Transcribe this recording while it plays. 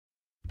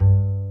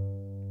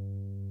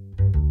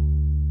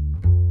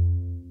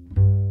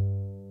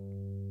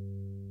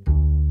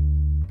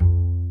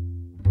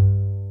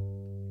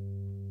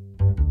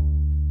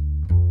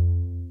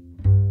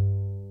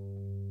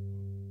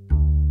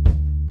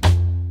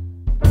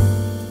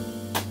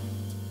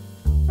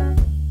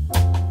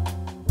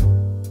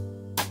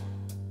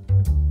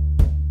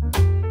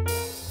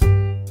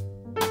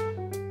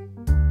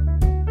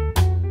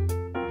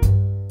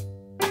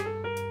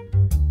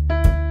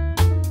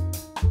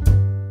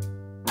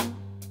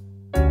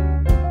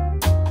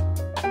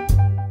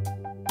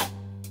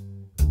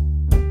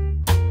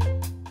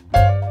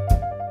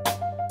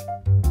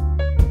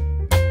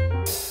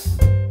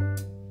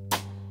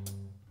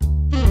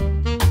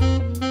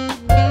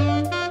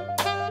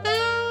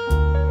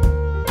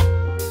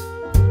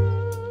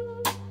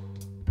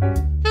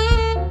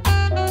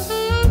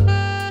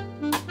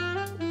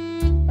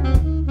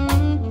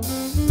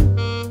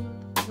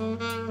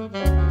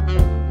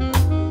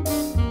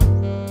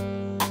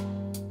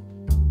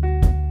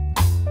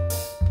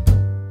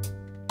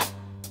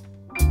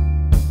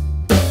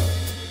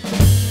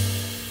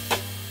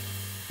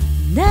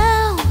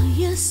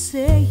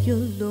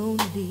you're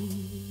lonely.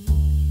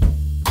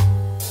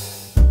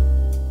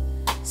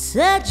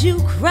 Said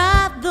you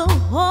cried the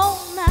whole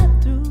night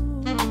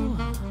through.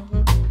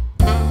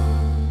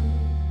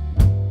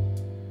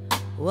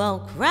 Well,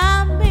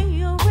 cry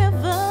me a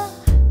river,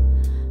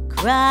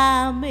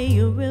 cry me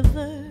a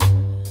river,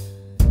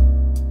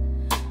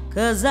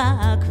 'cause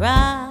I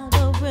cried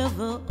a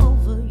river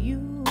over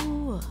you.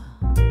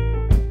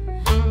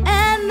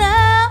 And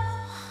now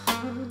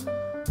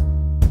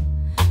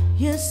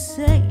you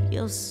say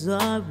you're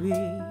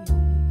sorry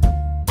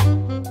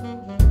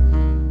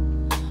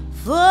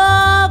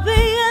for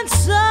being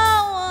so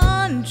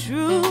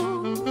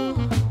untrue.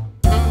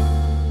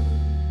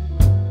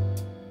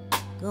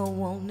 Go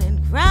on and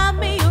cry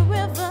me a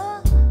river,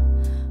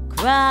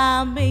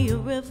 cry me a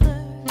river,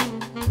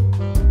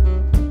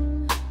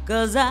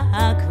 'cause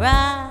I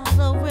cried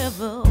a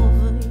river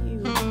over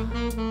you.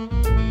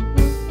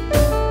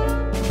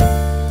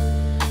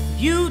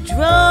 You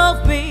drove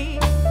me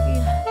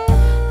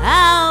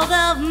out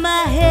of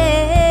my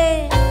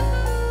head.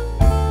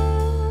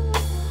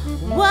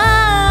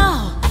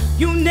 Wow,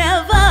 you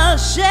never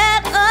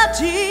shed a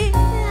tear.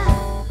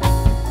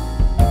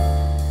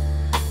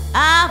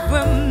 I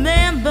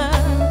remember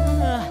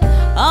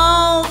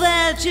all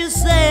that you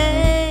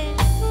said.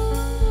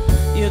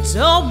 You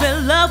told me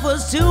love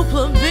was too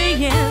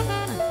plebeian.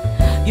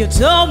 You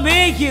told me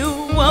you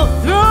were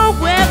through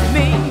with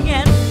me.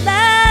 And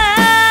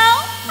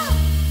now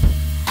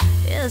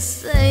you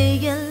say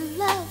you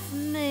love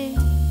me.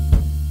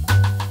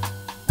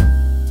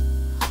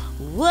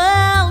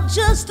 Well,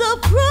 just to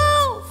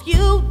prove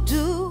you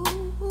do,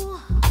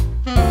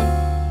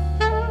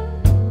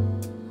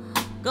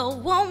 go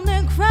on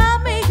and cry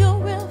me a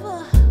river,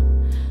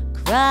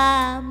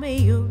 cry me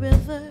a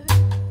river,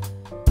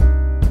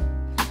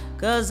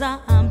 'cause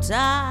I'm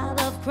tired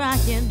of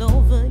crying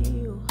over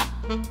you.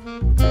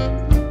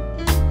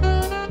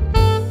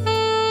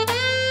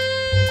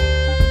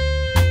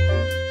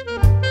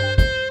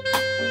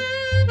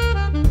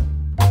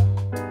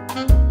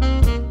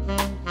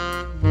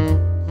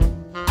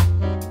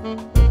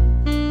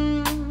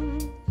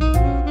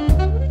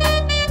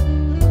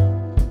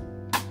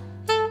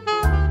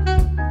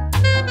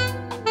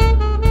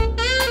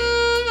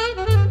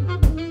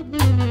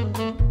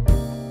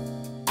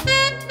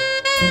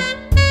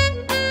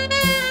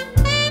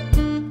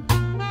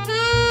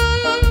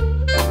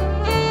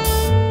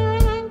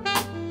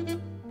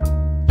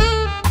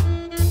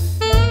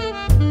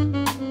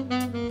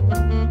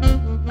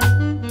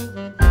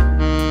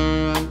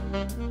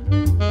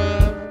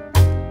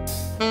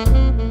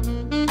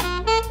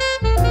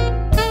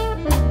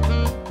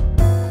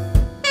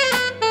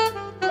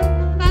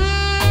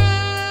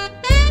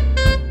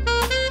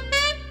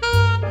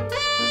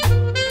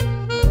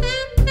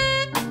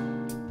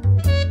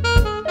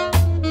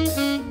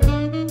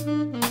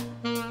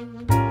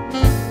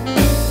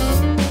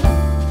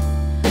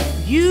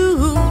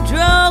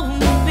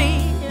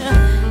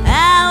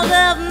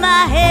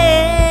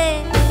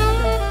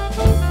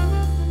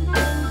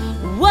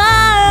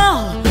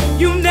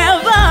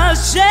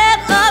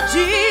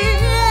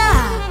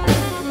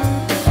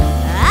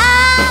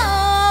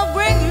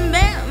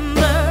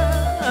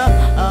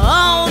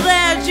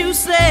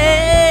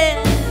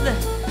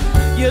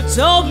 You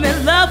told me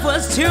love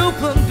was too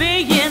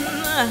plebeian.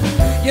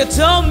 You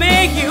told me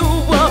you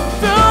were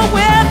through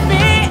with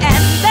me.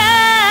 And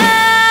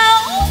now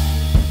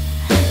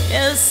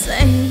you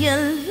say you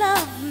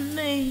love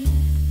me.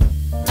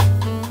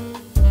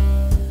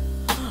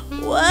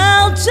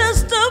 Well,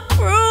 just to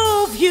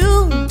prove you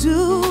do,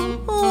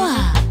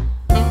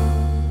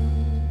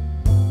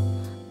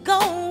 go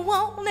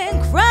on and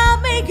cry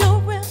me a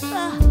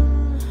river,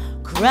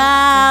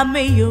 cry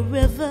me a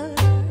river,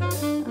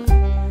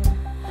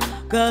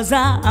 'cause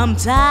I'm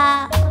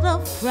tired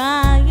of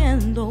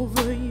crying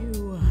over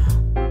you.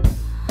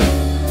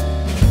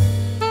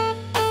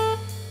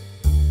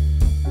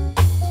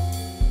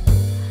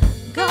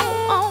 Go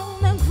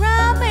on and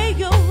cry me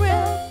a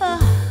river.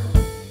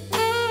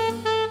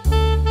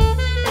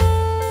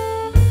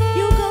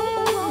 You go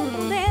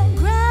on and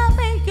cry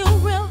me a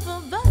river,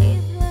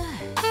 baby.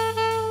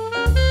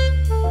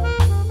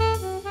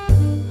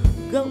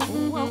 Go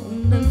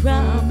on and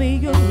cry me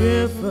a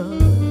river.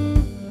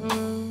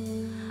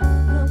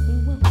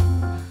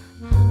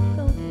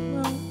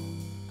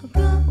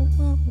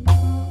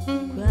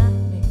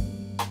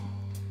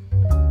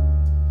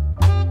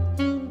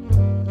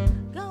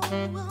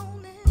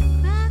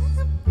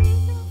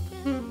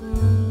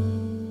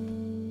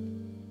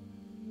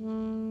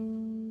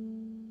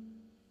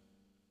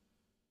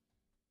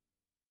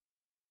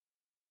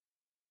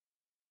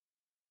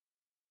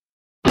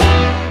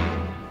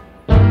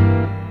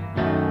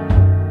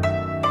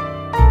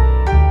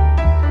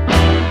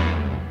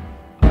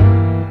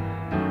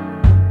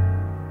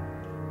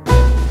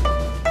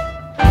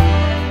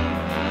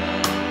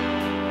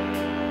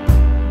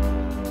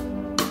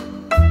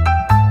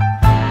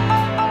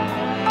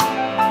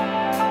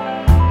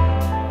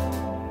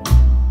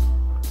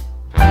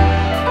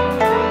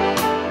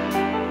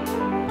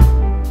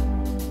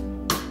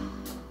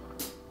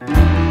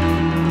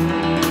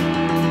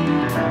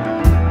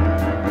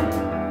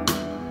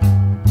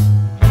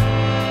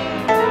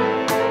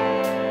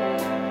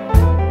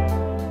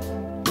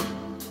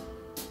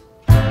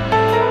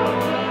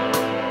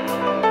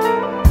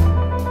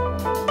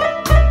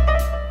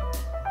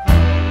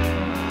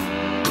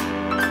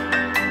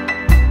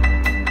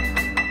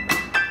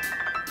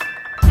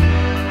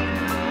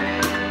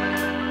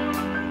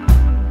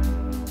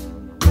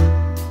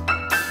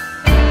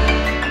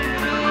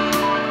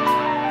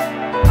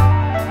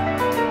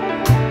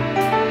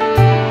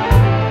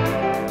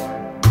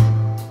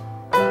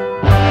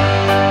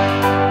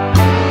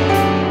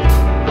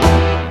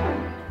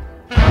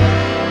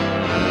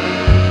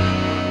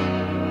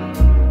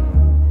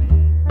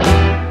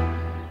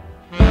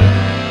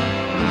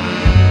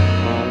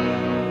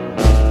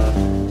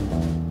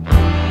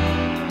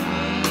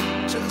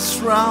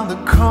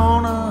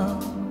 corner.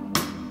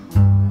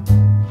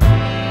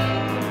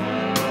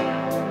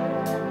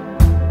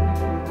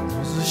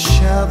 There's a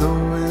shadow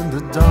in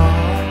the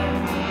dark.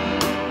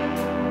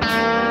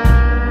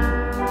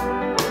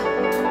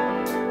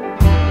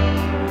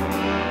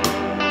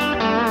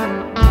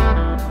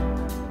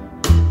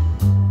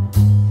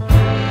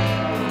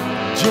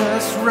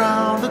 Just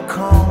round the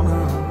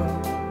corner.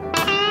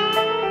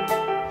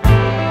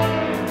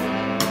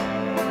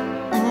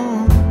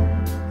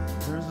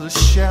 There's a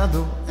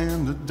shadow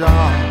in the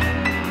dark.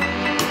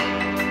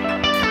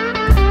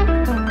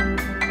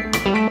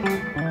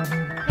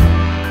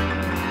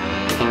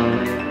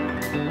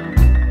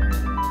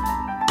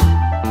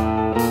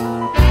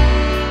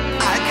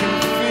 I can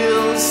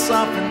feel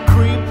something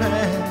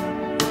creeping.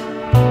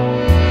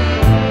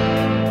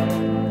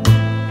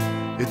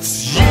 It's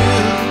you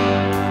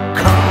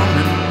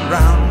coming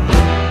round.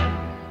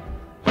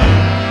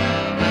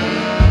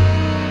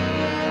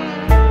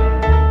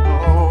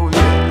 Oh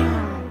yeah.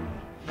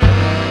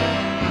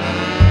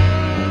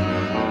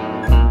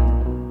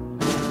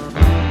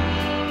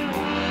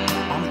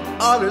 On the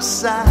other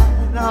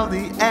side of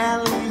the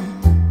alley,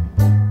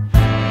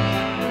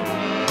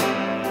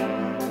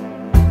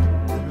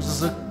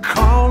 there's a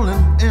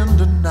calling in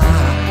the night.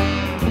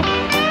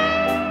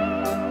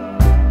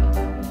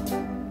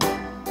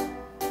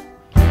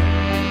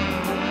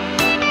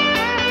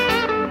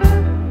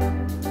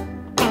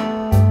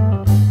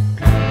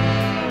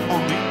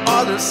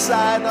 Other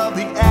side of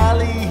the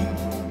alley,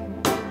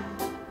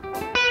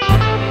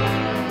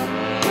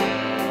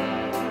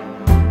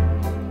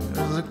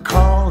 there's a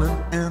calling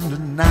in the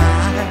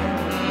night.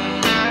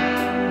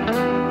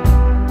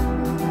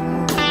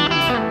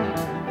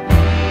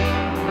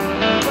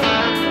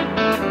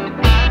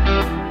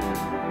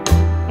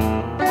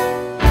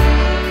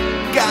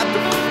 Got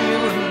the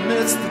feeling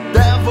it's the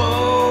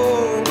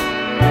devil,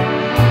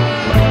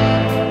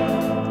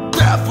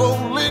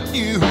 devil in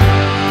you.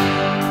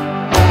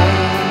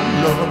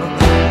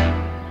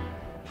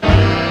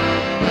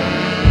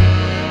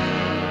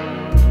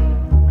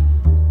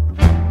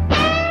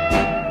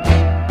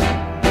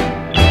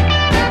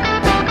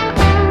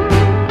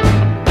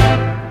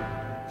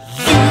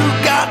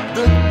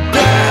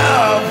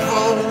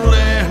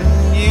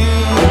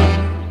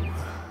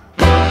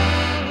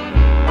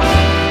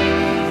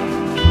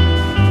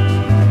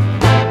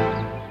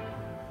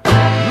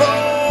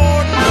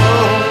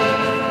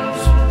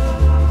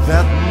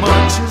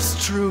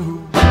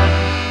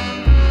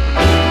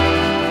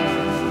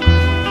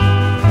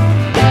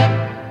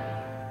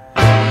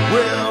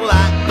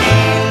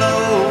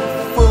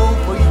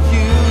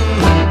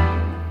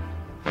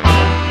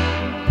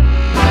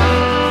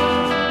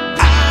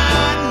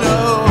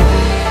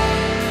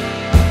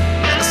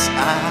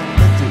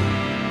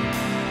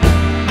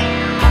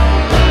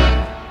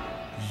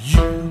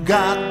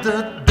 Got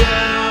the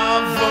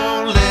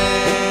devil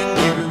in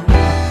you.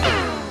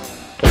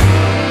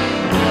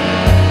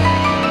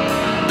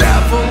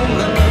 Devil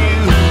in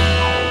you.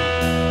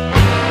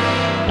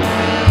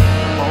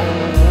 Oh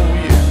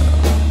yeah.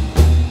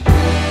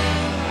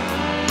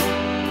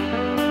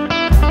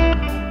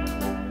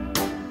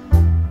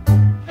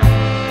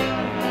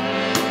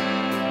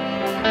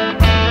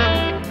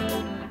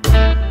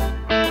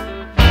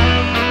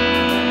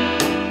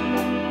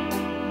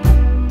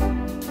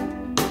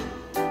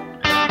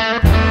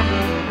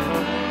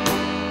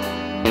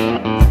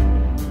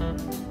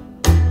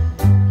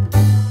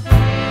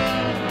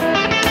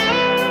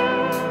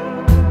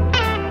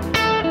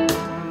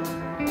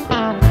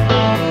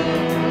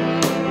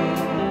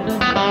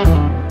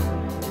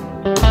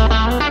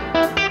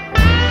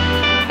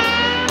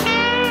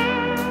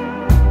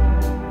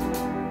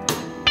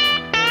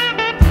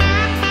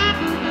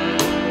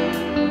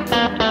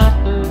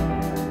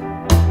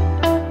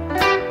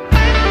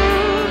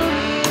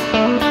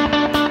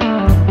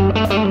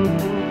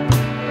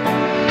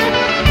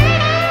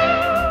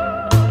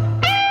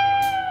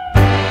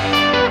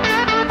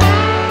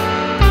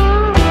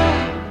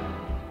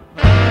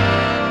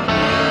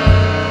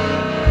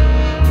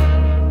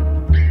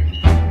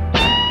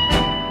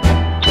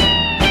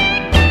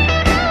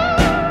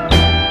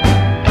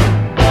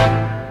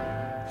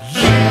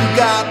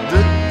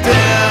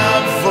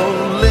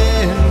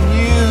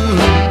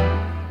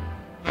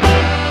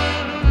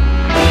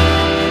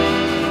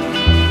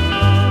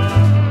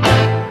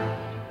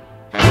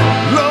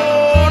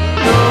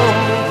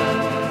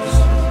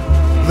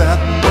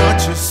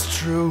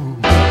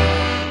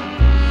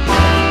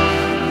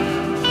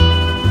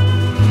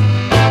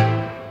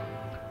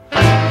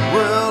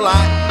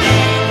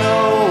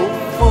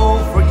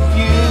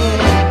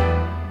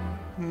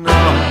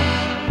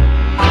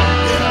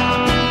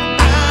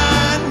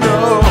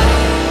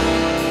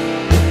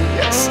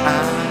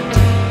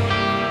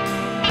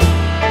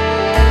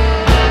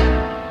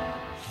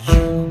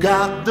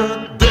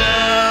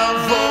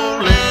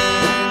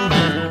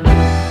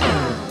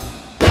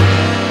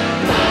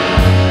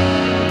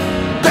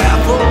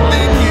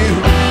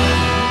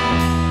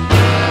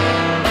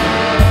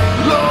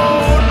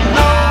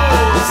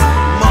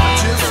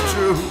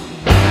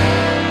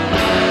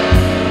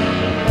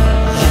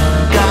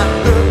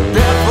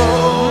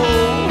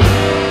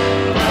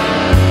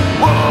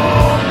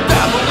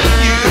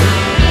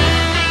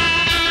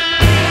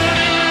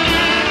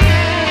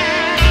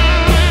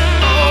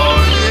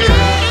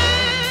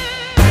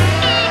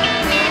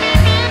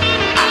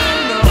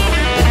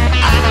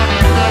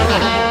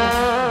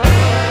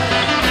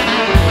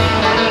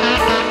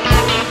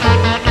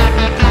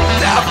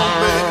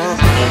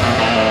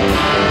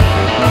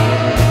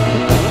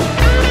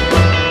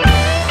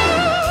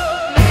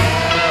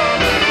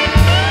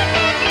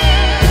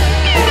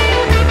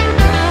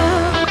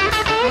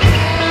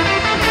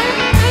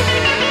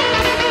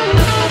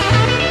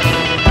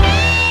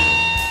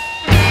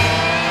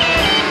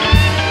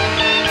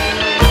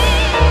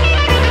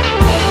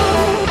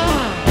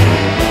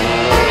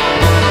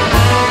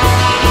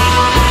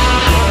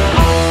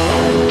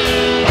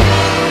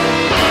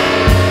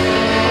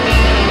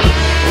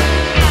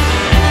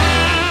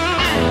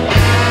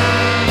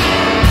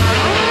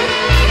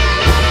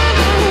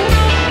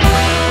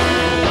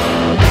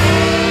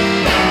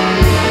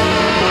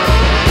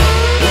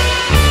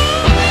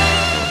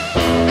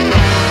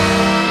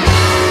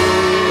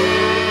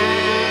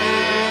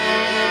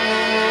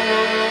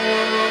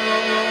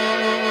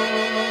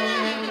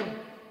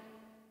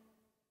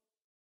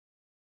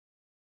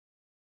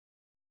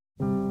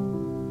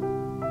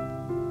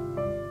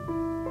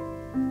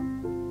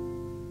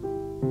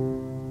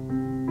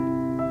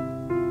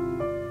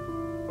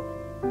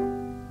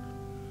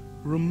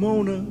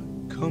 Ramona,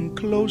 come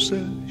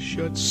closer,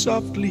 shut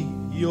softly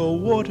your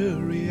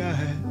watery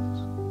eyes.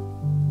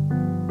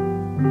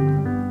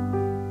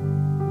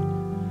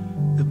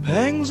 The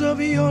pangs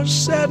of your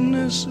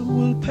sadness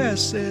will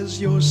pass as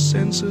your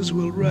senses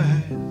will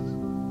rise.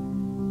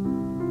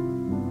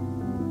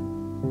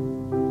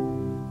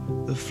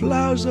 The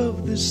flowers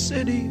of this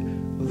city,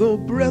 though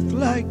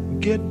breath-like,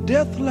 get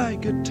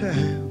death-like at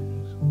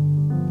times.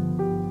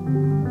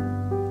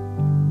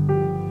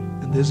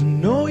 And there's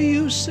no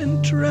use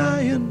in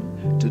trying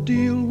to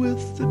deal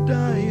with the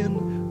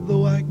dying,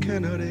 though I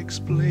cannot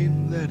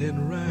explain that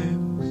in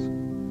rhymes.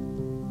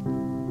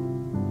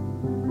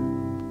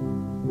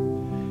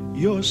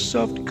 Your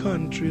soft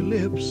country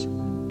lips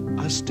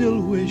I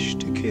still wish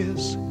to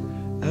kiss,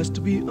 as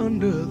to be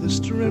under the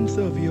strength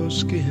of your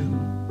skin.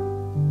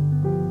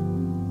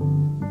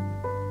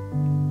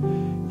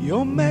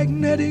 Your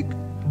magnetic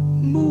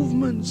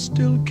movements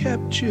still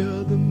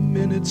capture the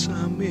minutes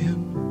I'm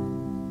in.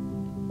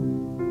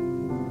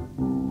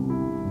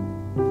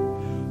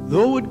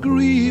 Though it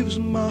grieves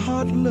my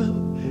heart,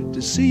 love,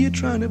 to see you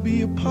trying to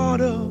be a part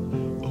of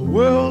a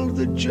world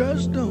that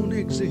just don't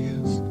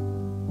exist.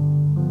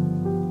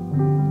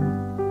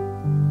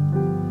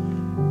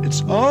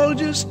 It's all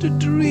just a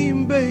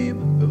dream,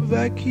 babe, a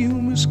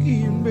vacuum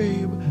scheme,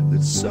 babe,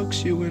 that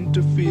sucks you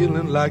into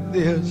feeling like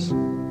this.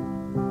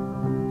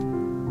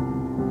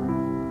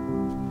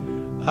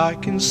 I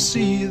can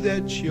see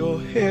that your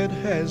head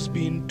has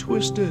been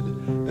twisted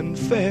and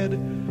fed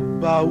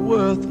by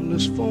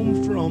worthless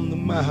foam from the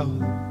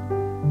mouth.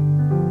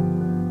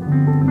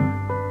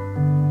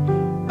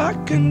 I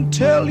can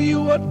tell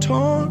you are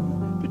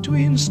torn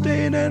between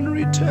staying and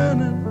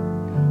returning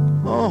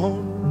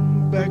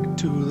on back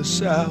to the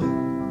south.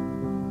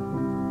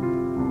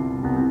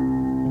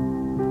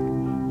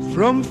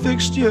 From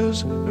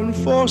fixtures and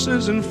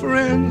forces and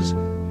friends,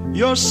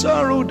 your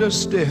sorrow does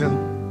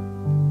stem,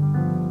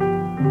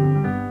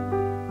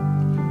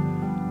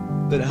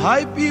 that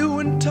hype you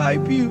and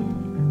type you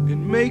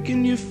in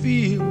making you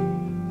feel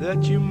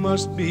that you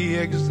must be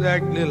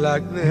exactly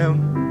like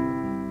them.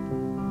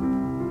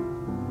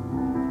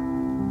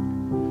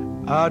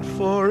 I'd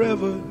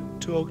forever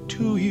talk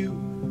to you,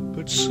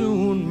 but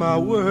soon my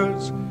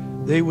words,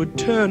 they would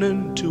turn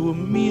into a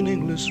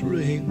meaningless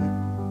ring.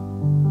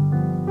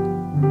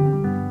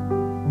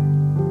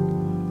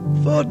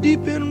 For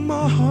deep in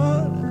my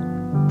heart,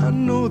 I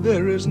know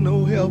there is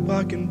no help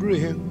I can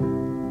bring.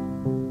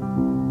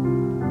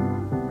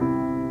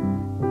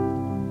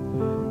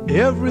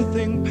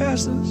 Everything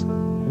passes,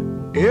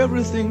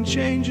 everything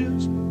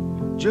changes.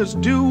 Just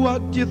do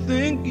what you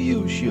think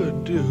you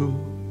should do.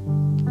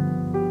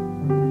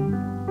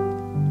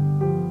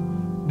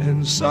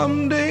 And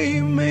someday,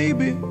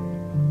 maybe,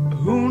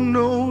 who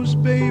knows,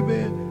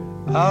 baby,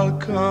 I'll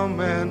come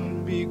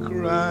and be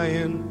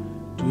crying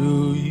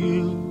to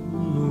you.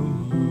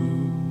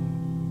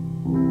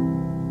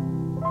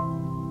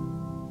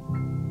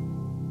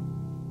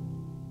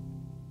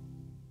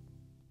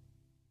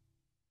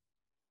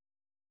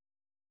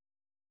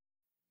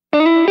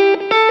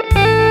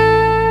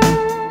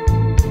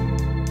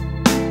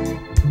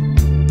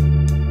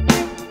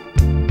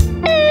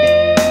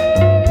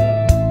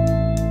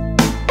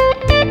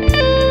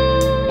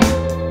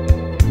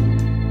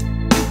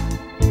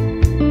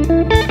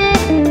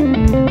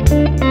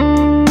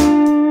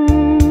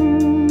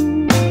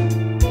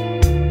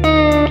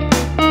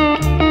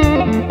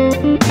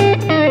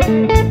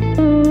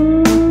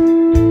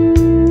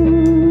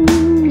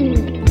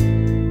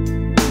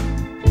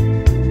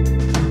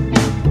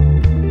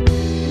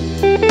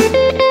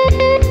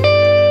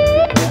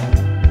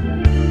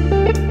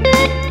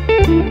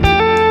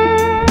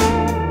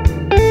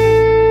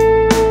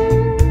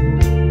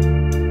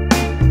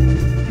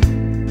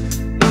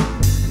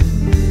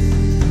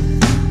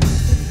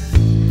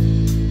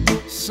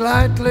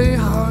 Slightly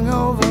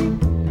hungover,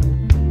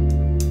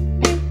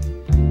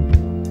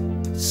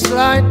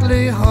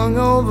 slightly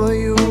hungover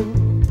you.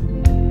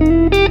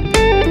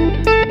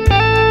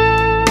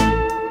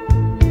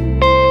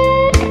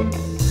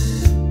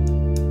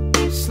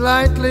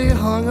 Slightly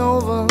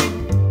hungover,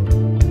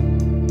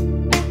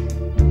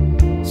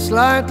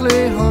 slightly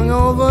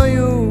hungover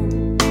you.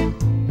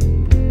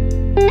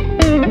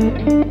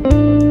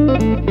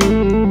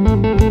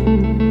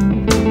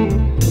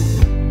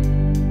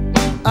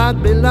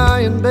 I'd be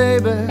lying,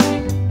 baby,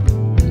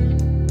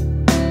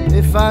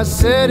 if I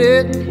said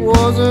it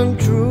wasn't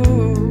true.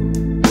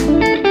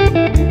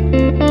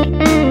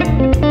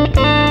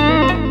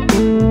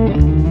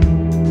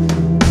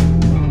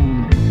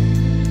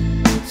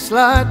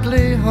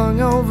 Slightly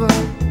hungover,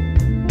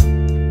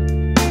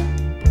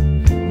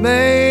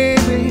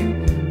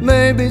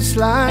 maybe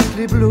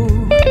slightly blue.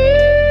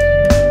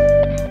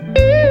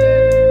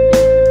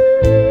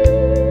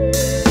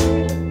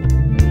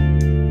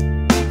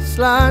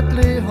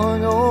 Slightly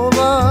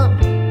hungover,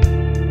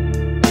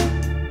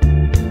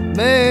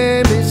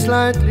 maybe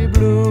slightly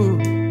blue.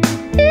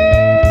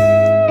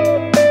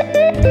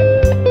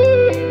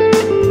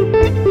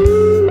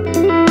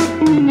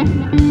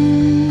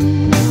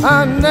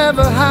 I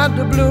never had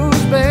the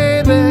blues,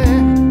 baby.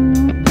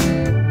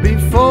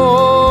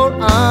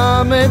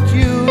 at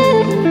you.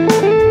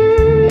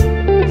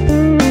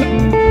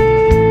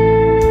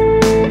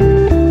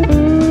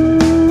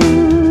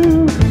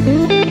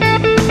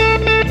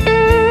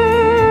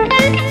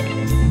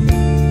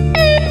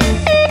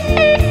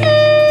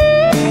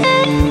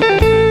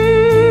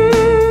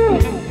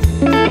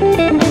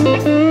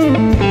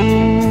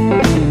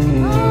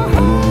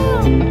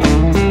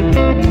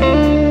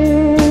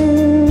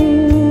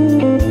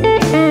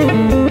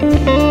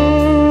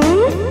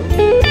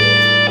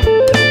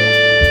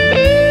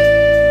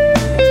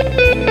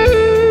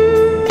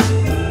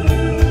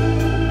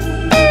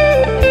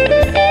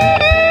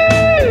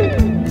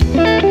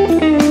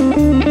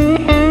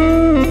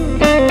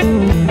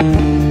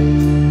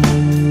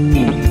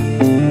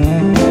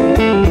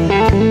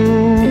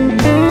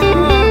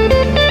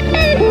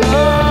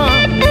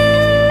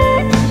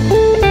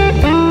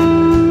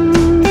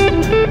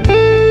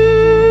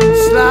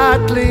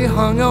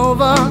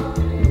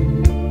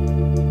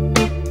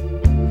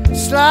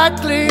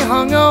 Slightly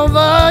hung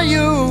over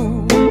you.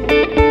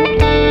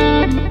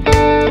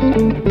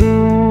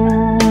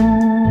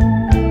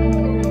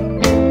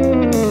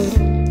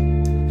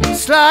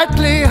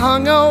 Slightly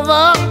hung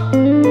over.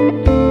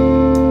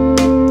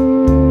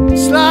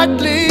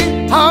 Slightly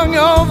hung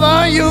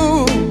over you.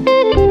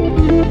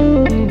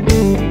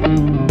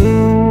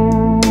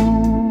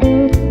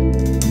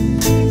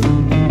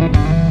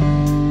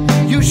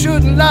 You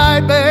shouldn't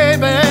lie,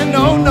 baby,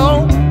 no,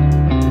 no,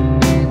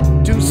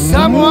 to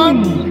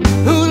someone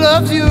who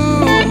loves you,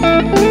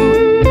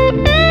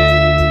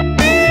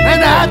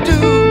 and I do.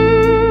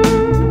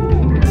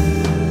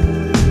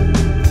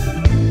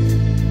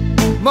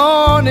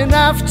 Morning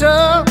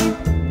after,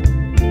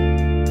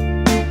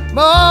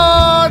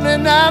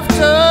 morning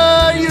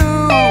after you.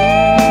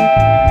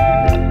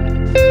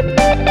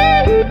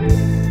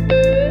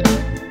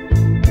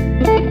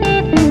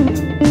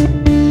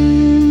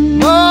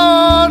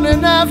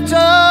 Morning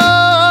after,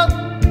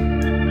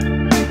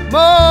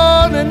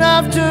 morning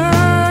after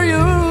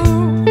you.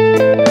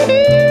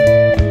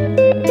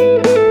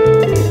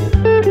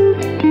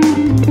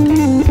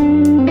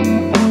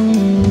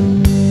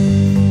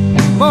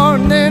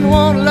 Morning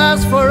won't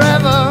last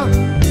forever,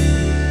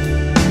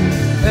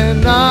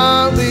 and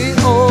I'll be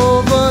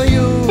over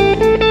you.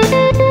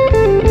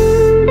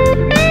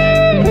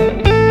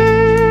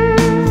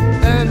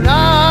 And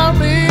I'll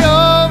be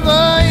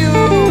over you.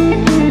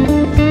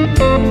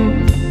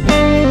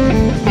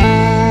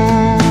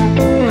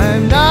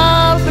 And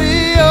I'll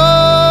be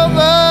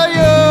over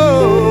you.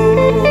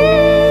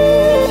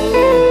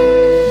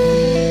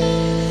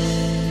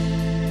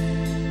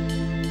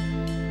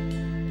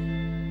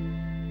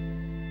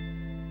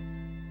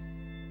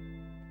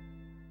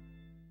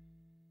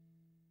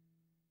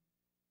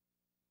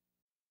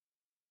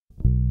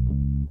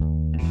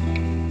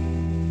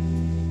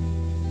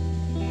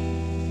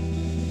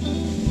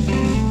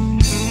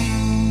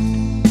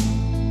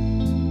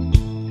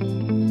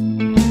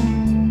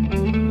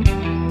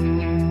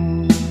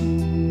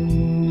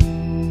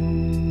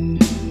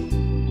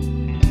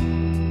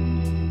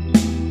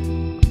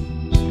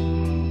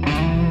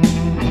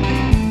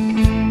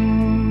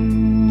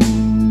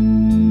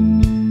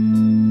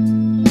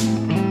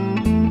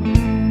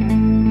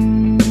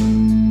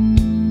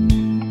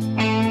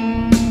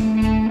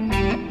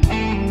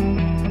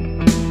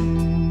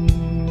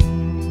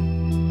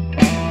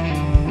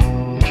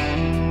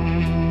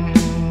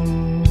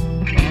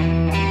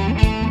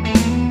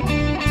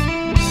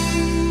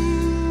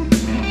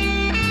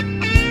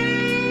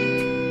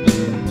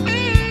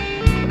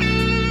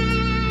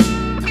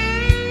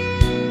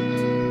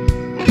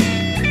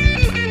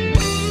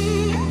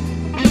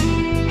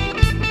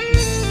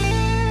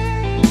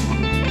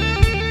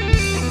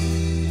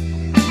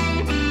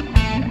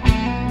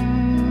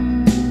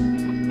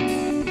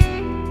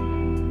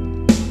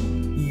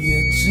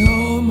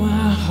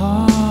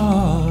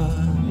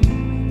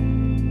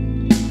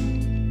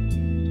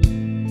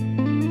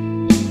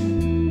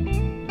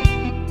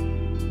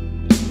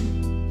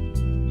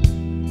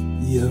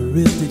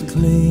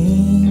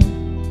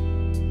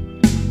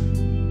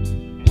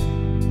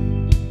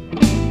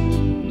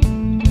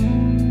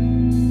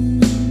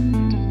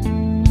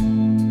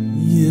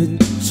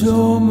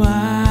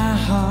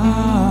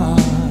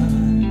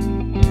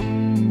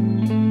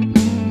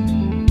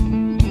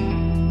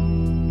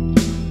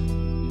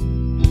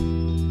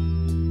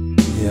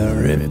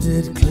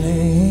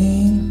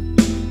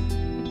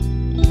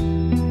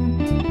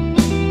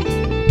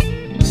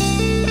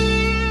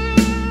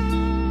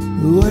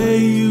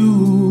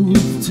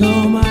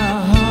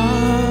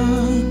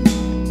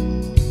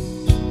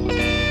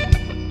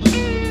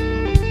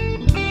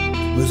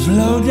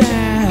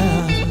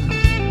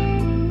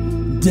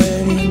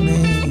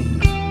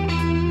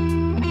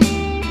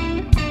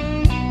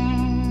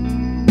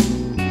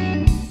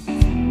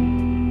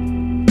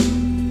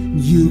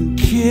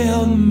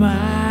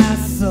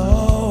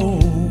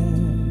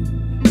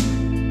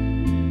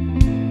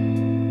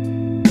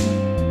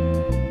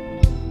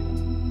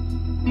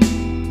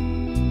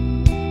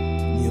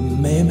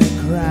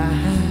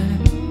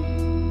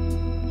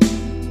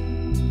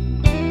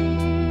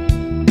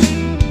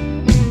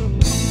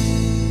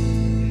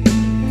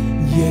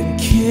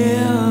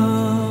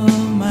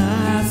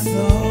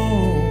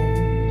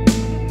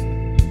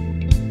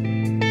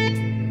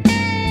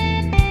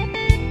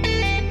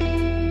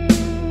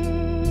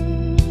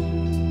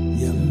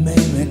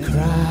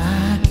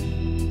 cry.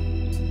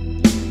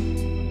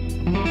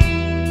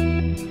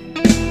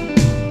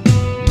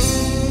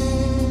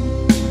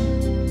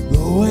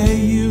 The way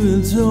you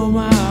into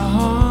my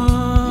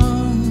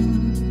heart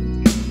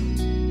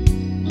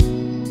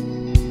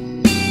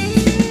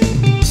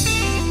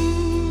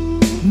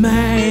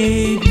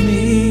made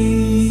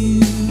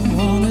me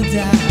wanna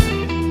die.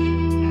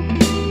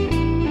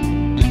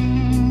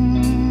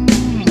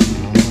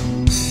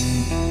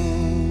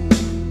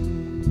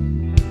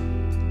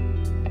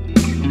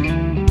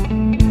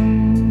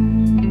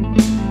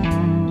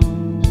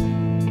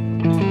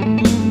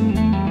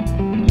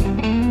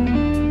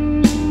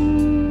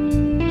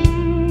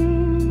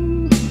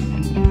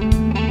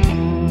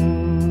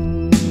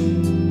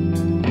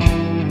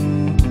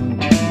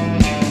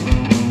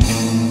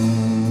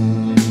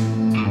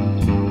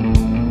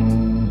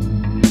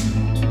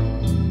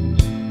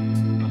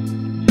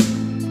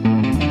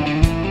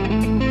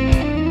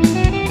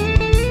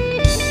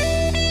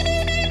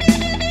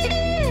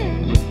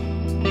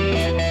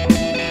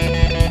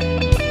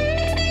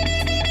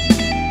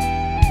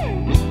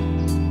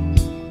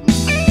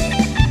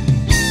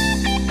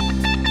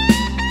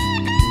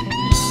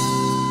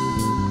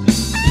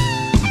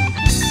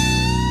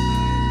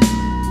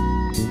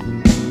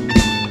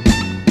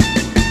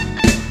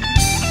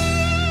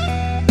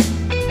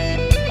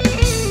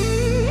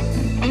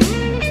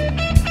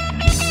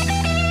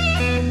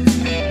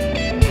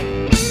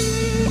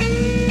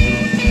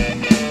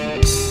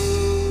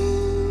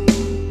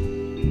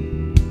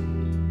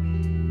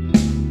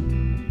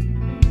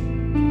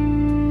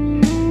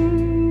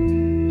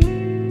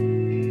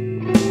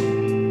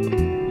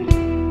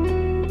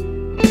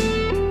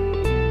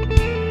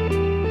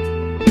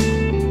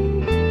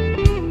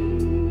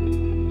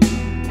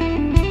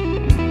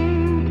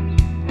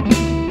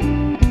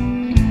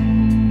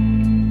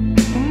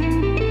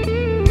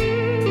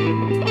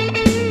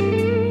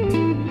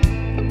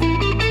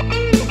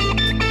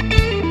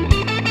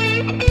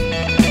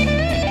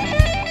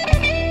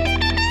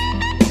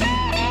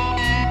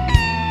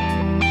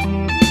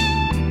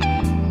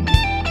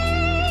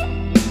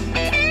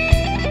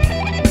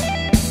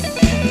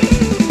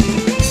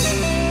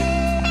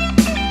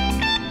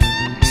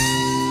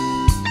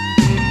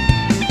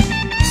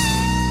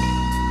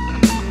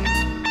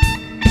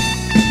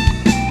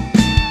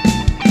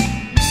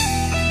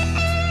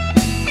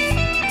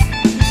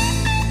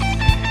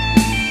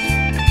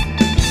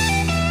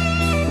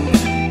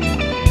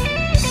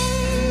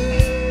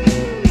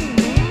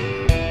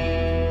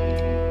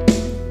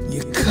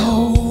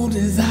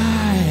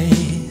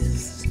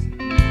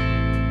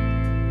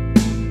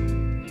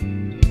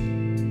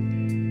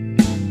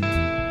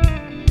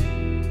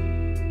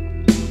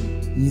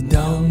 You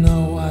don't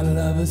know what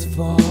love is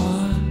for.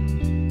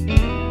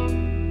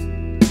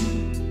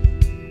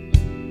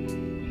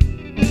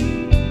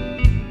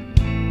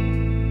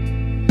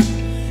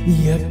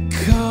 You're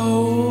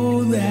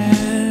cold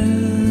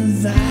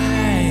as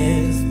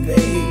ice,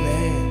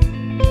 baby.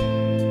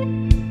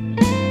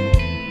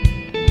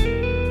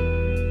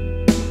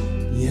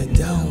 You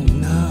don't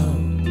know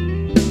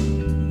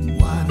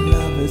what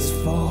love is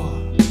for.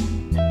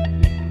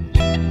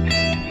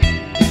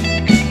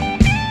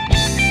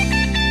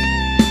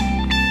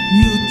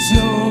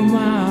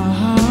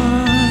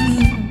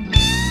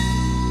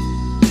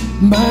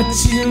 But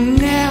you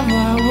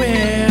never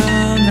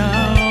will no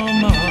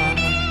more,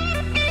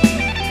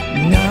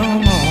 no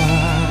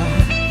more,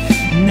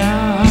 no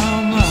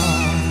more.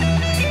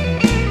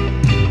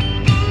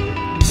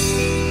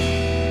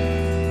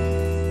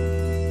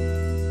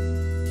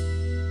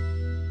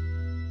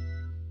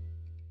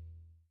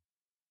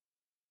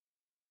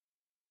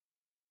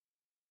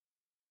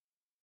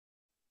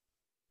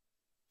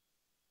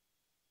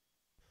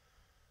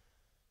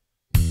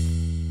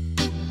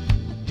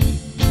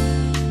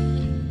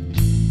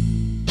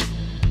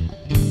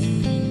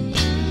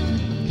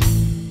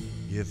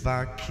 If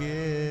I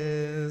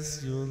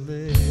kiss your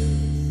lips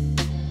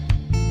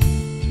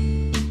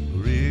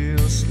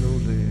real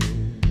slowly,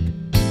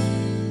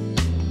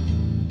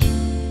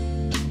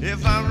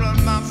 if I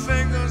run my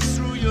fingers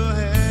through your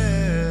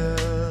hair,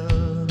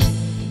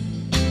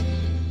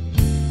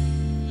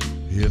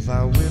 if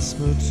I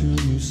whisper to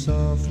you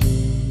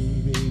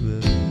softly, baby,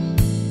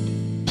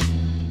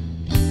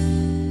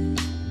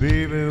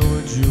 baby,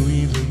 would you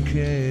even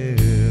care?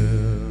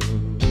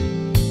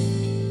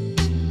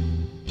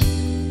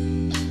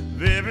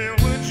 Baby,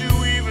 would you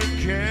even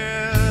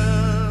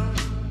care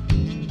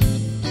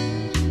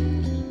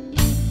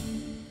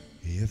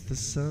if the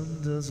sun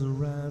doesn't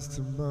rise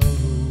tomorrow?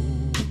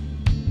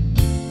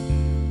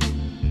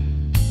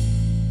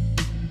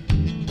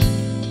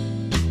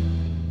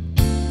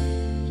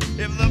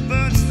 If the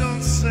birds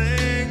don't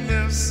sing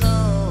their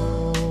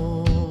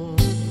song,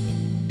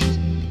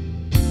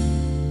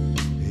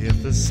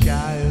 if the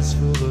sky is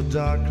full of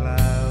dark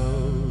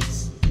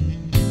clouds,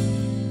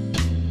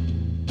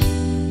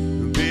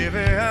 baby,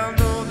 I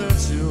know that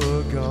you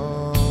are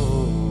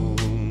gone.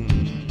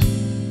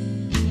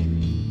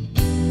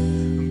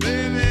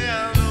 Baby,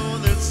 I know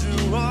that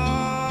you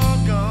are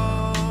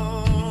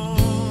gone.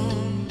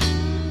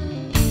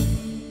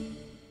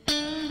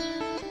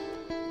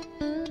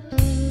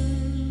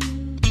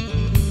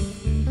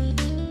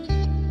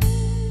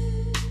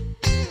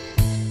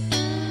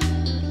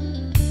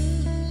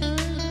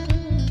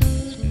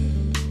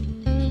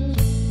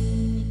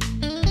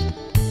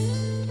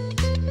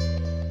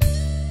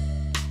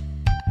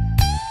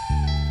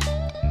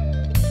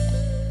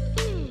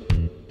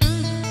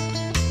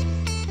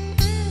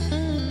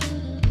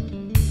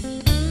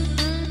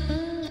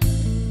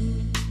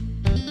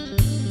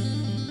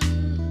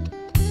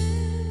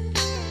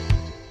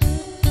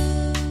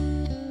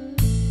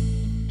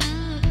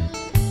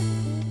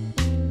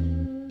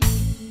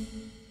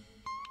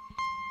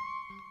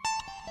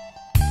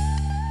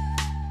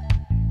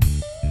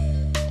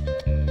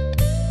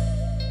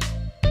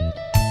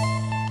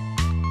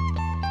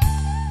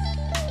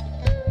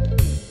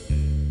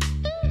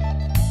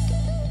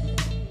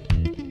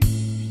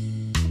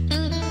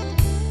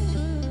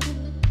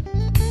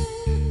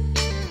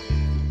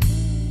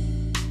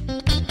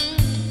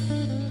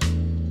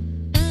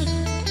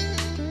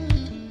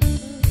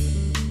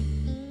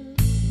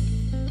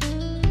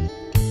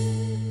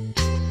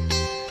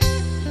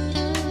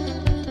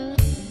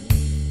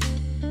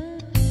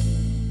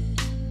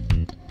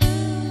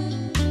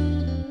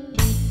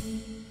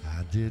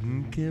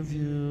 didn't give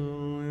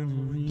you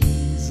any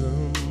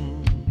reason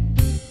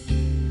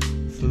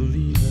for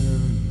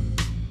leaving.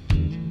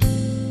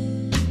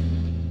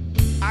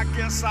 I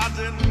guess I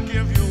didn't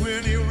give you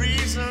any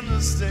reason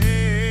to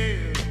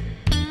stay.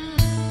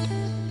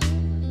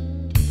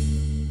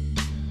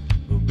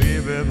 But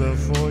baby,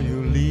 before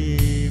you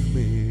leave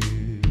me,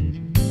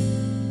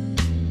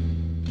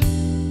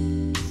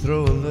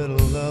 throw a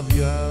little of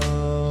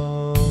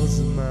yours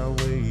in my way.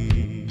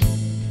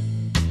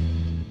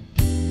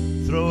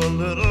 Throw a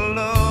little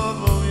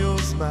love of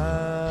yours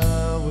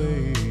my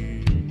way.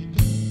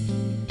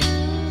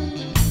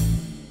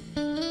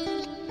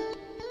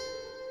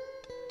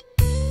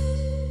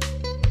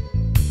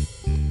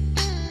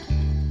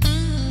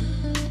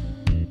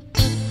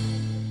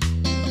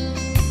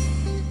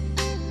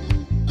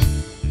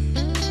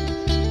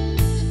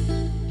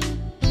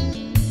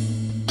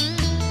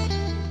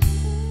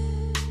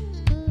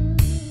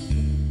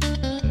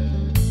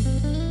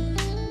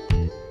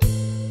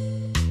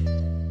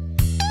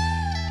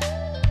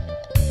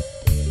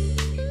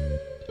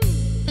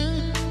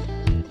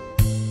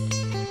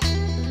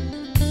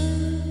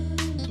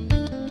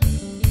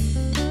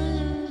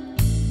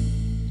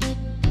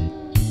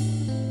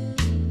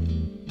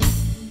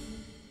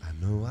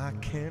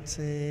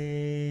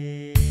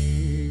 Take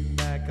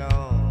back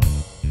all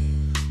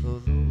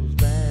of those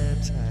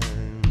bad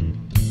times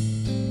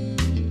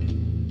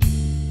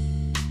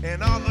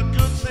and all the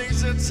good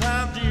things that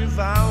time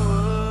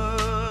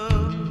devoured.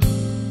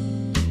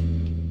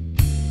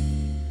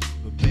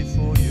 But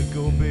before you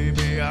go,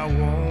 baby, I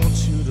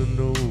want you to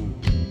know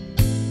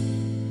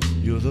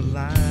you're the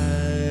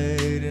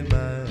light in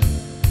my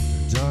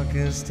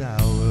darkest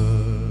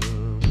hour.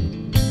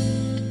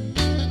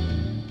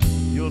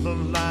 You're the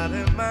light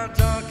in my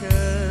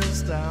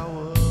darkest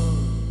hour.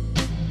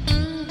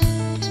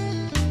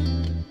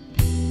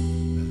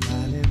 The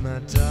light in my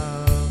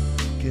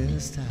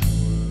darkest hour.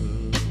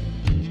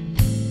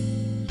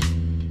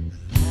 The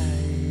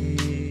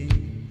light in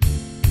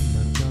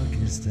my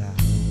darkest hour.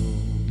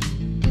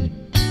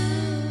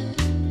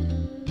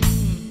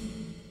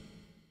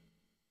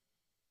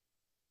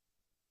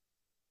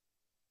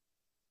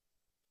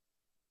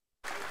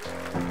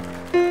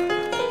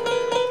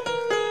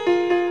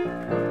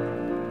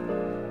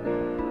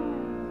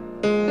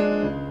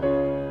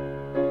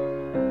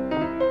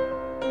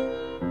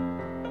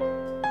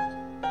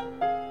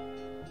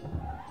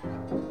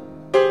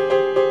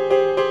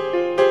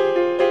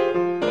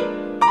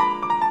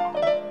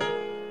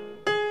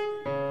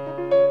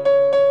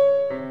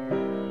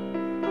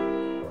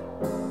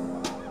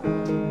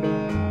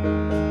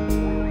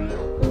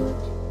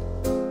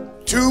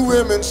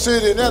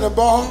 Sitting at a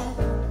bar,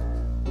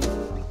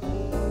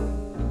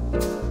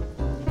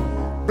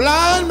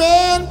 blind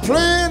man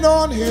playing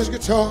on his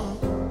guitar,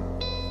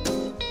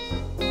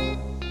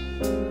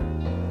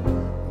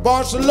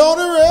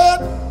 Barcelona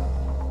red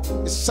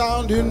is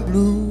sounding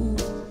blue.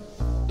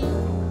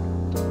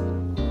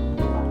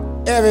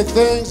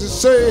 Everything's the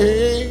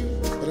same,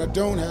 but I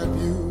don't have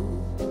you.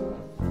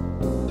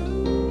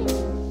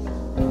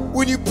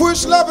 When you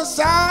push love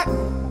aside,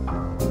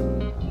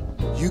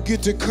 you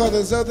get the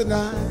colors of the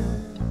night.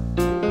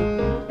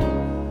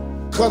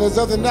 Colors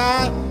of the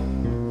night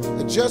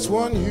are just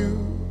one hue.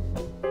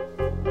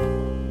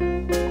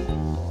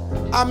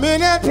 I'm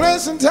in that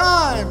place and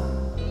time.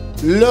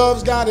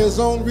 Love's got its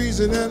own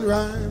reason and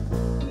rhyme.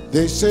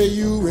 They say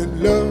you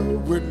in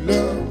love with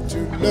love, to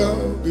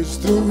love is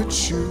through its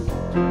shoe.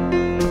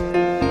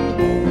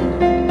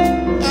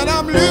 And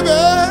I'm living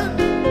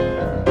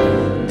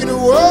in a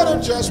world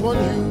of just one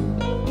hue.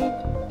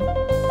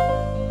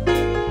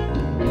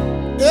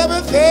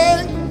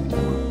 Everything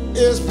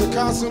is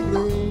Picasso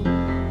blue.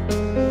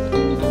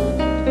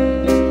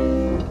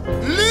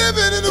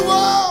 Living in the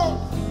world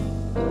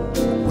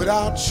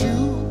without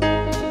you.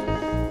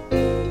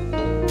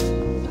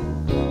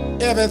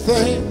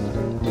 Everything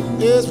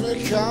is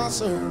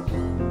Picasso.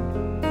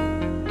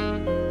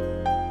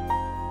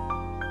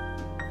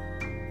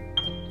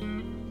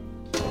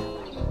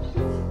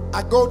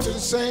 I go to the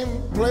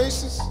same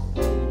places,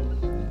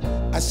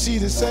 I see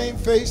the same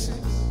faces.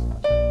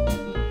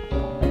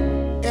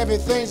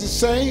 Everything's the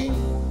same,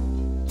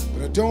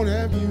 but I don't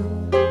have you.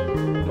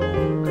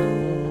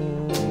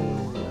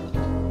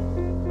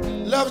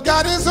 Love's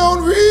got its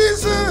own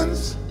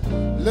reasons,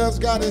 love's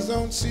got its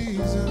own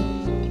seasons.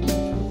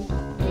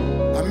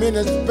 I'm in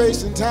a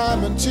space and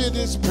time until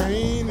this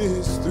pain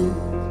is through.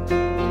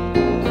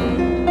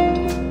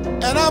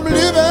 And I'm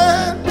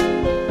living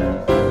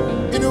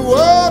in a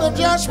world of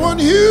just one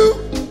hue.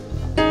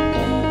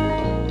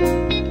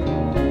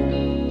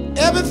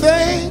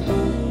 Everything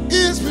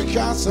is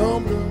Picasso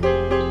blue.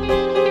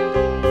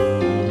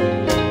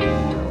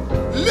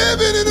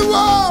 Living in a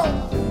world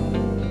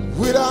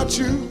without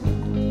you.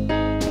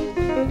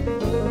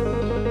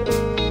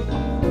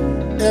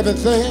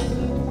 Everything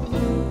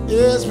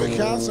is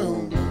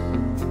Picasso.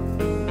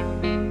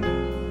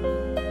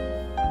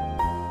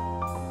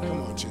 Come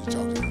on, Chief,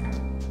 talk to me.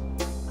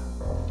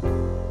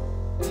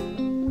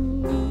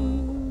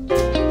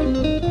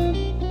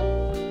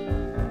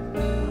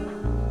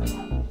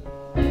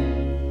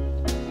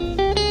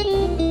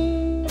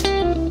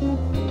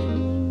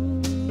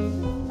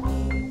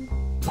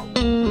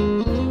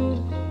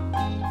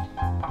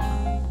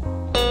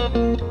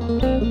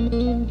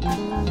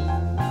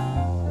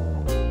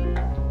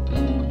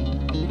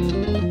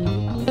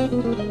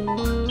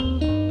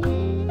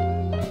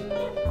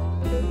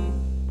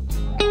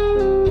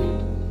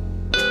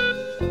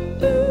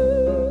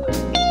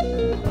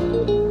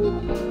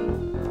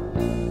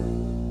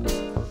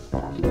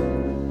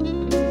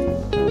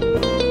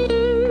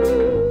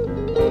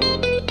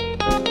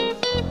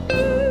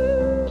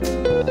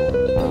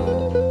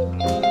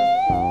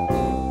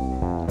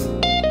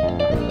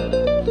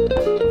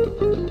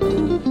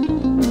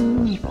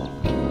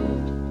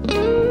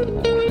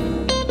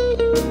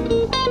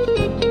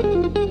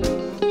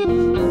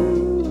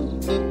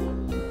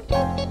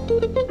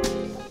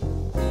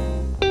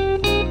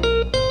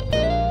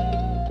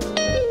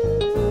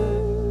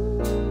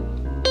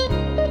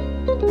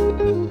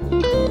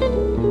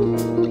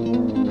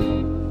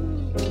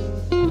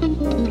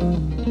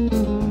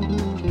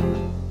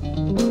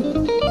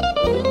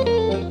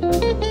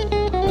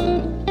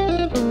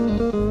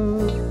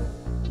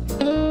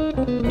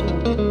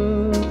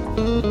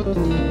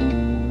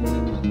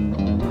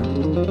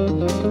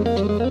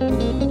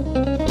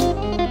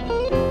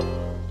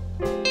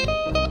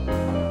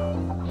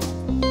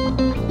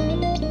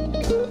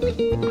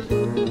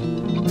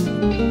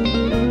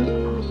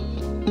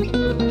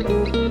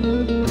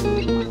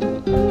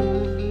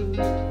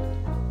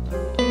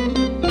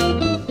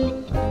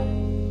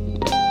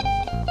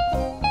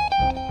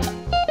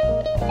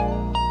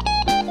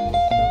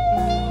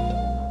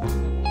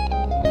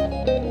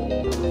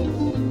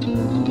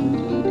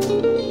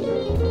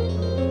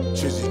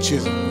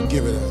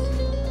 Give it up.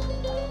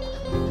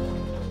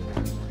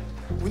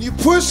 When you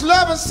push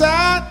love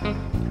aside,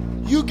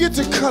 you get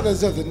the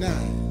colors of the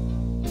night.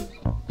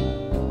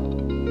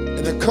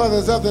 And the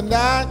colors of the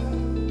night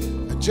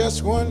are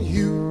just one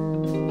hue.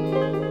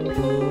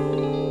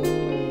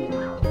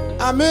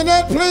 I'm in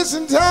that place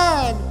and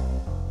time.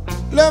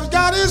 Love's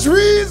got its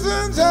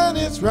reasons and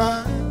its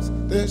rhymes.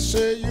 They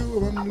say you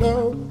are in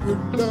love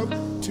with love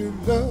till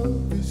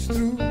love is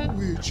through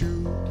with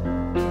you.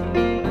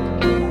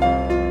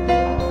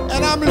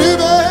 And I'm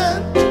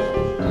living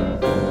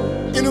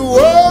in a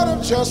world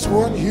of just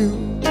one hue.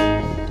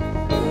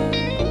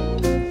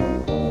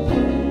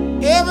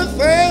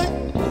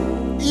 Everything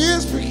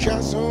is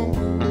Picasso.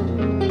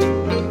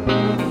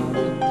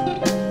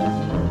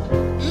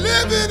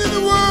 Living in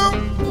the world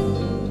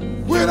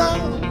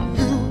without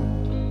you.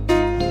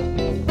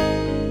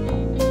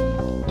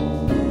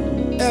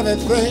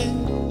 Everything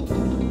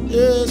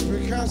is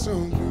Picasso.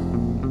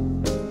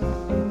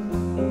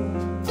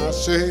 I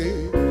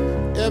say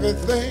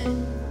everything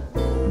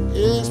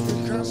is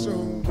Picasso.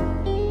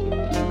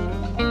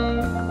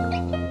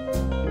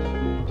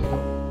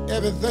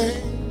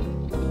 Everything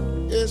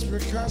is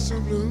Picasso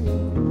blue.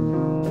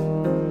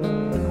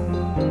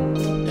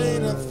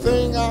 Ain't a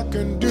thing I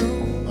can do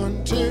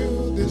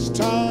until this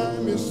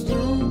time is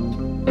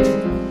through.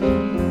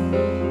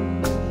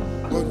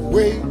 But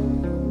wait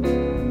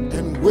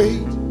and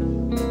wait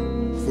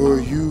for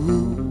you.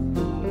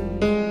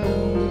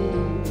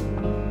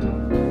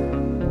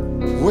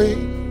 Wait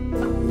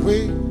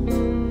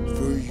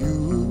for you.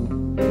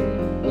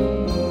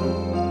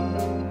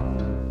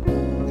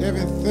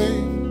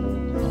 Everything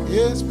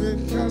is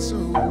Picasso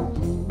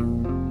blue.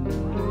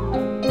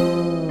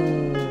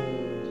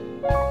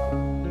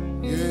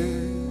 Yeah,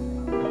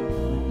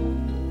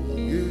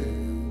 yeah.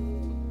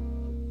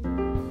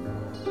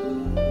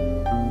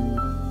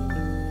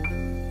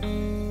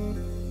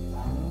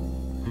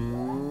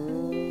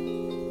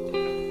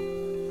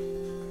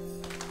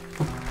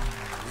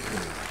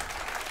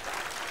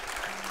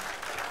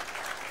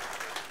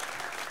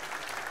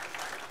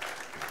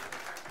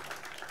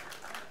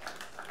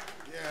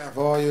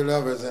 For all you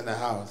lovers in the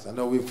house. I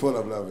know we're full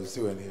of lovers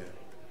too in here.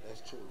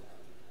 That's true.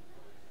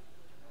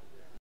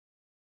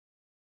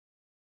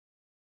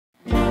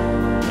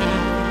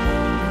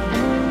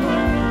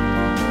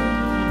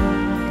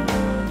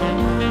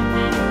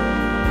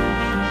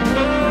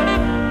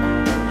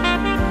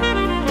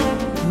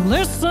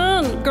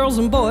 Listen, girls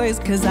and boys,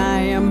 'cause I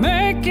am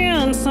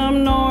making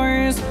some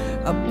noise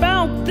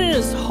about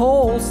this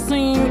whole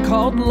scene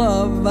called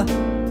love.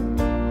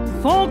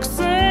 Folks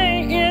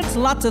say it's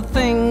lots of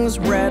things: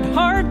 red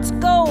hearts,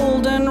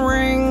 golden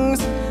rings,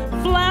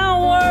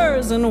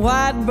 flowers, and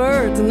white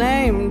birds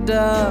named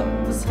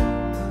doves.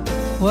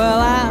 Well,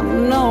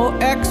 I'm no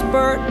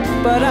expert,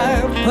 but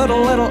I put a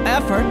little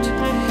effort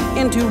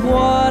into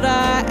what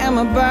I am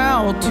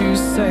about to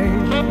say.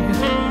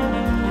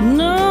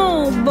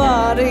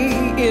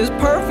 Nobody is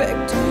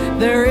perfect,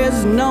 there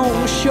is no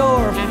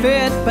sure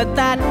fit, but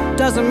that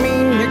doesn't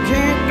mean you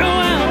can't go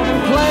out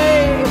and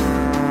play.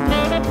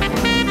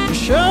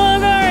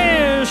 Sugar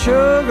is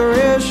sugar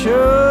is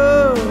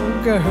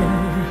sugar.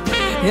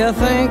 You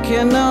think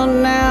you know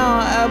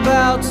now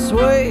about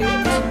sweet.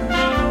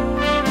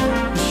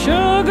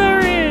 Sugar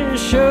is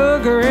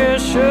sugar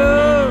is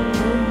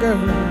sugar.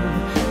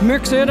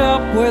 Mix it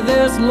up with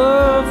this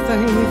love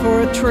thing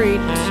for a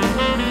treat.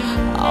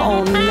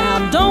 Oh,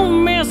 now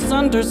don't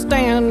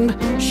misunderstand.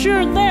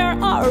 Sure, there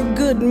are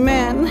good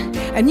men,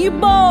 and you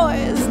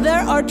boys,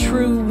 there are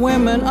true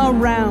women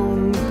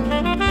around.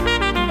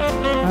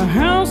 A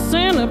house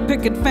and a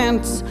picket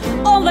fence,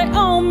 oh, they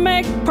all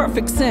make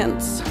perfect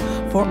sense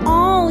for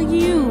all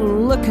you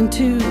looking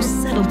to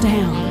settle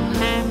down.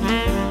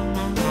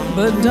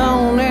 But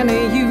don't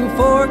any of you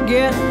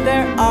forget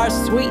there are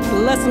sweet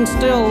lessons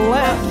still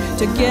left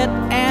to get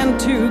and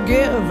to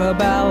give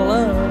about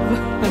love.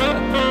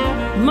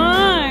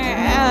 My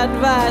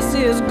advice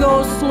is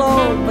go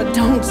slow, but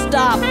don't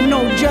stop,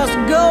 no, just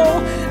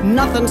go.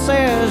 Nothing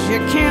says you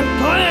can't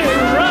play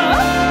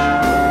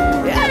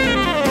rough. Yeah.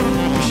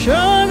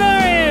 Sugar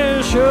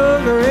is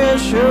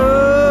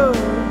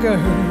sugar.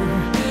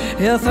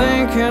 You're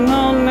thinking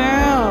on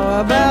now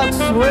about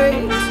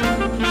sweet.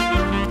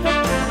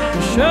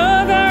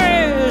 Sugar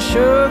is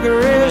sugar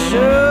is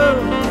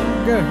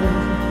sugar.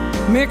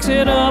 Mix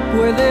it up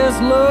with this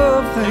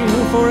love thing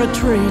for a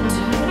treat.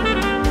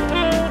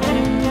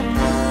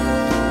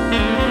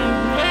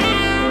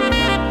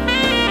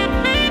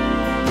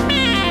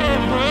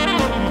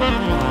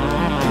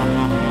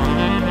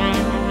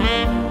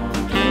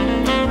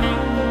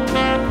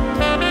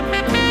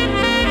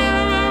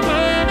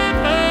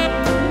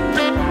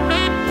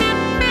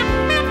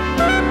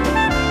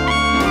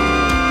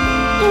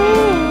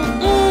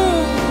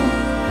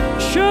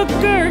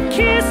 Sugar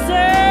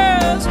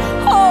kisses,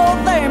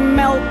 oh, they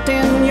melt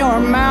in your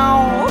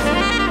mouth.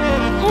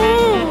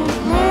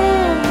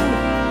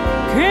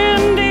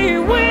 Candy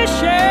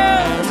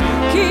wishes,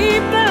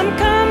 keep them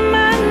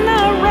coming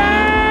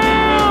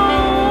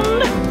around.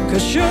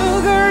 'Cause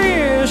sugar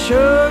is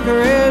sugar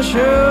is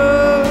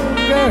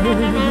sugar.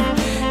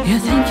 You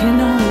think you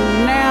know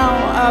now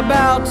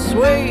about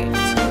sweet.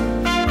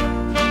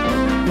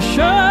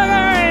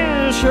 Sugar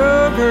is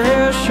sugar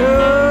is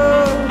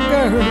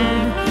sugar.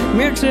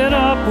 Mix it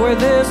up with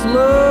this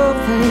love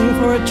thing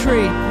for a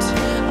treat.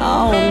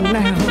 Oh,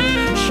 now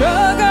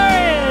sugar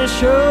is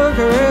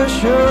sugar is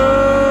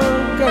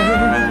sugar.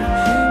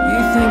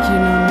 You think you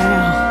know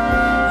now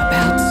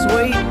about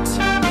sweet.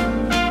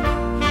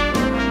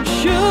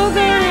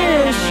 Sugar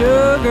is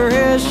sugar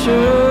is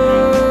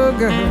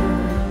sugar.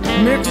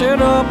 Mix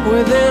it up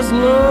with this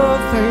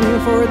love thing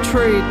for a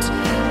treat.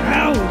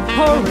 Oh,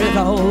 pour it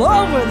all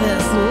over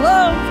this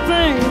love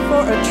thing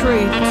for a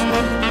treat.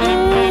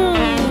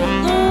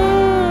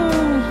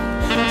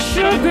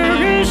 Sugar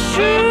is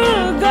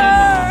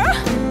sugar.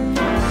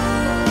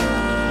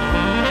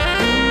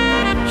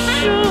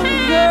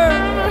 Sugar.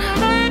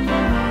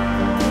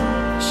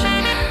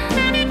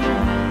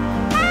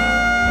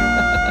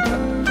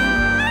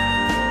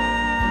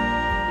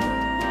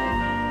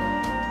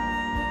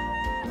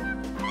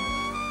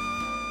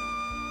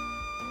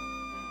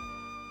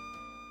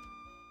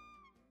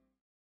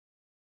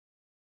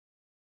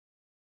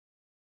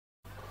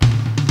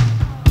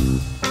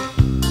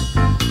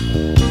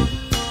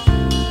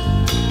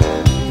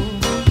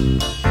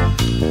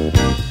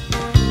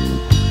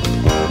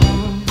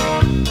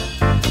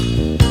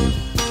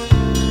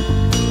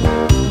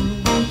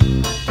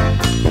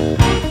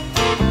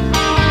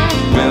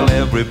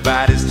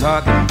 Everybody's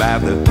talking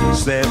about the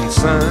seventh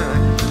son.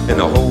 In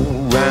the whole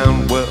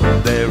round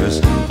world there is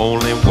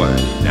only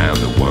one. I'm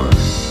the one.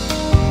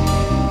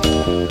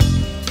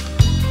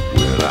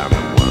 Well, I'm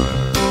the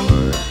one.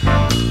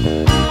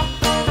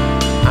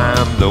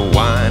 I'm the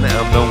one,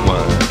 I'm the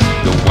one.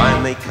 The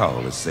one they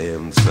call the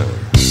seventh son.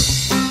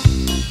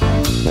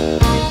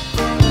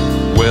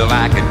 Well,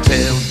 I can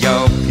tell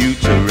your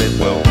future, it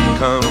will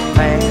come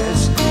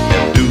past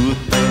and do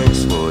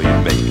things for you,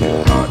 make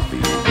your heart beat.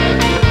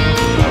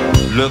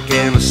 Look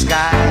in the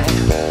sky,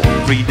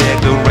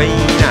 pre-deck the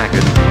rain. I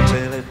could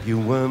tell if your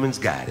woman's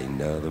got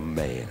another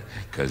man.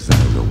 'Cause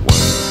I'm the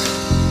one.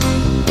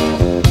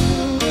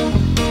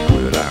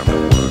 Well, I'm the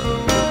one.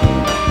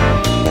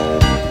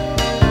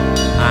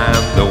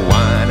 I'm the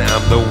one,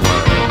 I'm the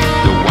one.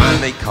 The one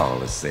they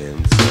call a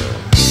Samson.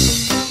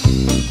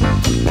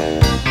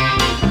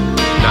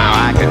 Now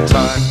I can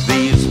talk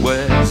these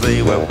words,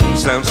 they will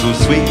sound so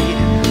sweet.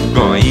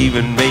 Gonna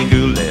even make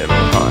your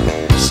little heart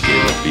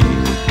skip a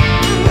beat.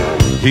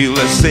 Heal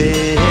the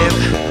sick,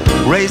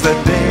 raise the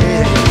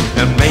dead,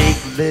 and make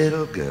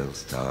little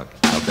girls talk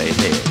out their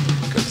head.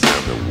 'Cause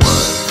I'm the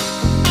one.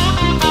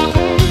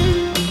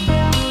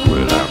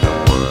 Well, I'm the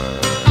one.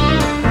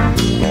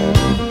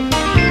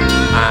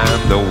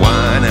 I'm the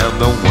one, I'm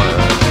the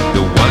one.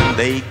 The one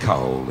they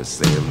call the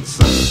seventh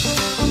son.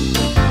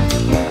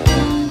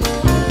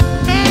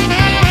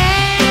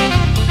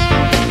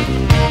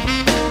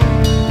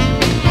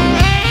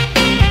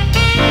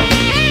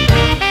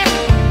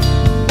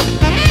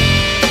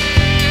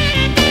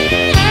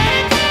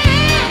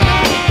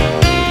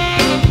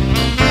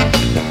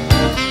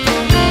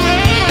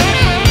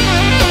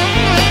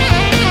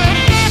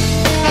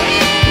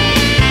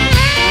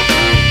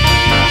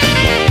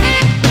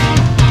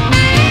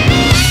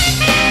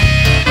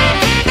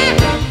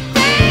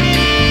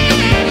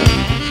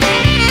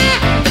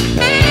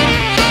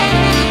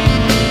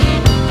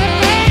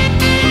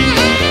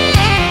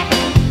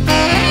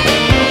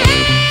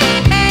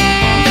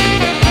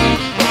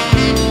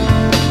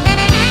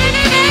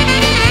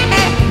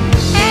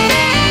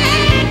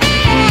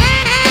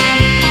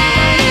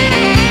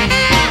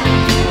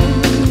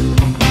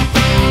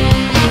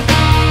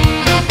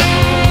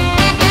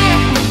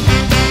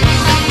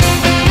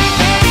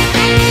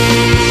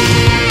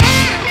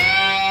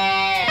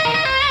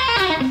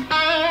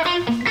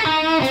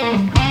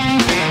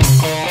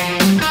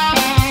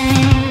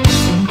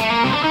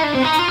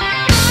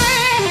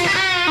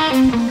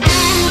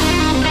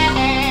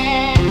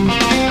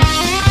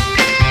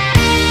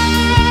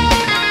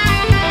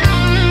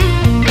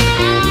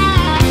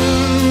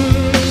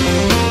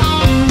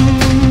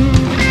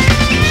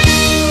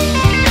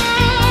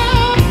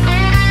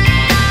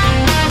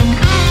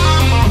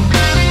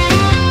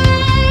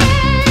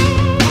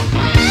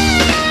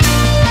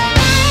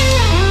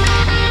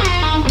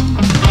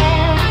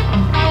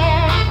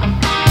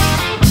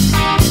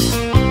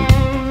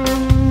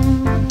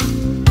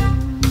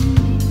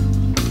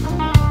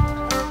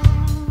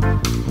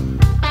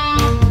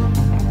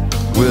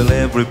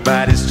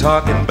 Everybody's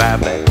talking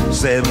about that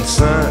seventh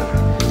son.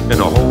 In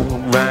the whole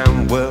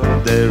round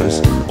world there is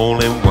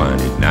only one,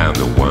 and I'm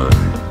the one.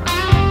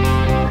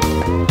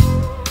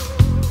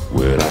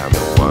 Well, I'm the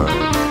one.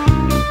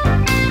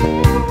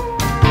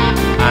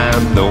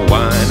 I'm the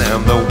one,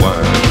 I'm the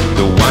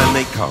one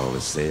they call the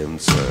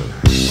seventh son.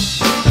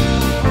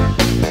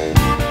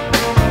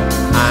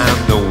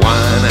 I'm the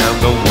one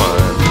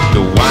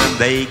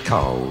they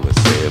call the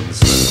seventh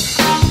son.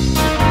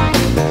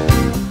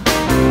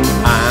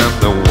 I'm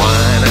the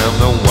one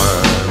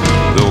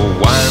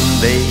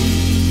they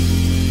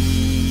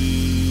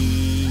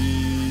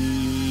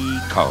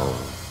call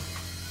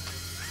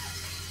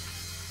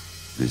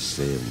the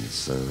seventh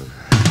son.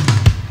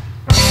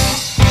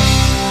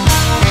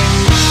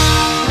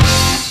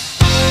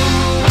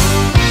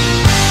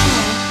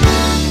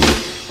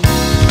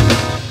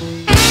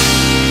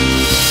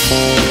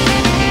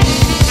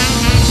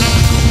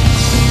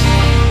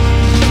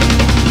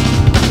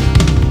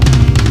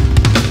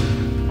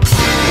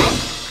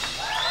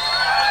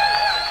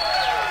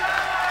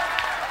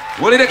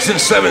 Willie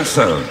Dixon's seventh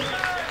son.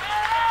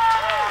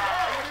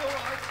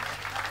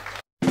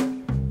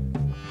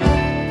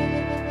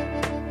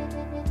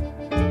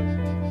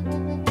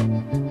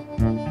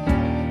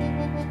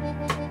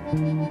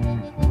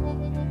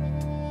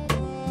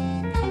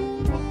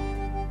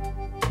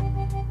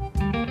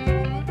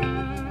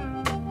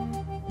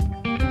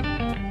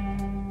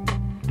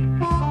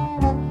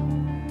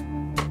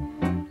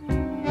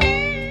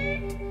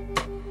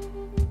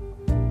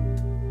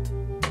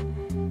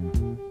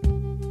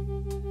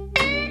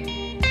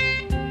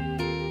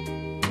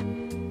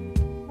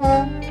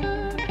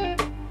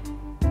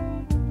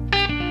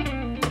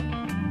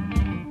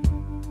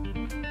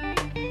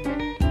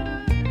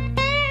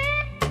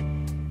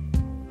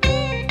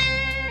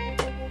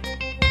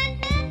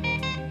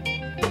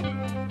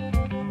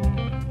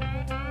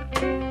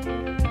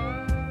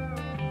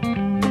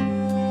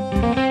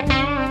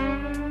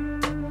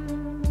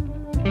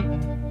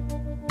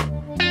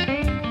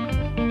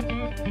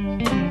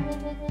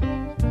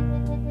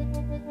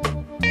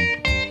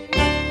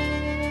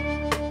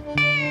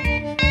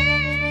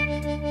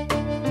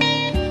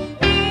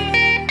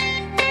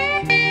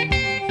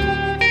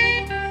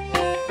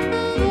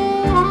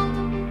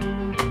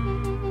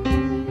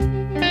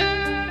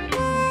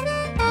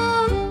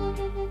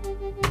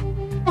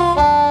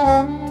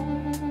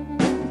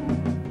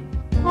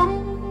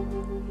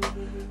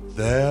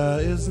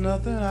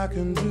 Nothing I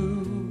can do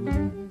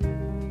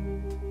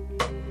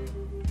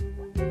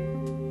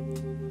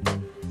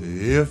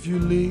if you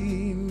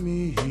leave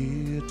me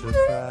here to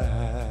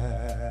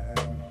cry.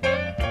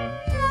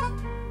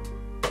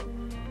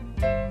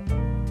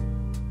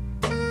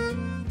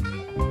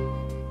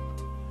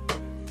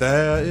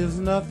 There is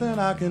nothing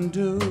I can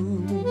do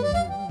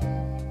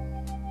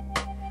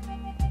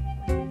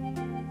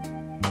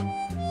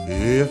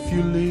if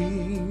you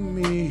leave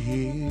me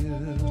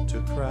here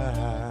to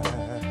cry.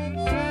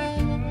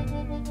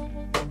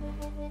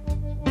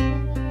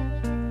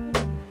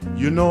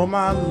 You know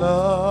my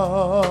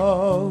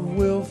love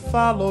will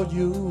follow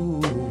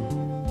you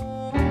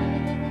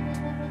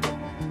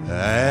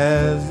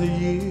as the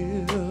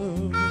years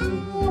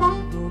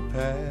go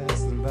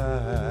passing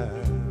by.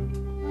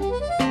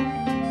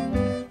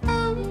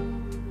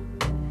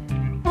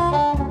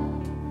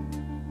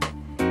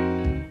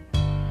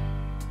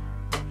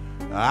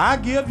 I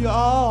give you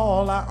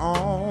all I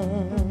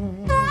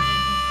own.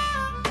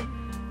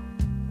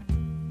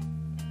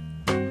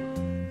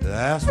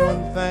 That's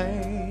one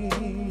thing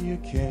you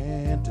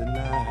can't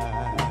deny.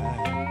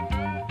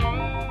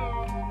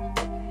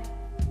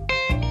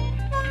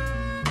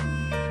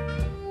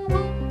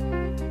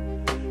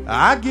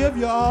 I give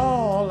you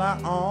all I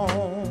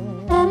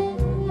own,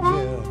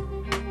 yeah.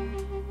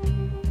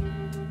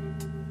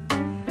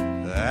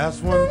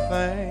 That's one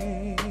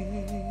thing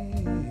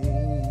you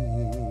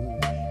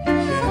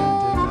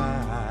can't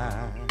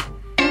deny.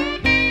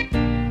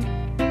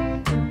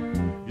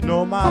 You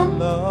know my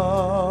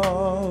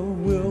love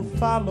will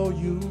follow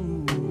you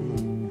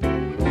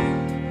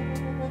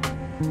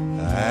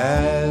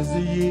as the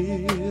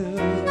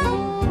years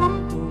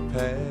go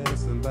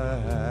passing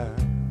by.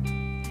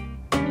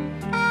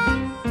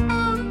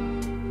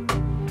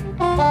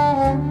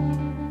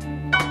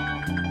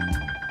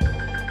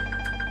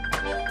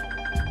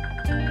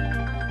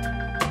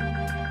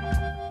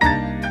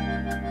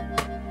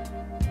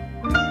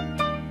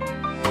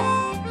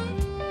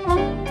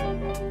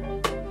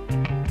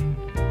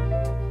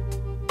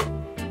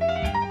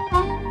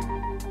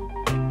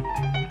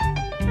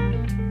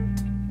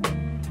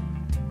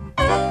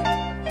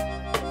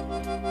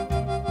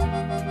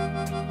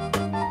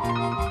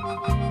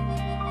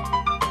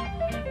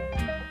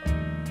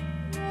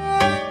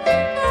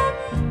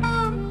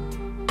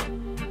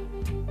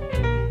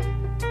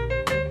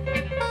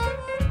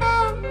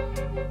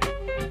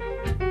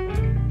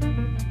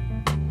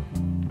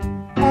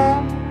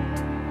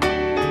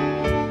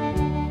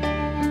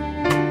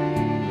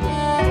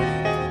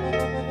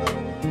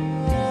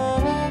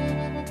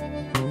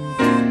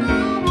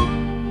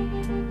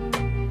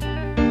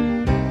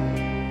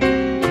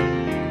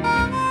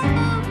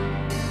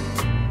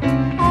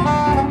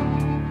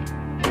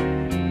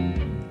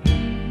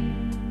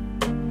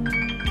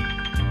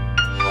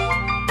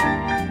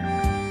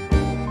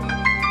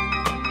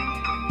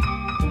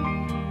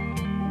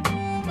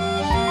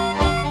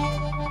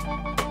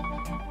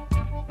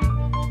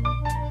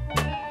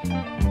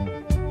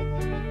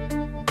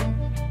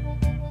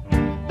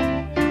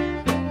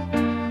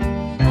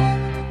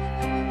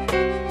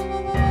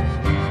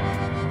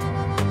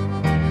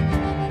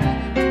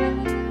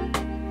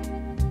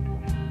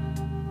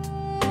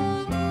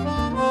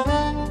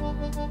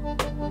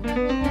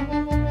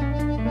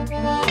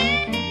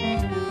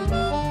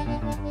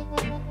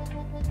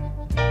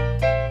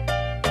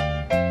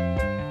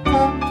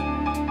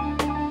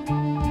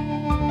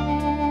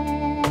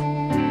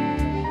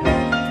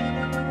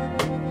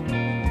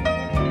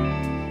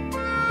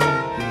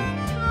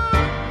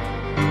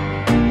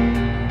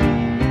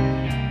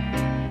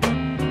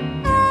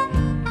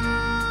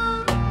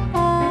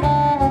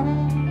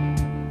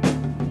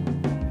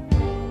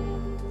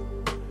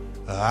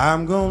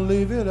 I'm gonna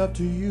leave it up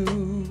to you.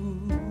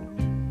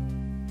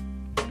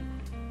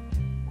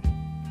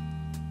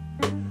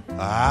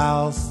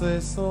 I'll say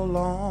so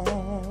long,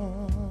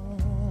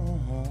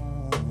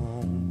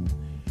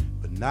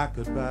 but not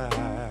goodbye.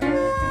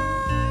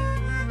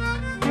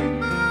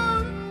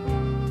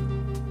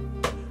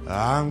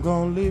 I'm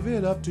gonna leave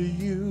it up to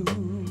you.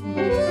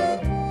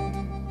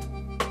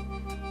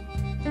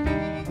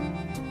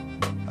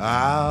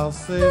 I'll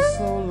say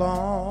so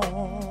long,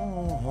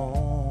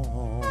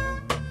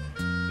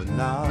 but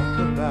not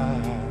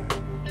goodbye.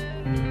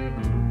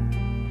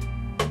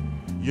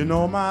 You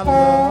know my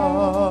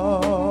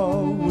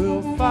love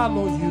will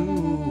follow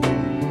you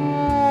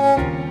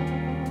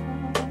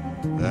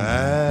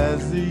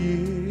as the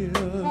years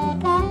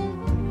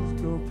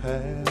go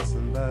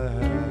passing by.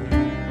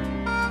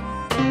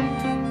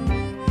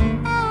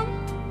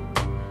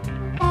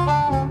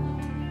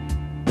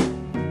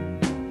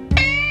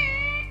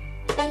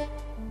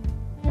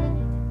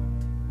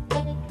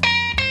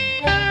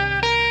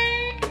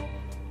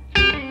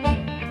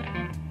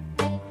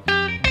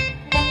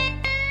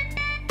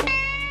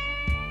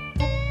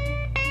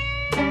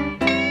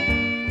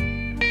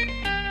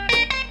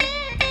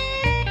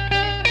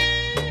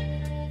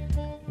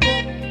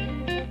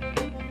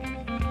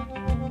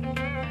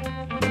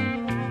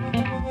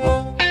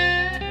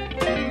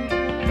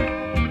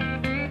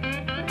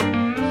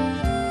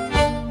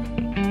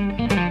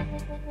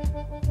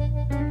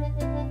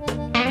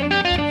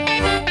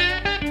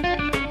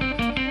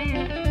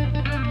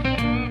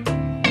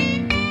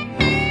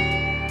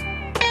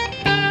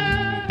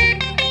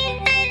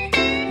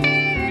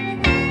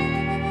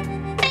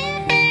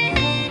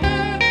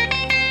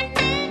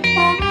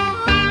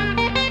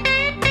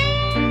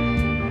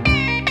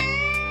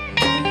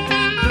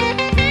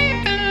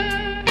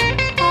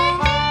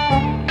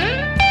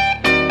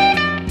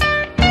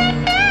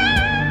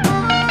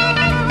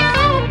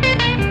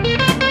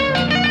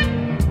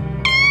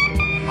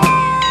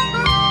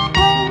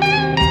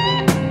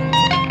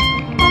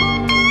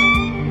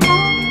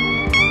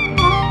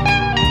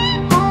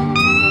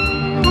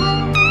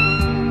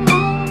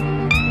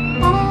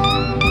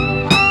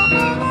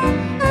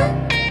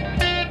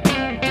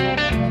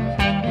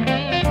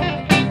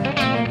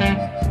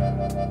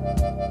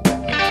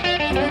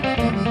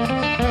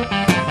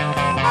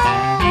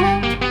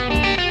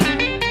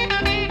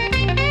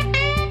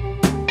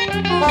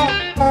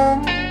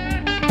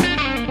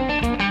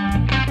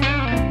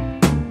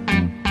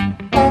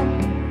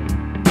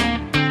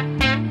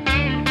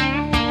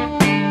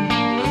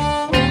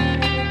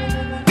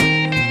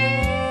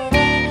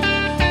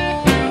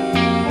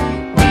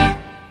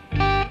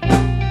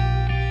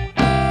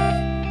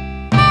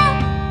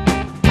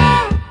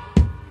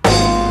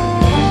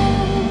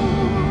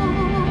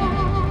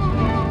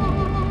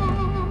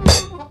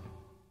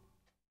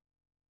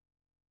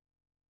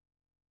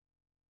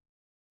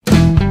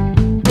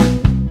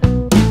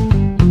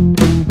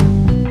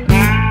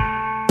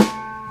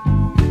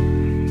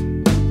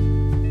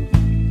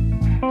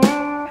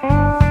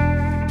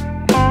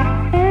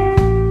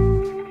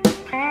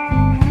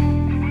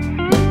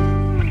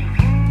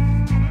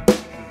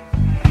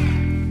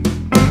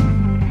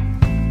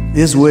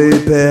 It's way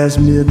past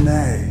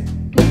midnight.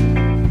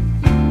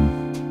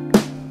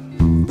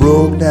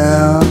 Broke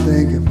down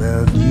thinking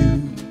about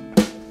you.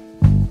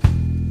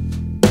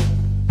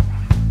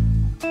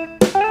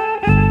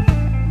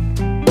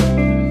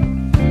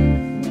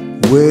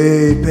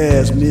 Way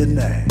past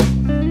midnight.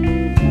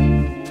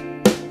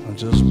 I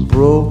just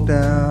broke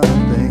down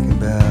thinking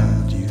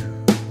about you.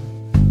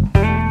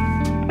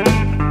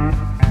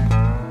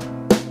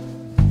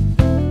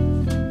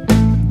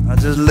 I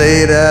just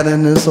laid out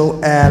in this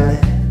old alley,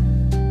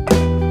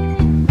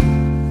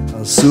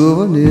 a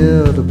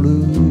souvenir of the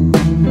blues.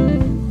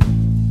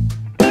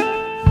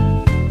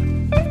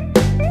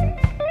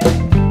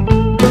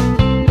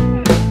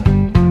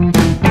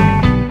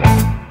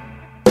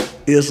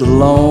 It's a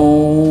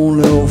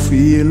lonely old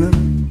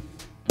feeling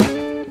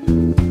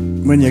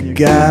when you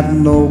got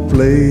no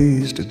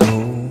place to go.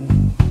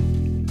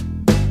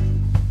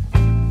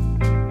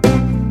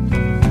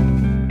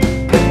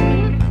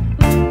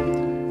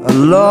 A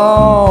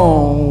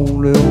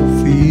lonely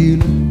old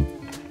feeling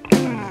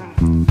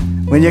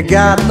when you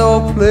got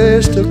no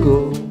place to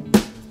go.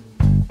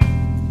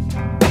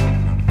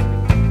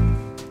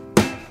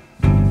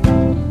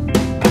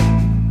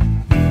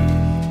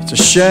 It's a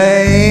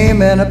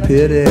shame and a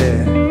pity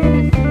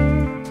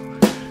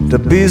to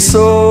be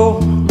so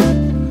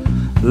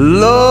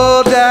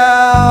low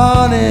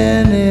down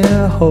in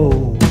a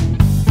hole.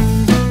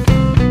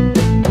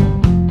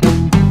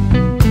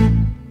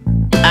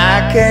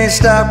 I can't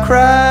stop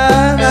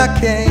crying,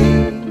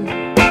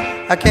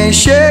 I can't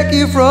shake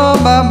you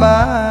from my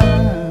mind.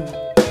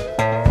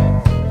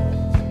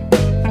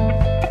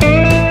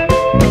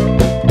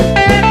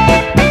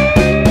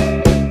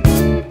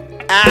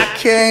 I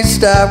can't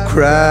stop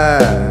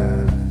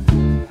crying,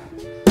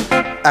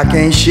 I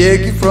can't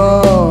shake you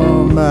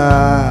from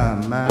my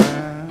mind.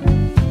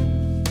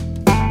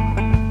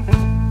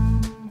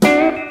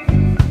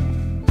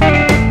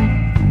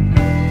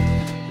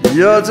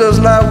 You're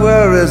just like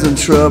worries and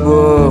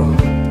trouble.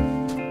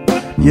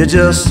 You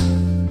just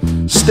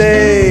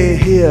stay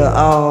here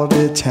all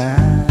the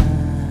time.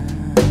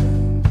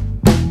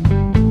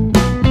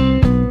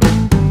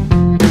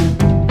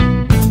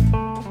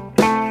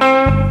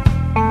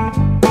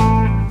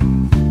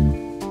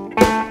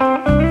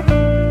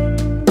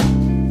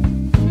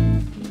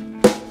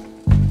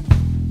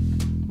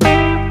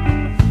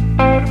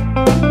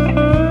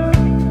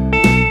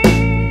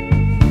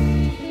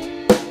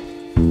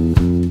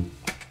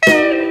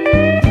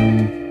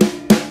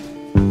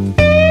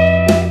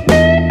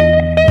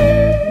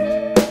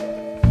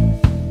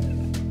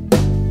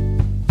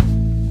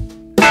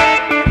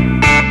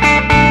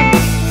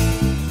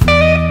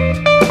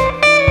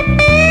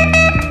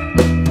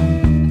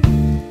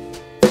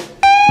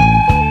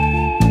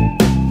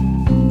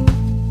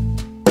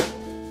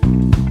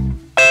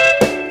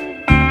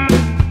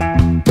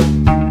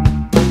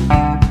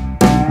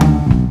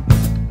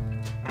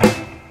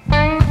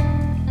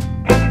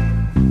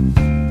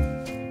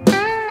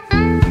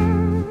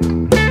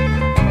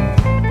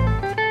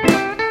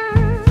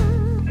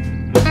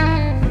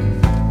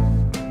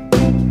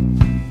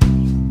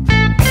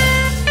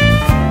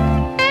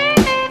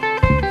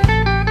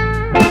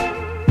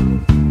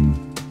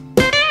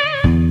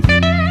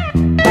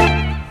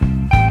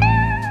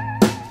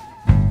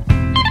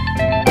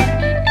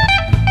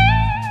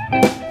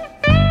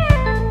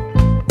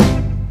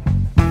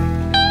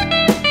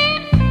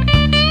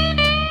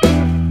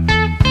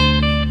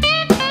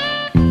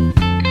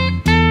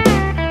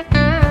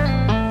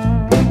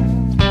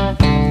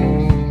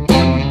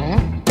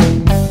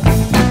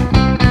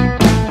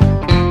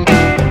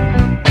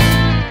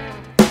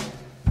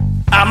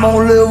 I'm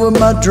gonna live with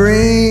my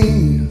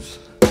dreams,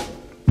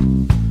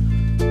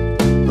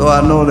 though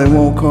I know they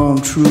won't come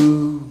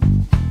true.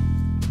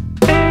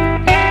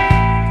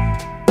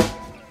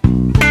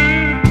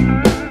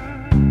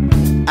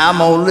 I'm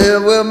gonna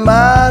live with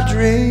my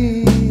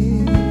dreams,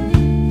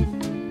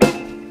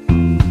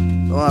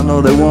 though I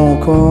know they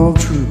won't come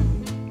true.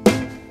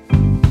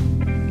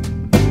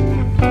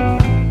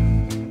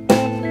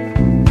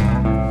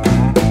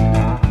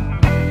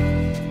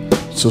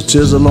 So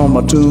chisel on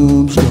my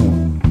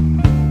tombstone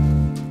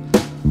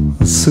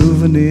a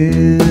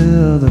souvenir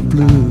of the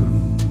blue,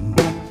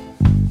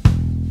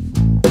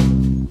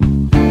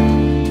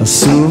 a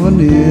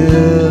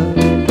souvenir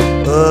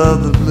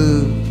of the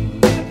blue,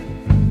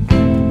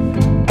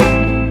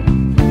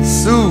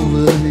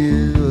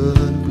 souvenir of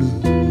the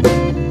blue.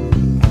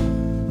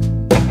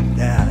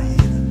 Down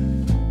here,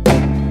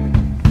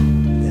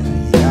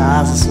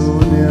 it's a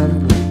souvenir of the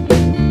blue.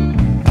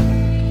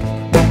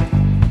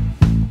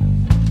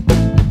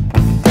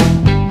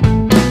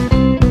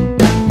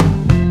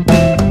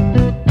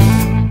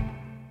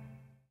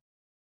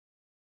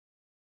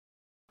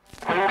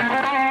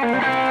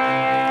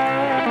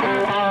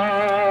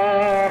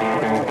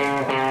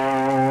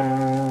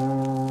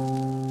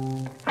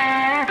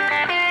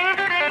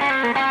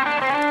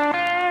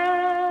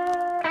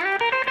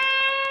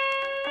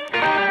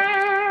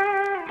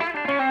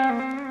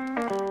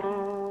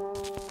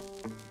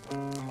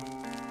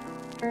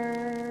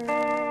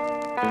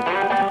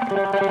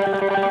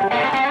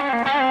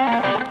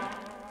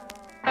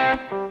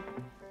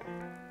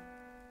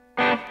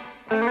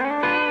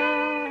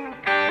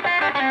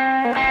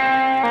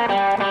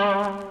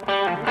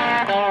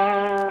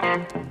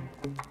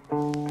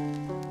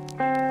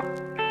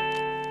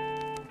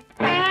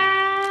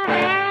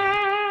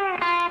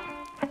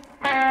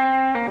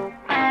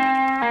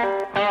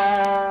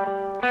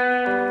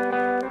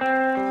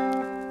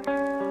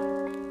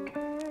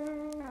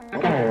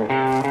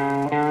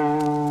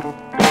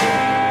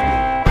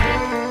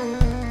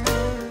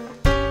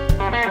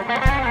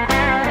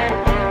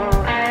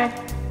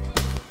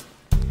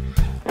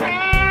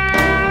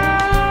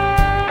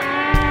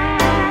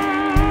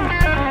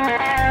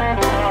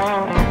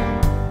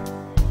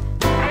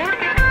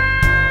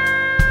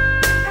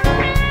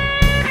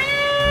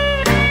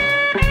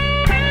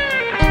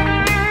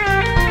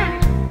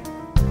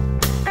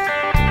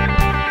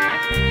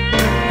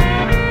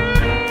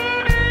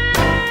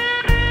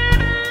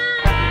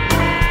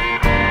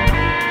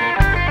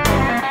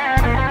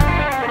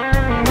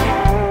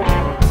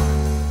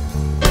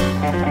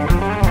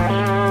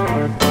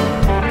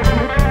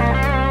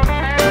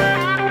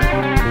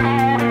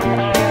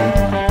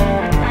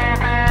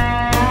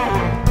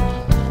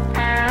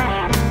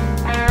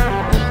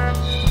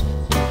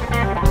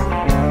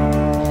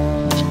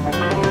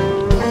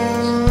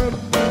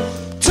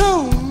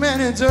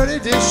 Dirty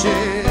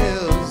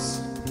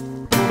dishes,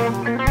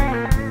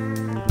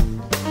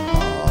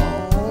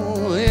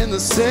 oh, in the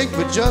sink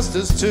for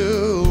justice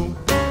too.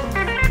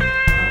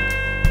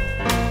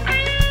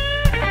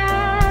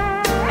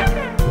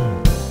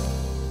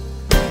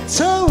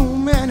 Too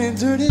many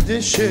dirty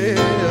dishes,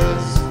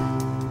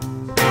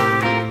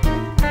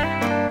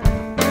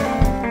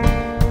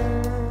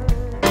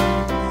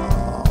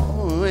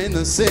 oh, in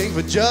the sink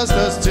for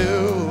justice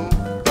too.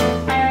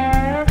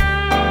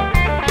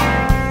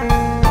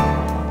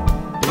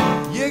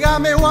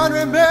 Got me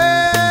wondering, babe,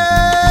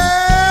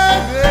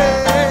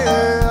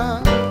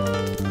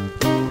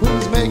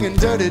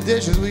 dirty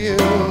dishes with you.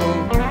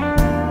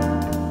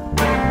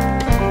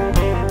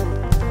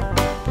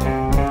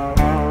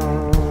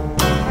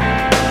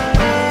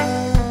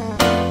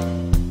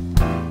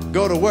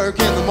 Go to work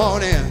in the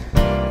morning,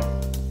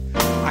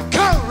 I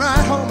come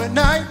right home at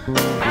night.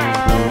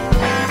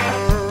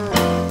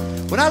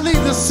 When I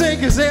leave, the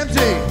sink is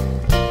empty.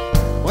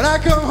 When I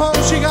come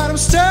home, she got them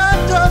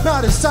stacked up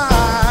out of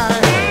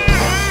sight.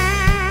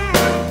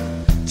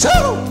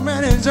 Too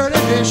many dirty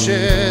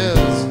dishes.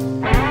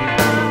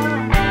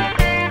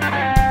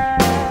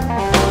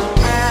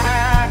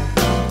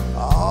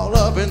 All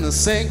up in the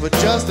sink for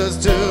just us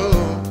two.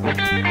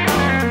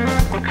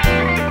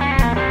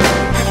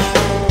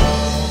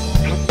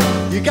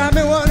 You got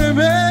me wondering,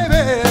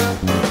 baby,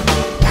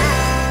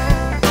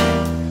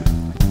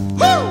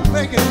 who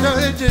making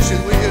dirty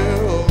dishes with you?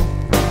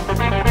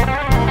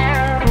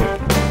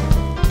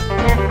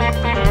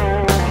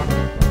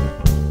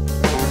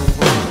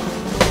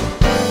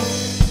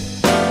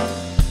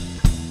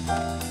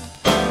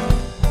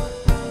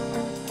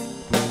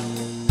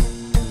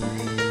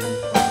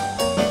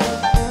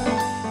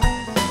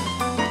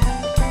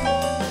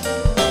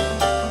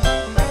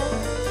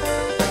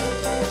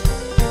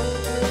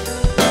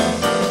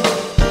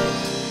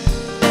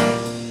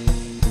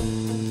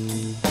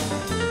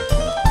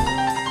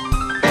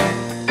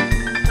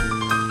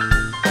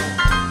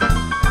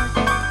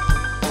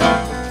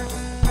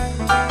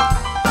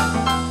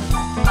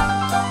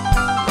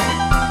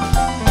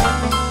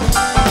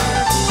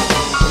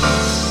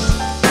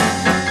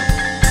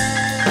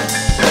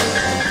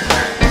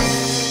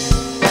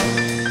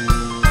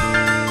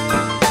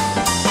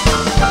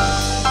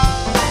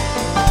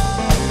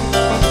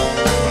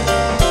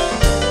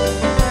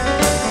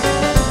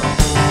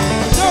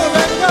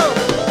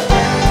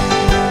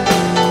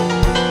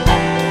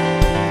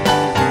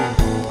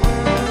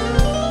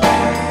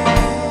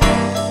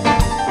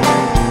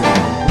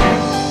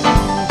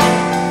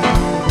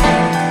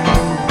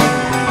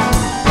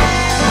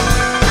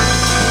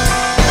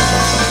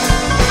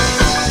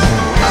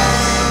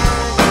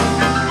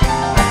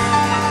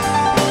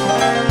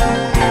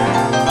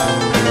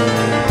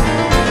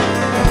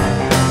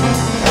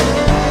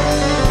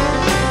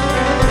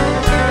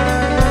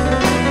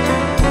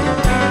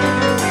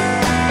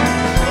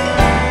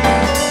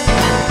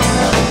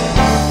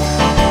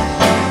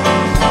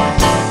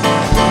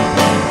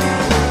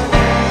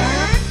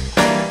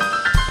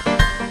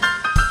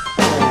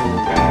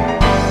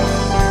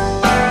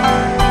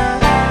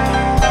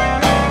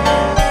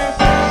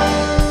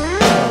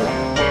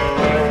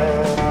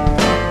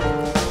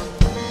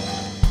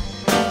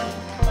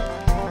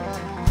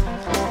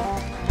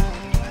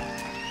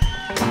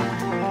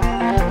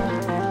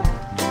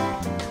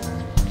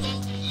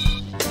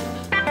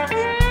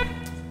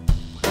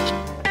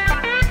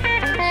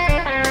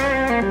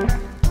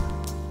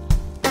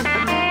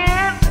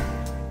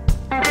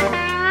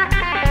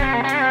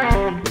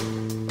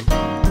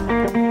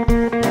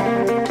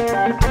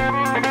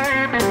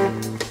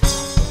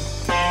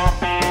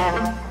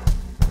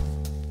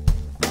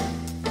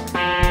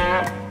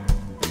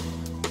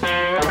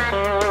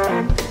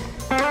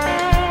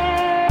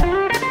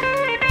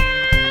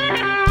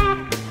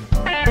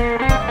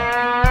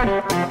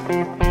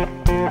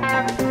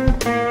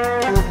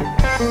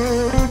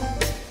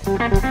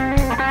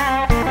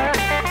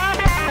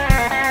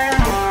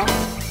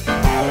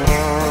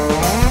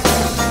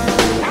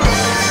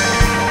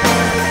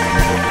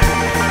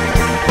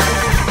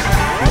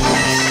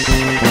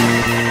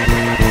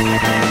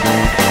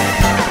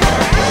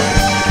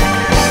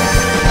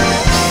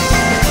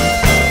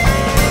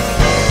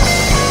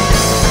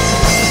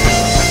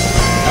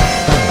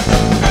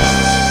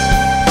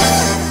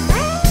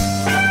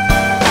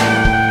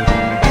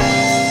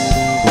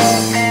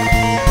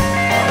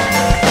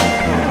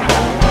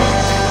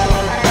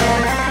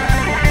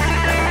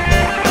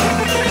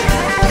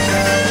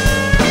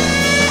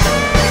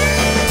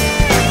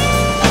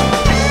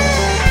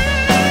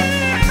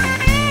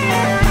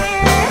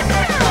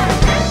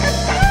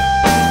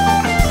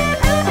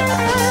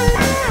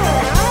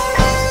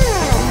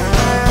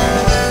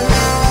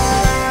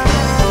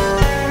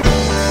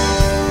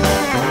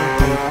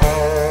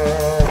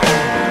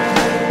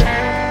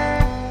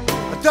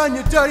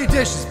 Dirty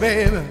dishes,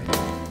 baby.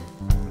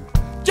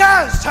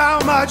 Just how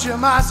much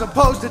am I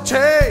supposed to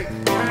take?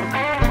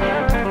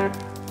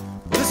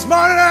 This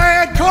morning I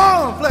had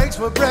cornflakes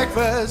for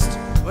breakfast,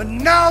 but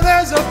now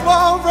there's a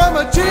bone from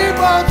a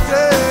T-bone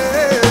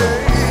steak.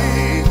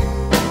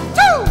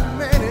 Too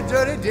many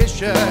dirty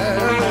dishes,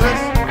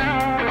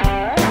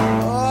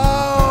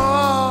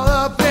 all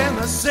up in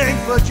the sink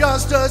for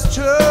just us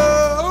two.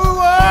 Oh,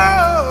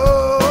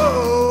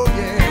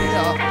 yeah.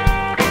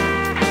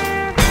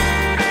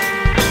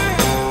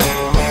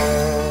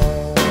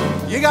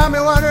 You got me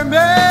wondering, baby,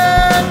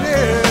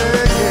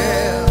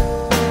 yeah,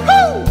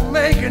 who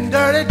making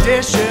dirty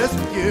dishes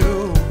with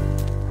you?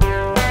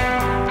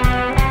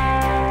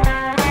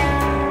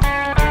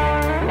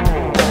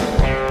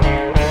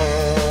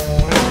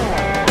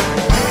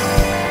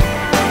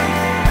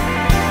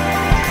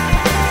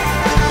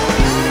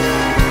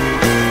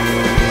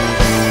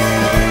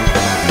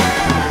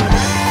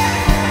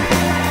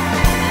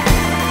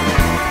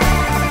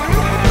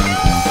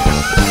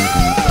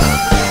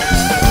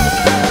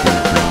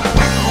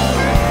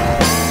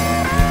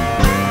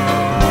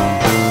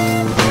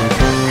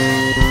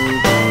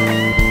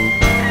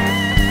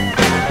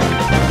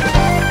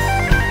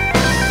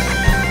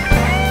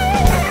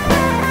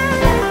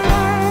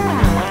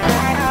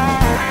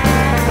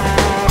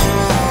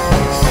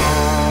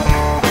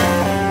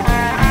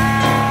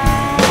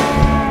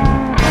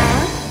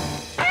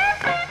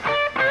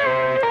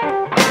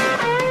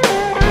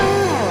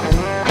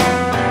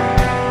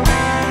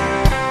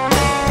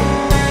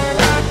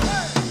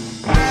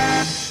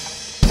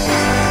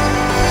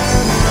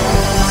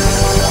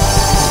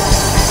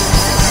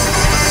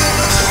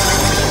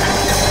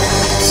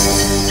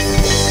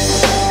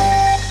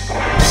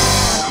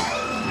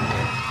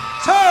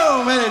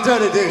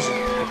 Dirty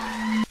Edition.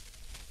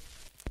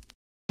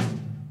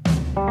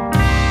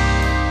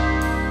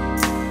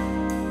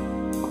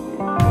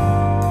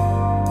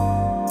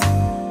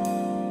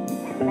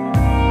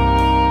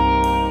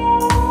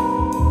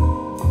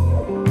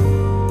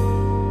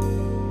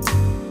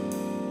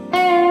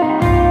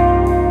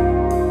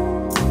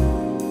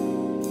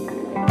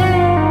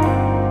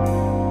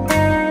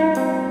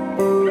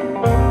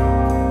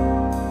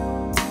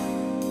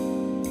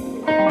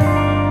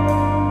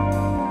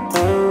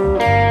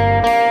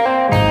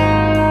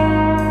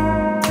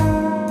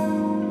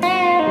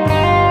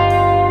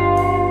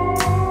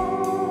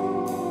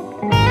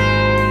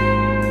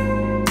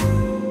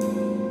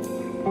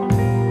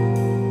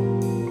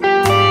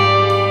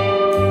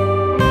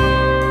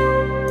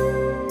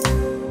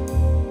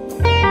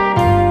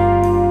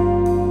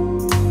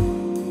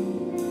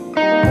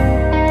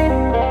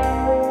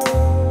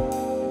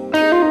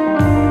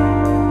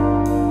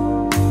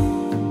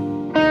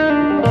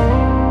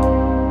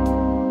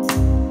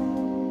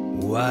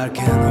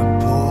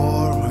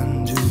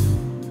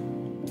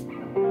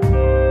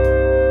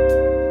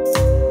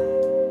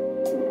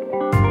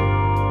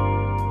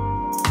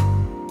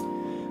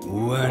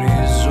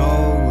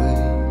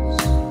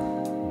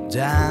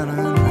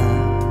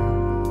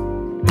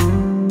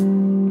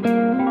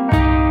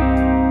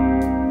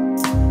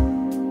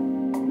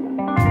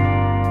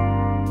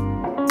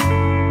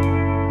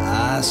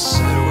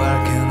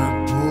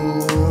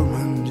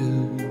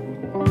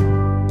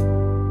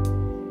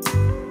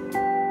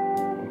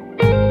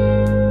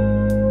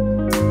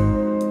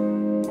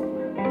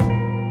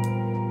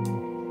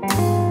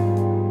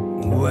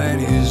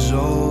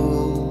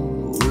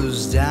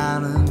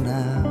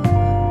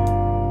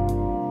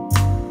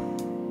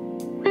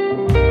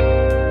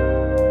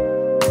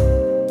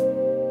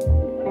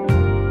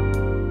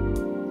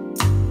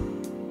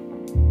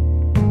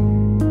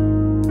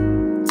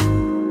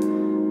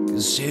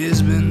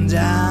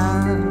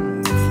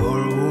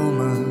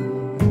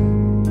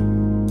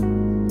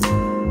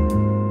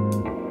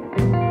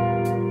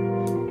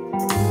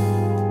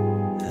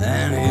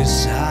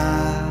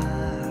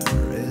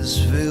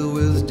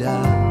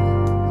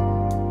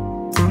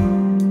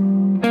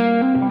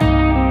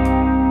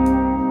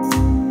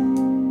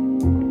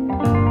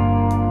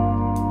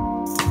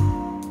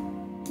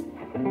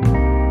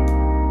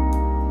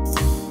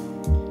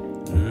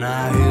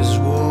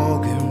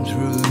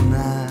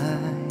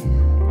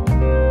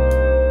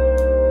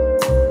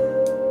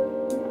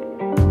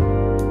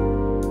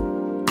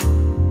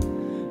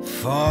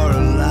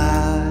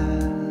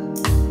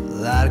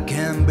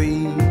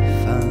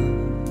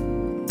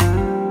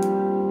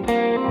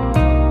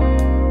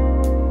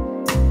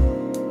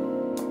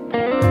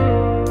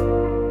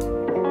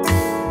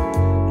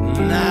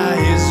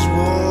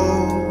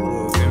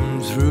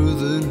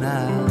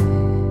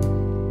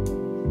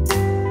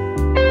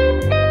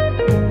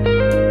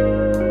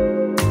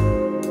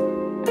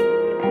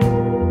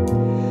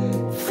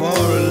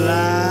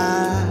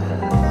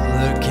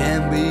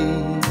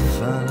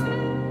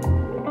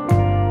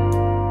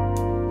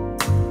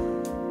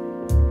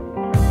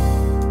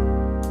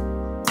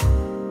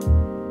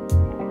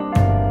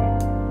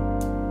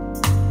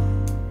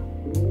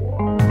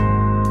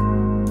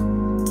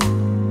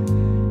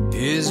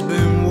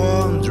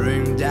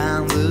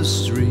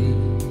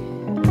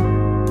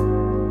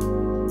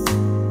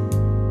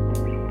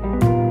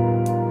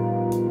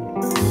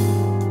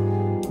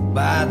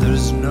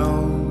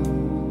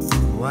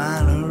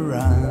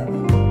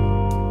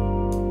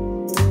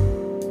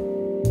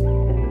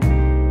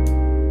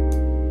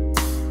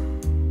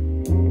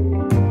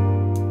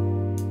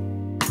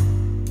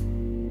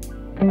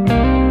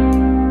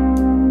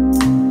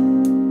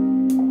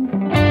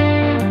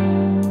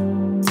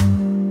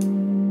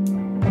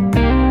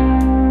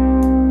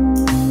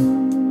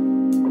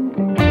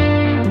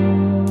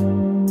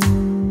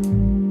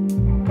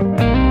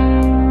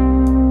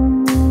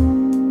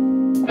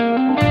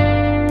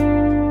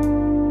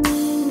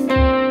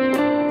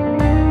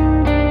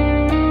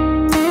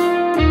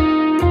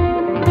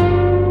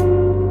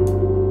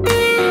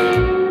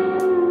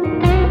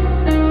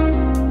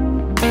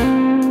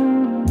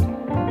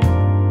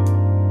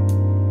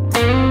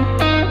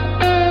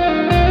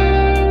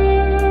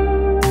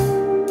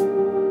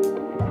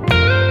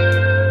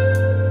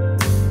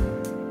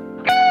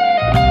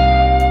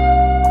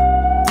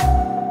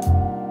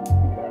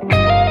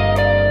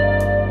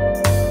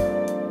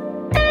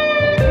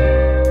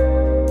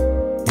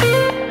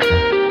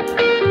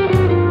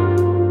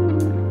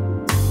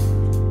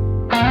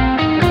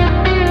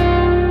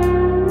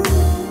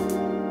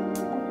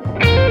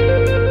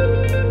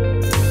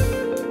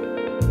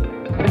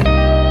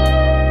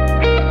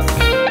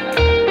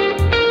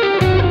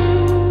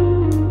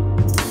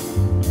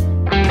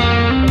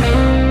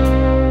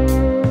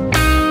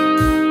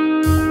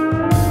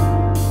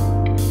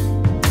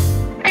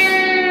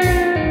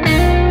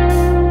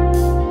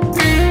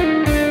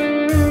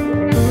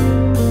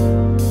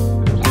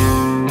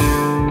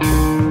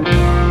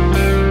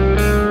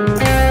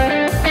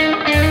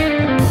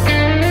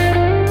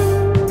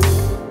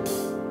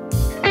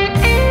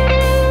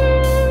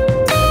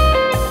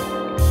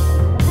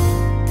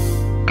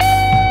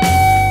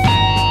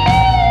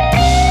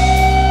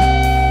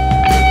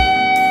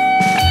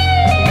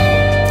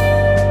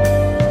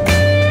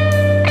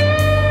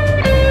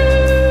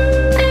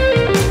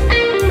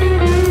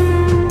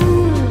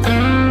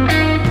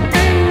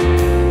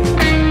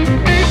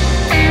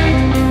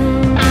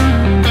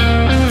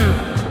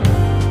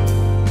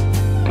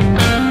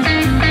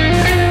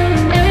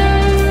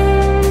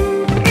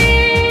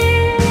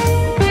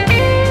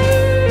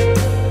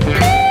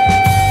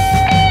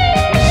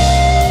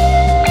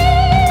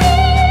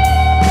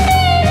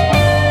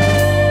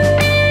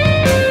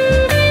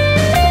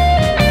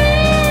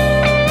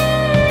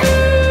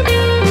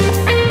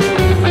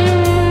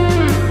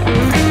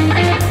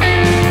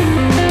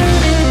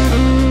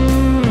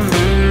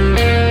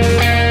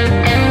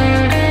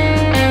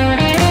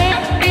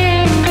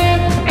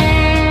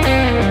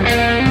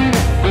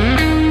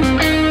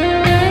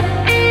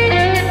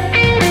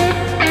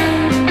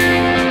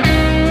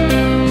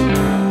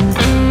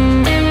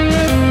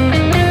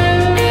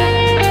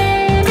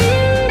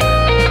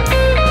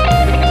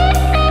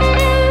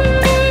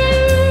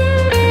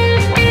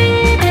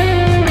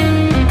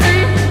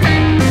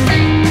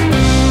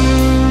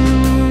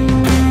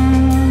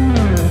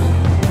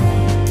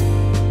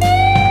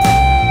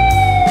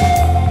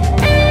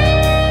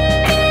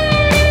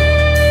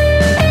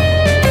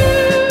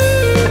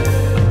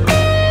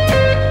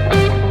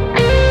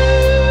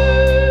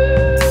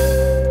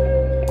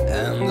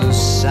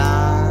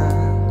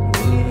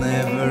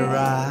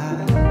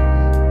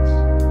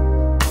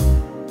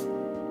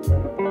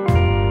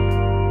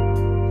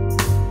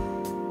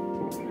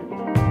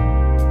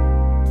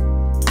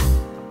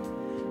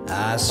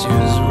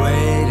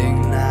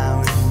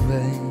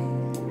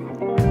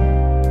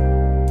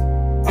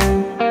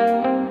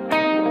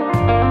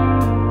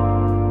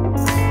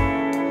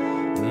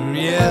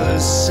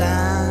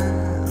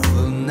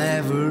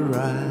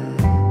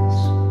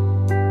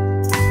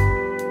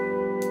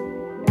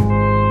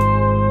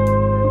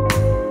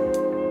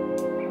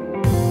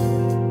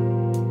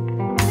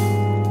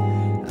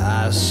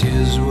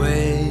 she's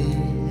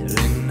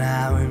waiting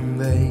now in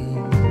vain.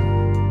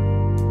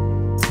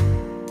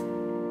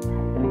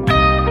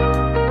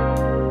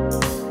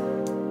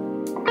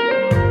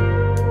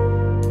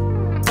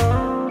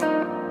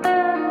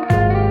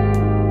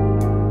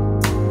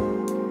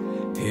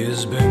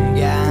 He's been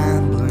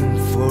gambling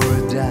for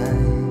a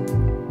dime,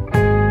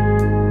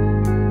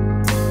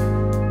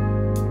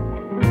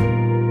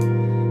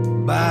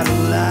 but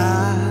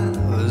life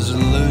is a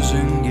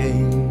losing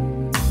game.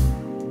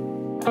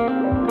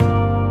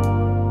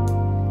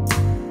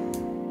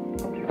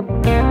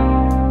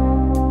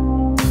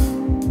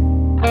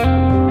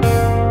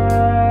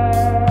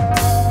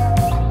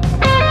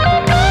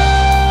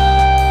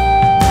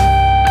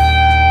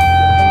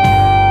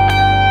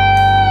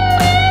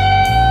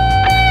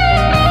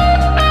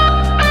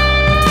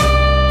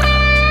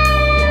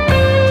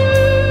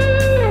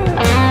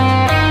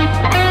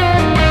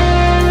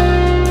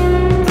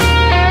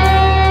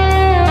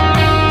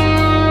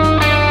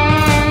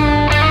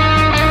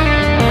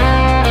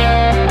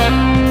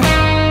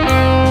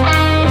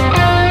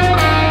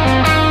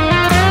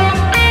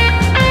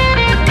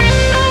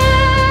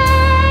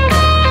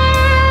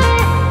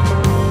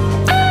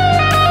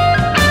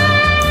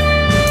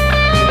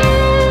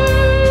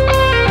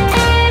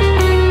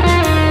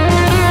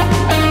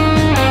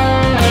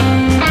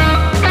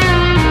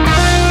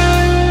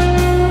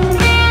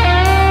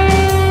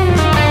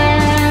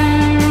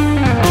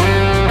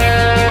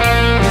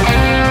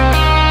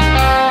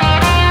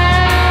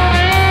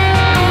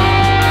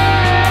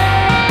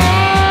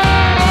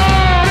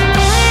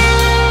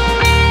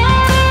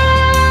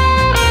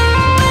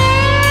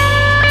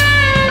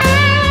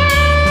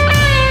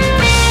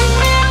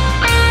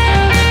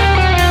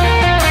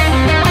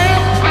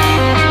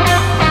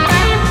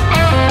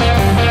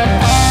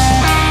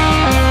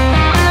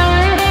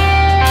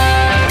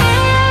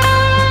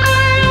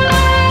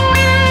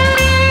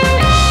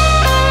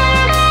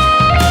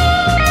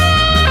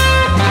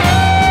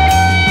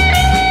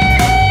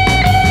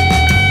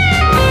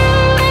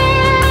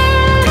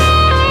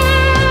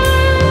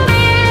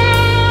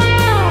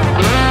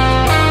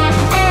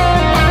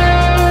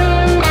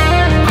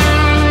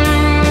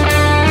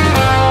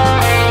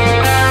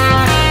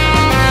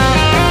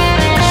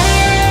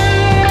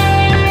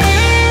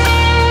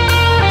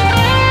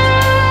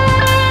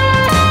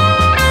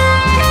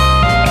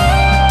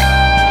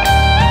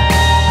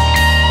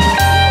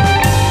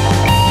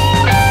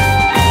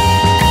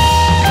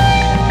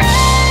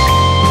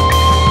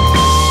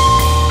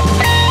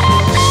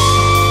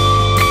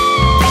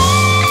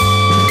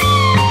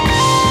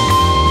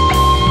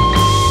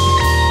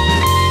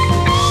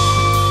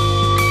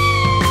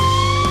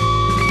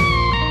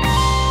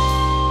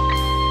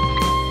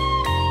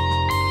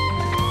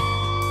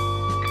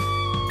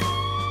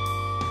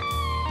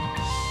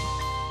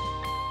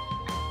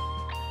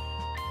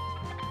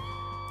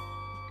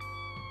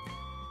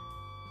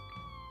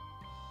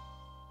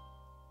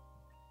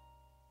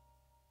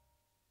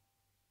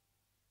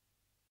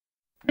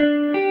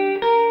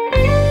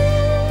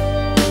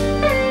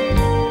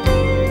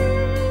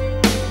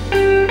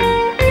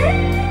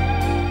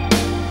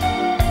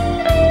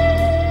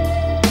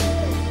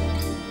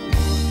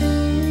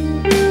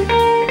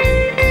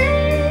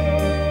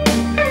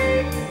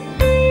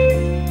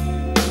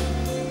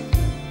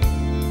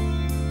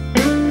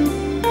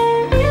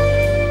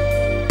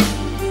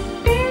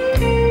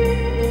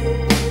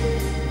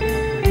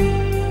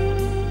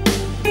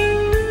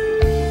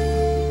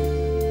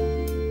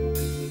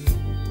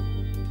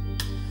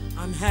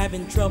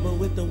 having trouble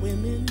with the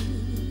women.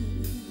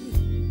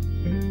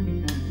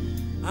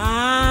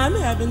 I'm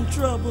having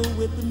trouble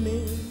with the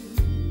men.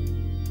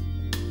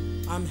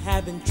 I'm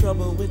having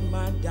trouble with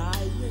my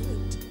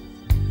diet,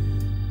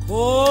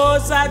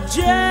 'cause I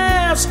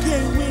just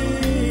can't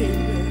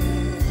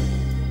win.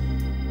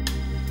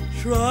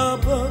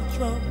 Trouble,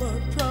 trouble,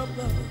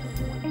 trouble.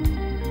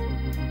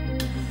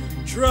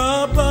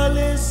 Trouble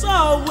is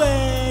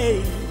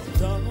always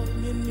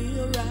dogging me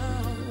around.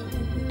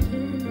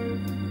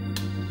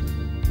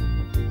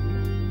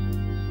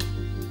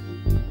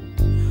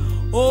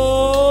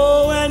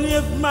 Oh, and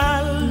if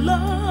my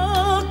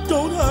luck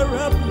don't hurry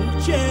up and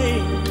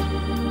change,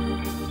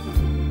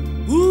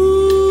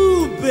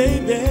 ooh,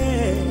 baby,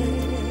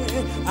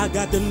 I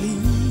got to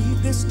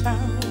leave this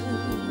town.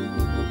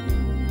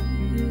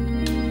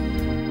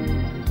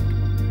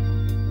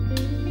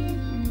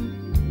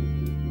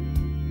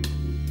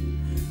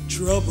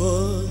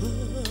 Trouble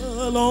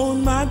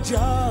on my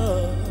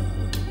job,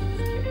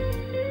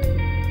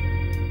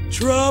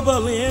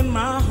 trouble in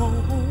my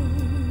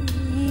home,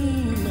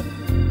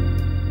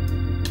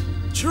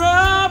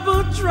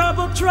 trouble,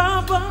 trouble,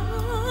 trouble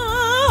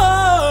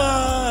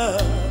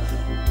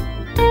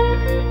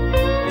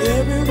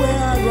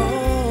everywhere I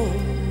roam.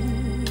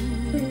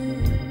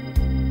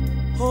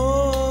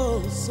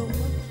 Oh, so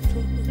much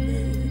trouble,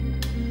 baby.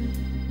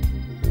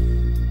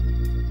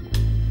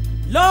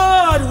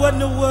 Lord, what in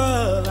the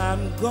world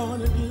I'm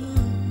gonna do?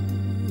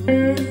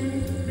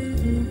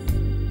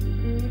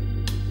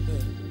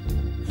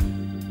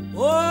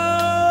 Oh,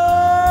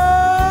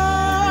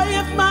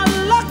 if my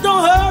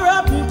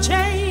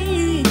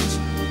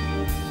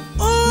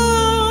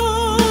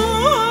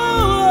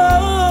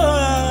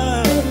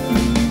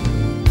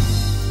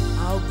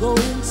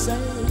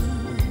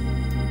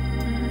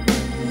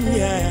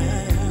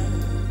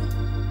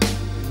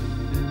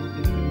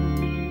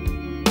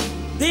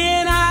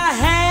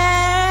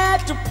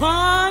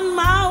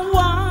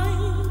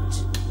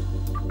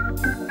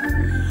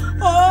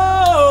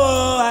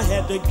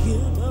to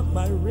give up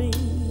my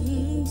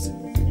rings.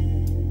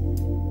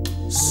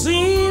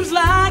 Seems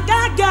like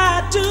I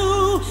got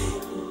to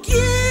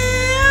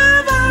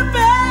give up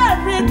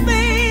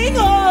everything.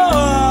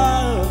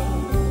 Oh,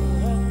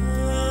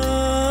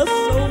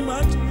 so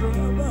much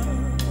trouble.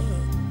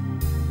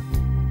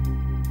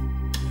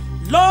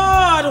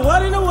 Lord,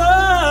 what in the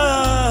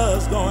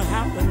world's gonna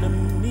happen to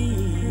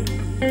me?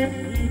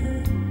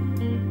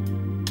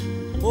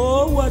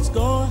 Oh, what's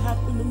gonna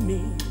happen to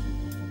me?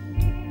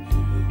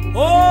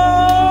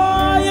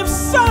 Oh, if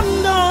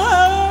something don't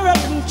hurry up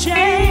and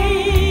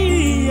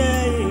change.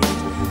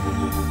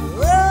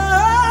 Oh,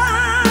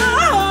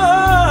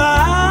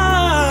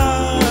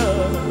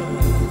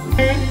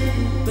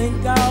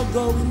 think I'll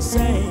go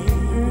insane.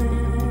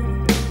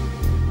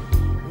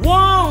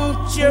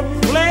 Won't you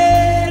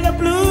play the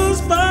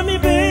blues for me,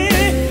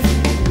 baby?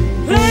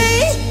 Play.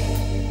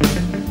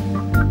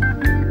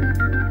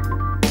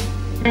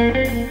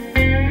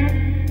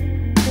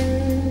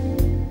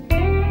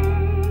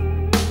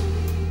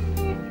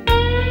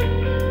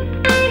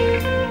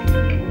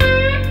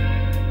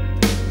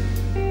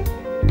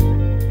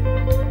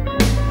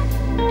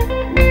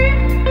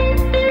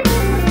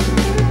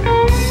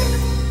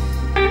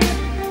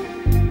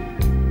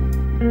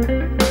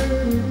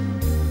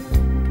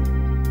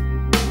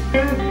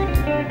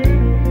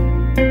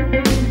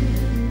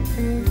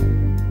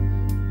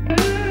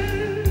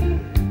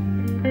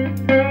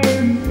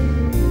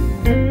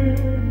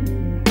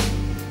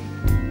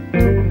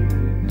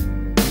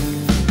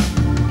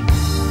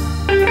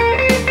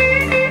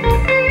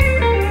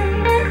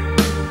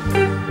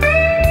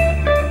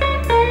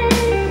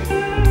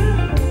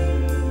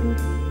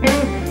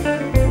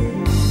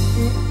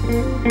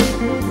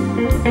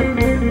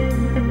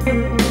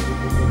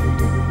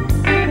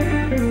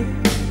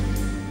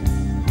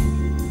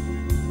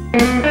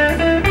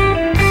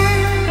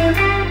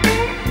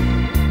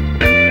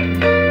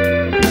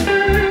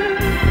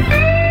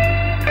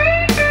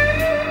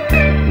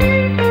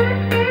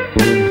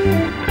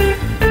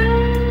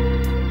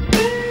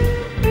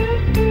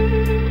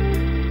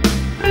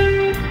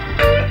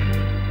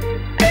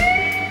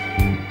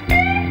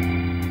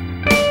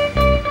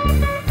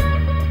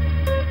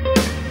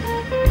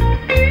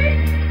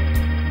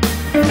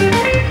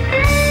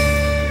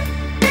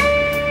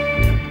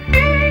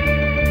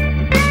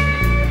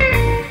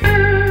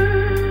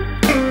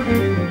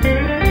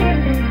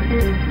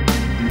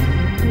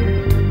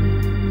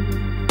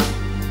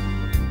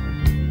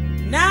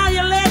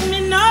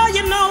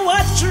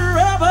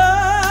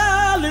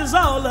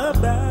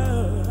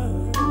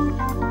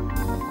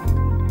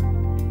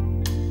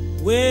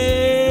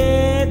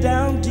 Way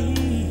down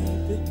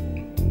deep,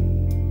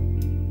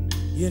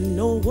 you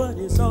know what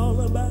it's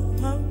all about.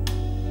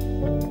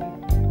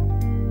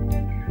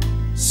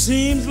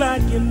 Seems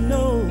like you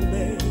know,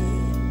 babe,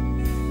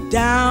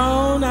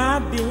 down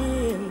I've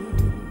been,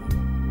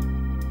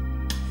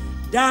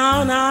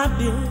 down I've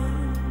been.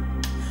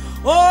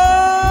 Oh,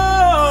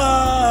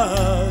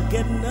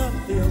 getting up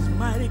feels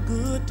mighty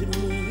good to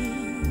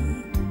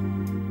me.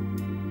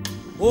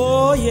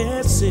 Oh,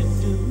 yes it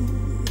do.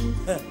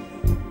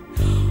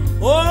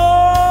 Oh,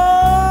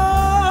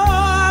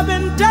 I've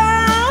been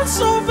down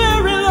so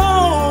very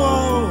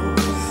long.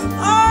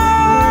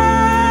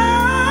 Oh,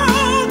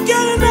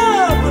 getting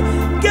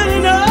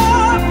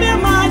up, feel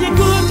mighty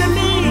good to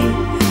me.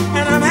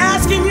 And I'm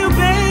asking you,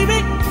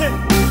 baby,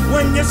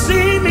 when you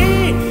see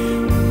me,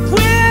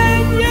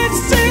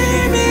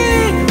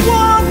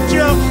 won't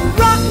you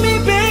rock me,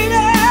 baby?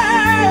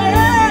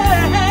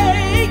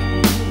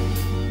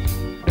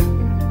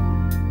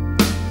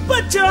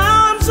 Put your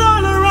arms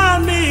all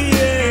around me,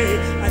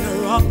 yeah, and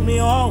rock me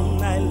all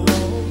night long.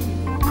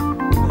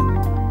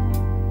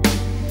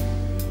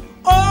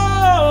 Oh,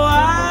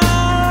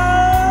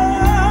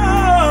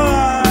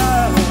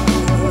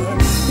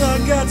 I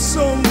got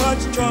so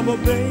much trouble,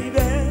 baby.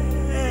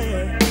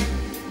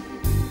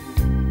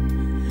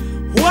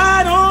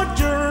 Why don't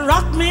you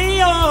rock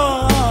me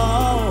all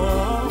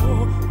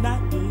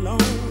night long?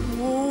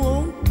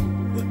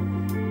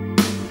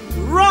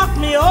 Rock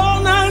me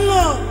all night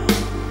long.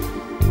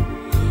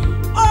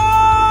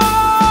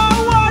 Oh,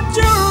 won't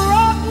you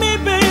rock me,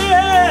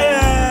 baby?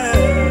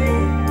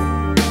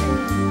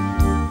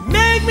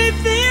 Make me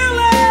feel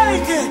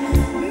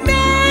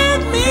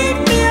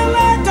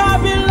like I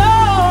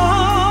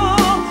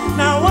belong.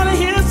 Now I wanna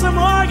hear some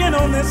organ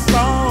on this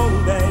song,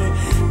 baby.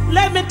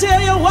 Let me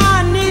tell you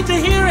why I need to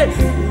hear it.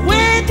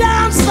 Way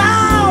down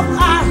south,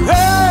 I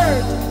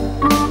heard.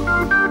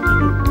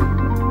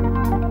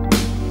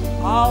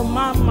 Oh,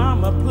 my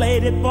mama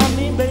played it for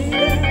me,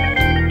 baby.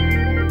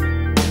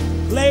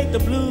 Played the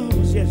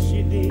blues, yes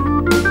she did.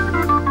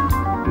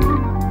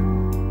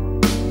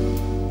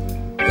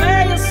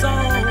 Play a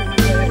song,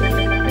 baby.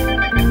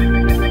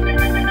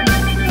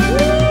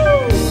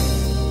 Woo!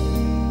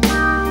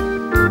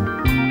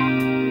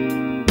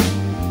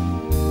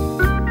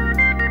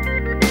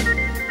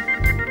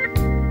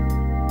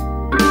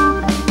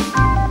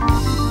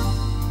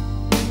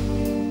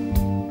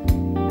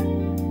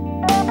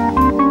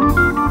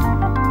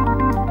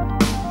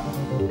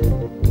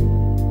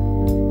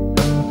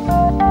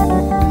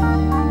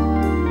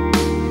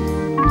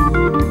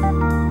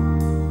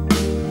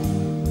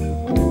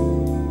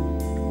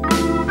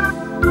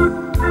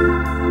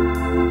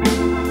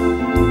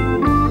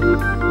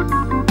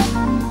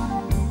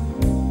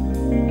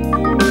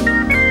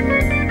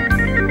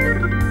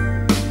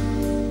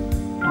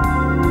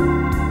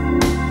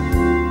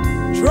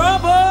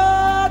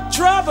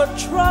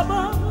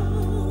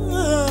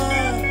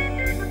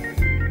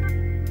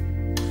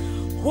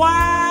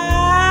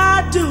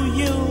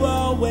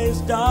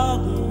 always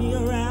dog me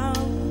around?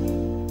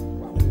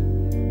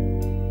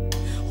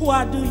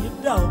 Why do you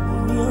dog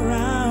me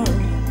around?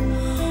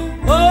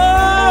 Oh,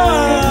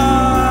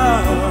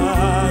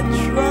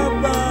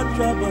 trouble,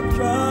 trouble,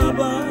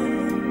 trouble.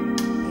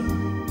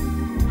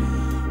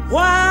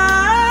 Why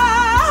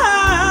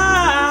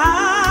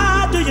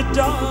do you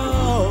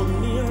dog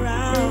me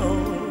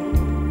around?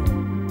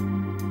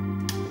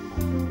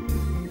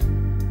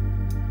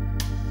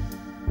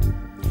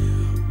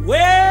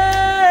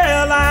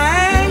 Well,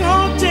 I ain't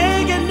gonna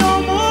take it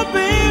no more,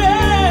 baby.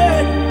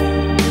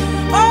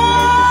 Oh,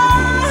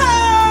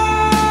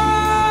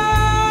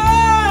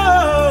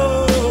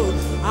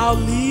 I'll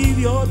leave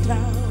your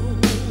town.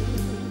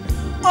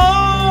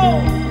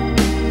 Oh,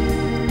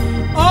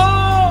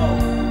 oh,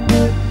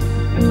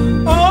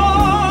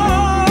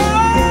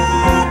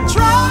 oh,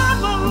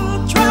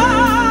 trouble,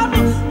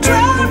 trouble,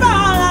 trouble.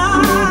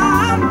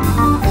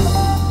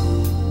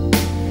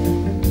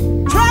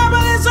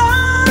 Trouble is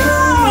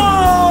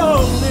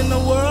all in the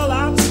world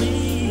I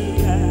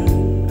see.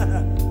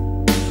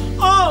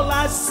 All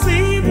I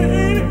see,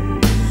 baby.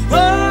 Oh,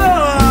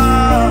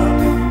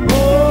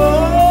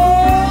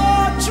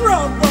 oh,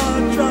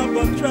 trouble,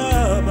 trouble,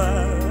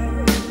 trouble.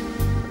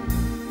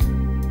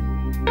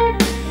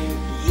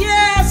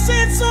 Yes,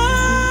 it's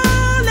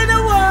all in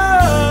the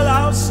world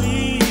I'll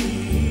see.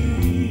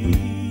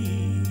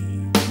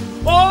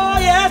 Oh,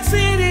 yes,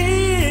 it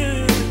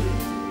is.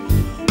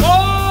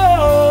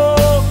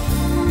 Oh,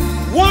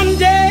 one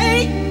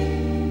day,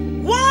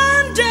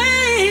 one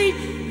day,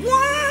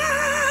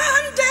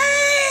 one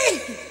day,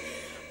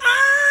 I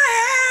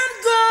am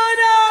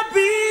gonna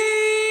be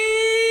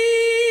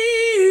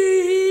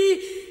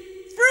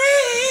free.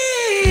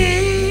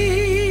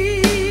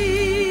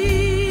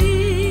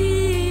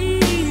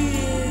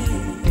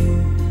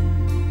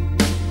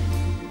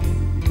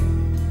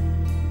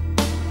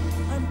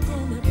 I'm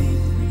gonna be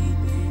free,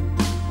 baby.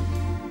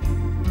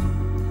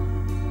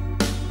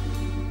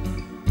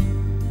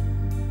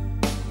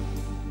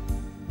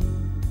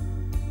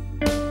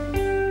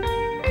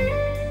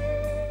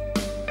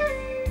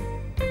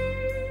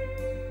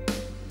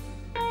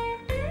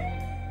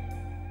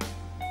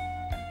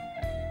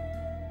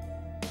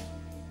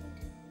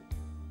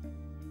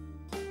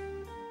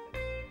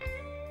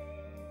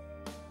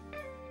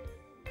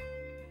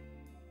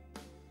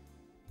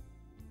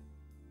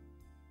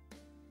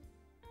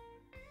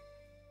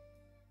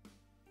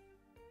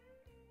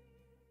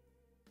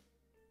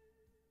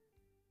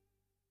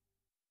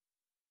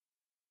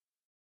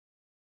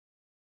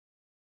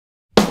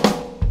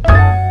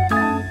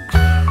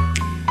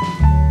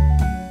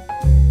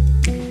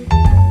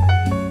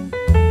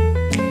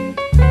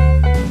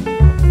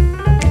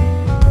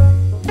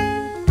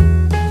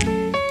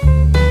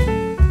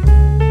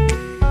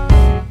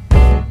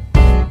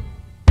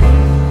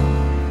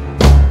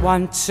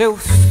 One, two,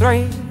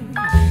 three.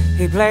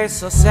 He plays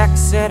so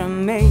sexy to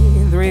me.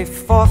 3,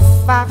 4,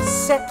 5,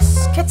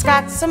 6. Kid's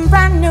got some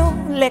brand new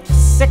licks.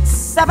 6,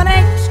 7,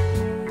 8.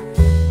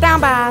 Down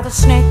by the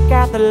snake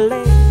at the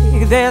lake,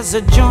 there's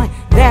a joint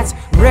that's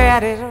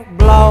ready to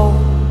blow.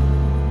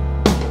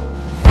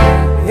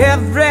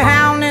 Every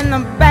hound in the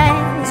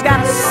band's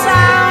got a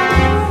sound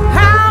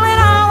howling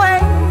away.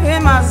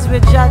 It must be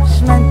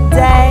Judgment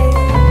Day.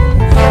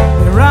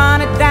 They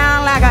run it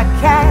down like a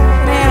cat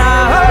in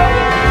a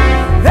hole.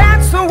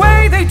 That's the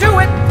way they do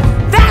it.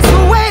 That's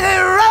the way they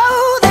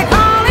roll. They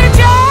call it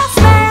jazz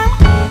man.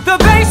 The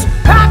bass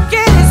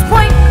pocket is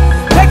point.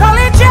 They call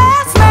it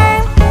jazz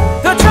man.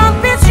 The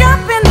trumpets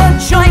jump in the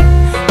joint.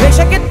 They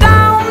shake it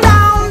down,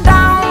 down,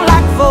 down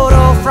like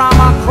photo from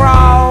a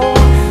crowd.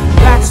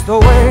 That's the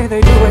way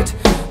they do it.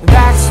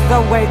 That's the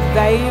way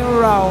they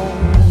roll.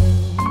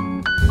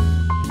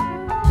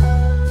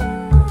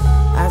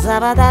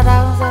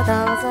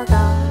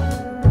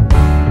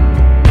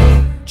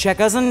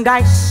 Checkers and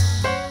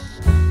dice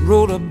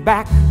rule the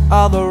back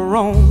of the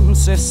room.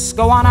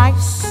 Cisco on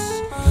ice,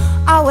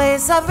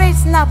 always a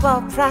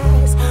reasonable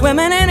price.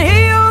 Women in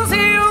heels,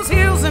 heels,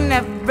 heels, in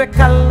every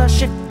color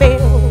she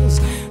feels.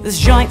 This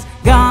joint's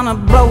gonna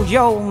blow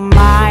your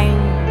mind.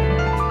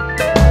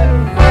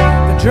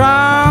 The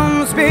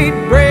drums beat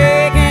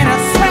breaking a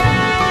sweat.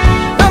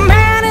 The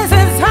man is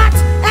as hot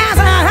as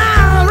a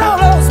high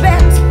roller's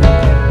bet.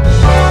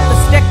 The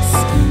sticks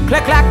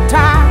click like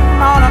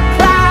time on a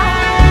cloud.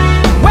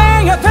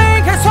 When you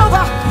think it's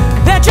over,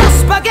 they're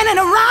just beginning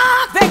to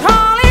rock. They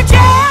call it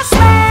jazz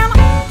man.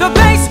 The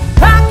bass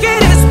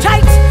pocket is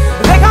tight.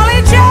 They call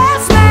it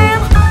jazz man.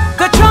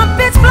 The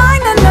trumpets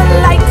blinding the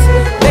light.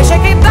 They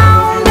shake it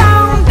down,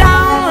 down,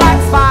 down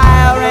like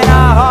fire in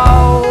a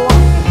hole.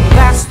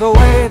 That's the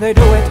way they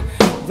do it.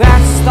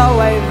 That's the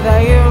way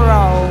they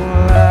roll.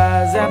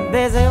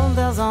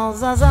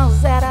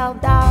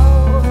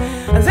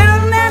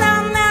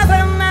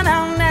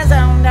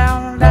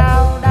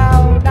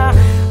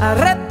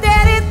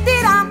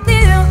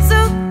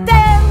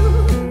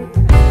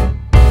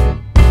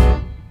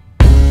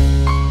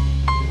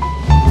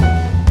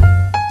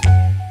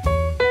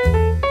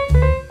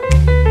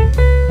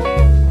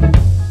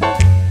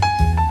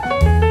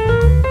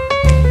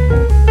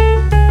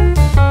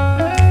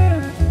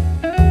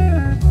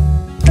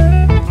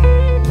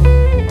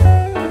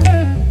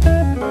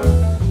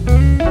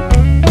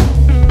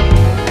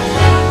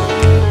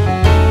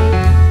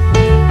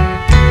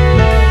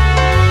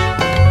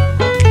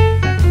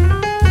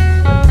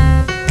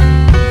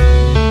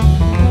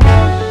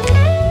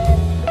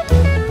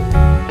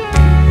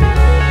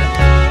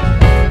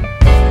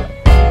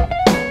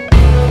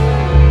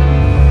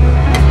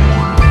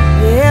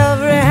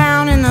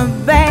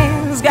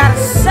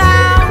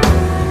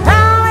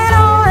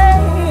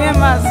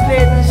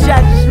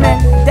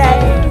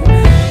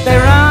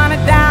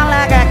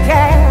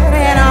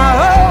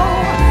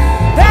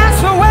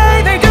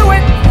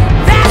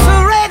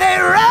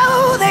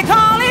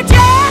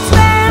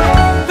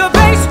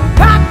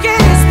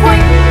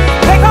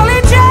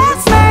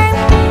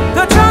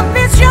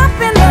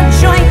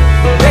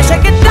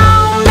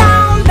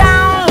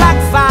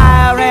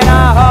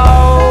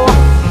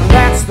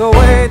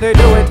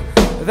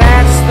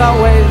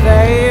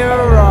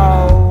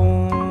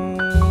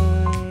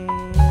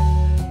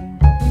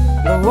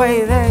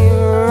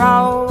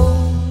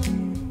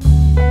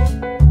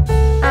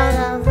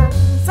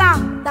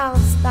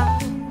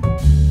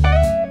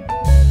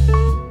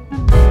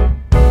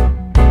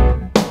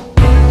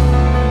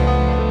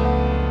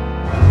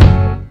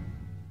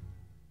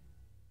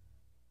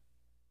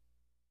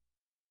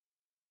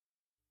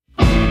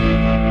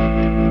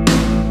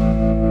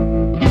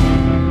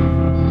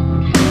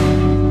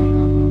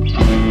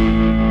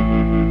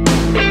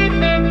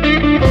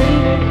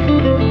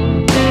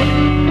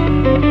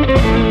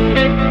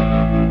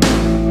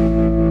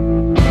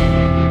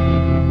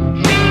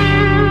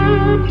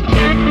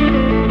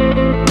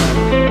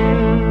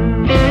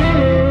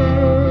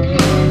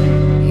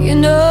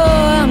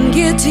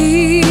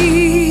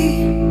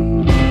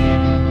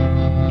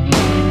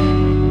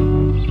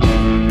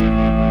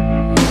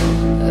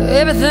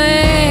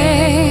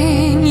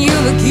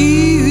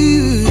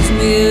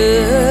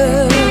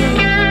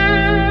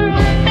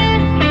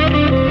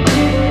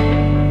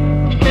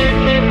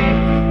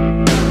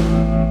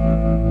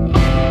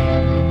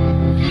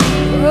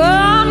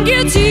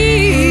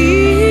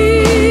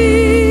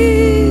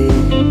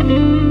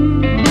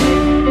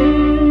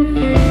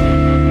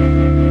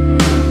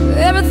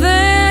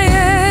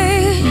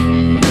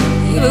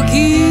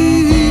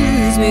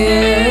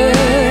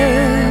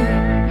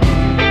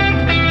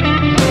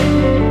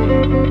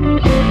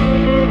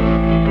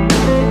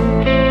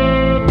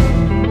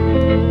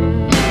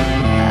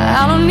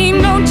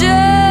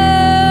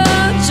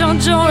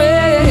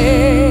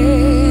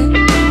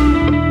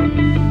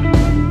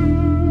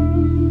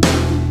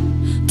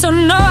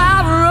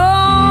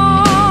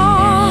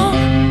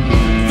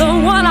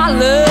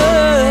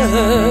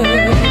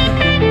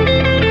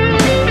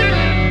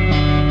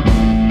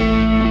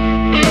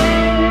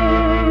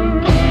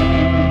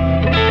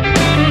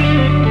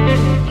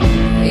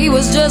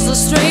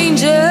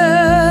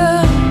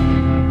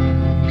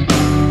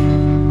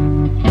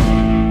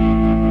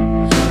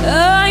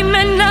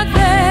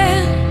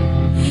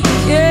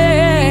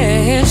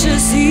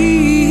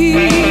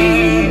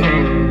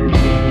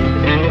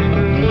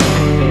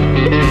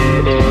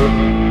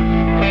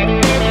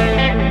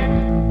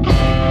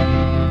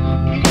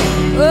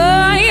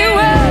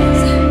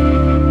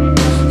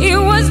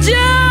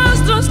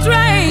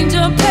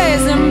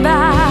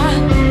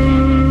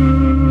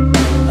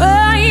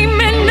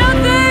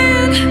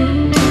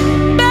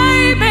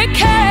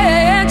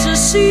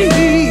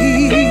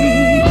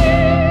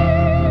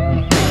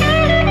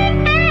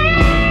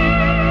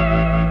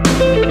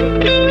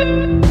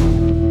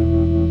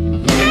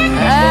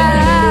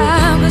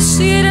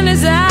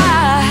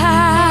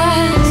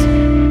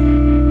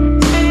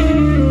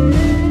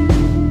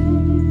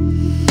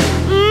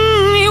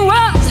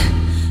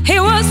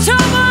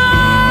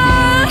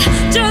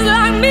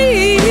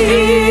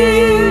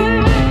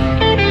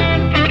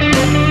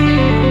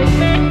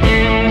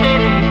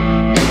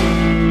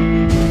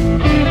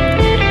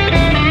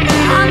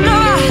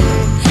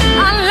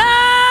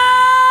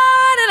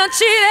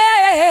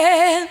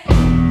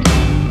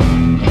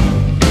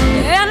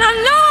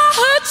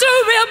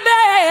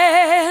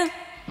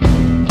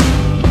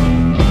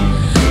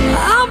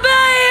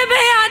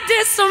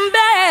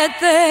 bad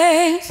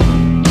things.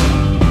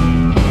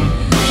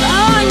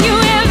 Oh, and you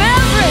have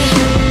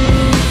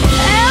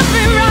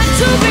every right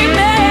to be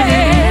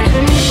mad.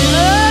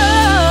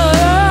 Oh,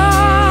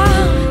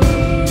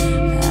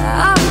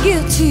 I'm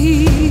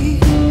guilty.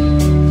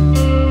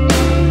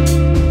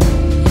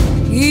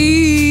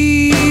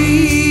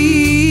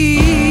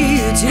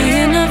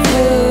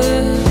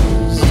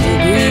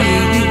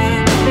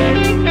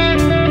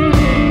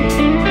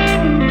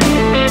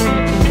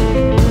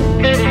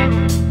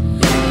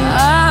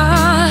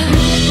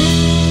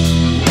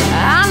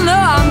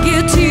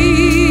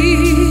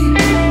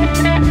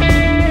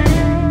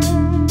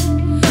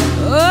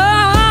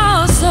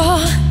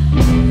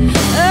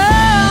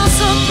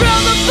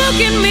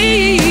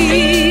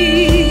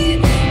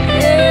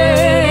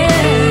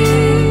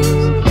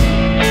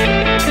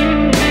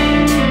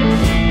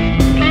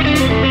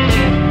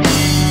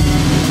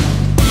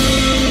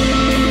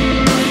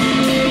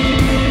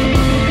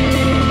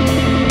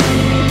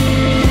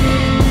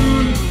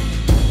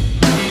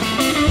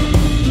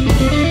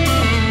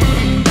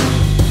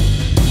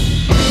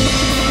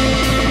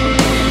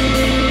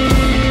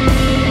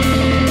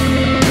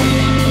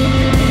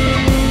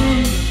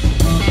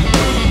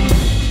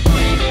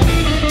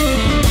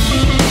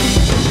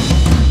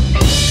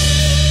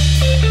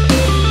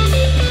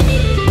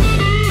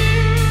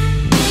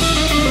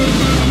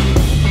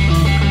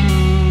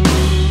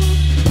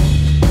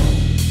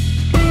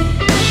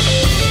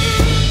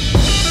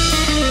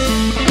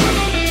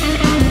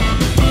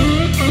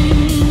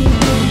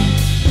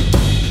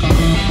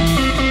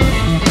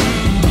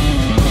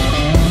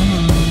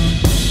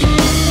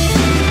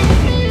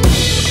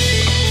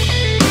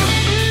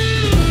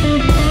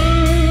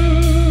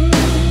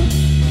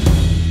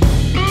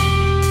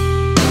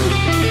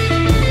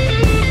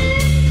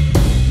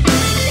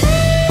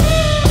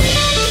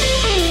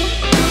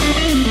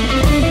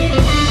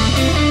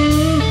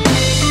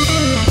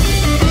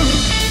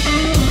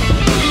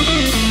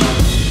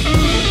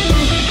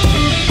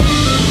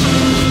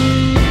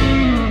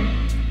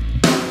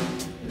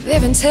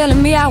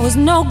 Telling me I was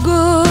no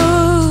good,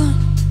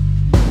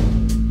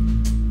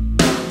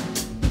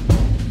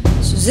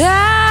 so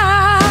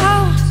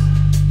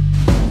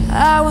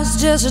I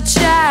was just a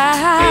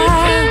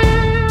child.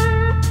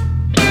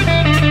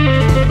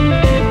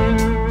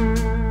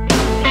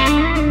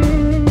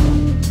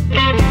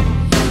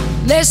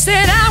 They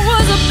said I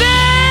was a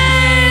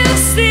bad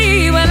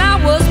seed when I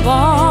was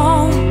born.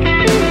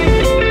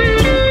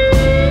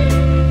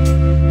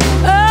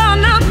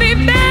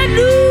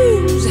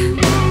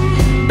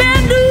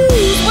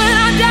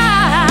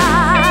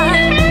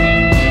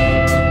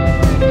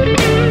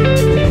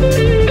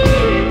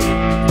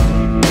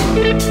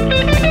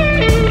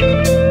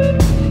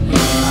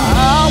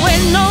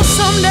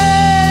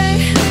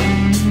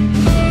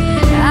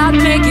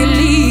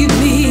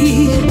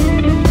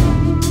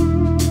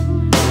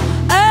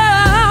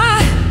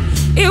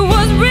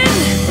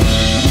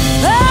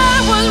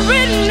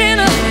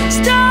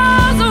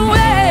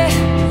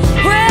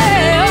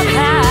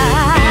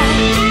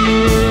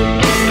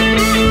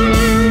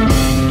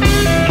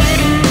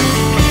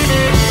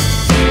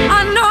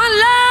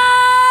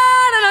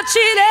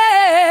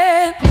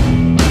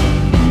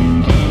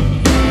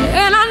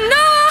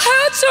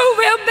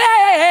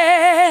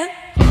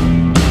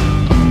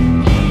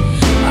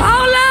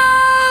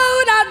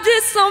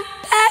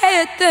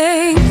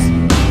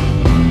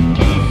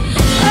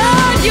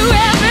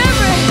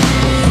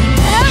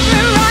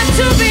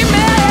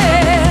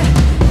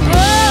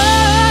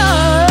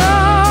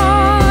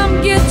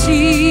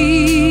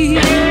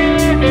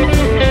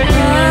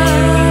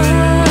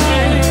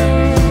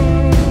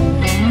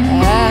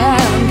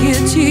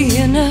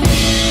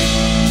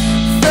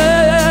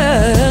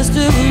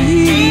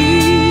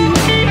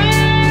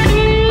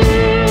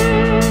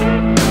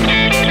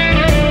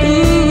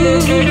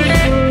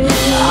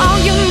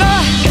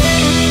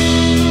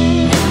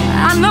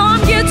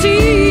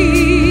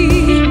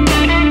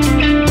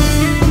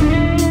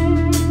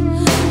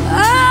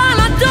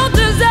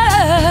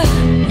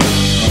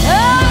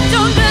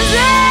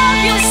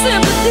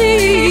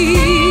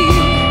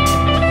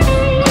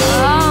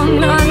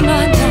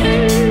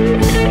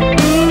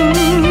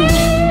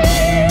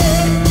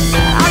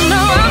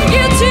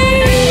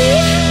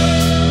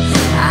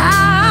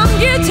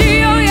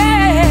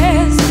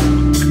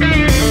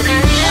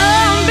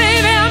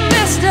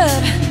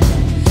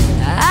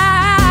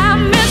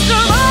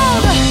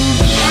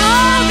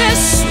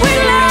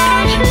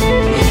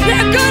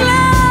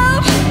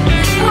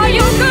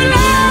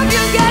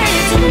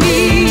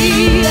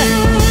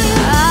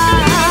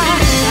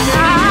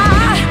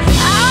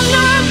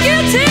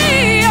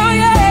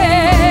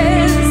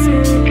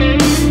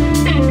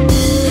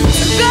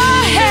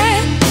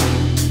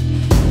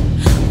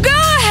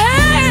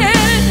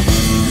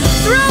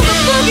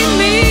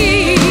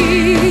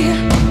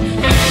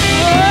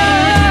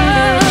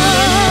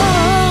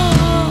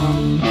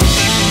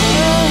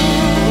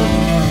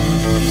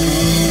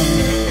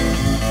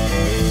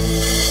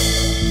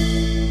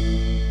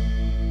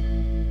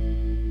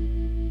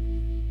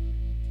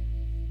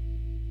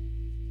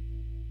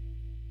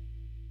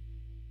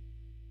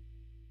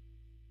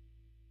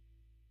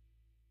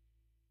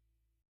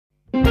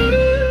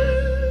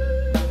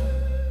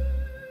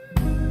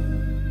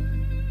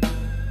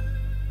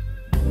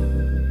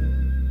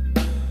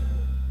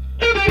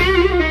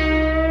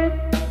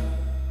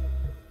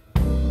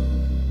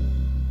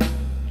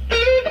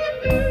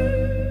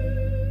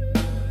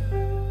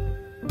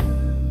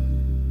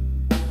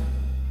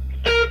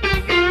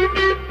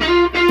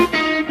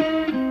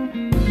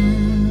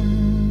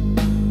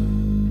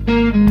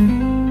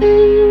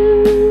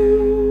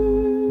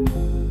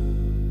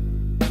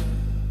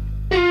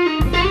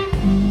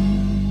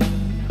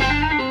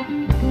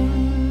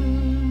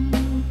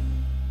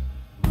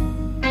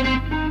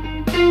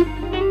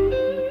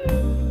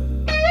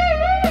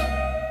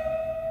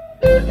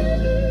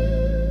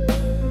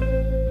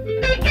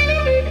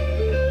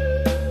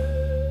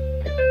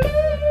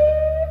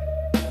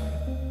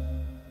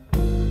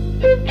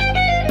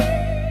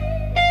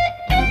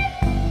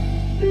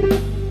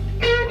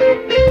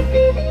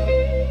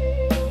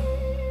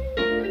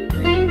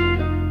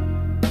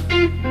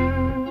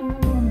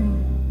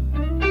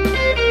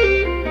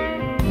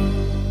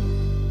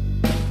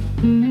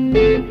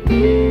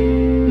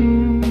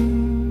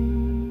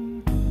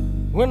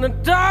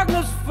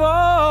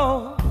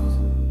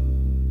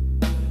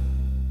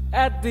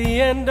 at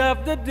the end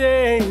of the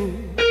day.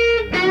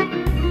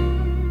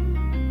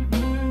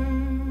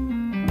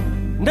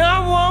 Not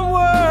one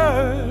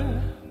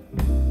word,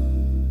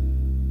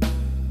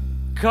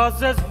 'cause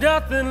there's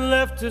nothing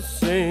left to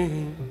say.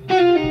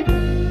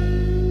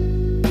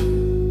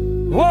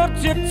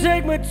 Won't you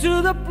take me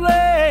to the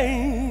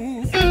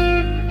place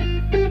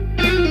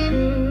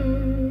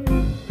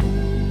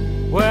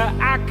where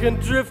I can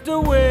drift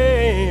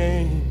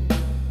away?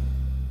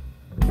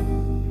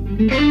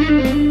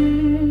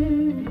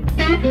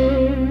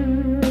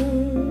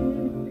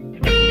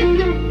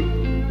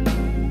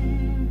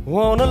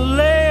 Wanna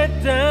lay it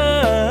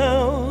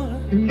down,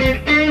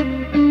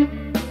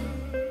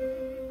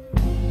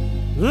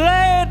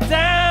 lay it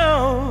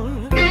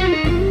down,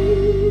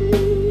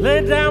 lay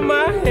down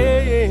my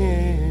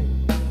head.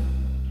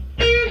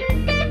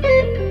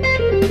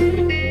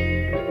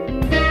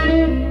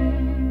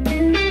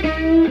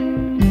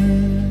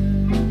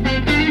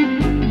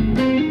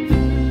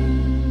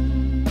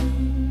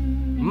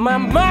 My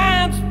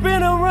mind's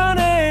been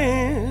a-running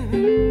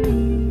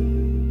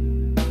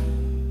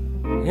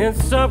in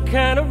some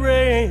kind of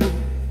race.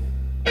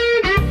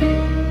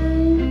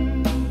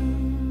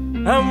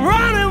 I'm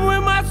running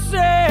with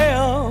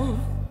myself,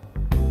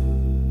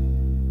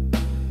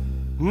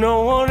 no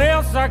one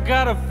else I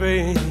gotta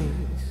face.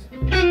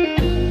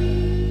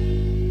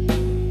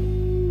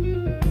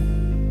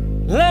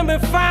 Let me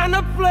find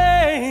a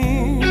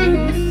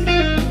place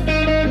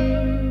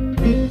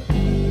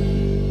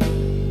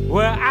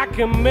where I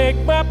can make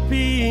my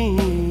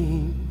peace.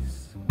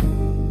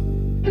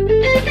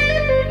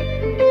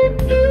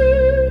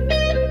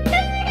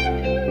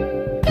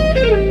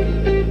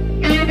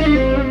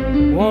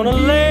 Wanna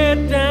lay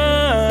it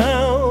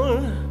down,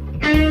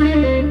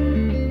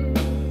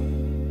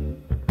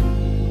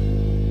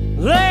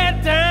 lay it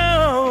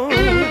down.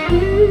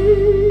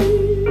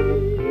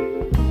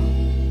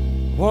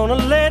 Wanna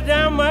lay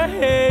down my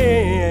head.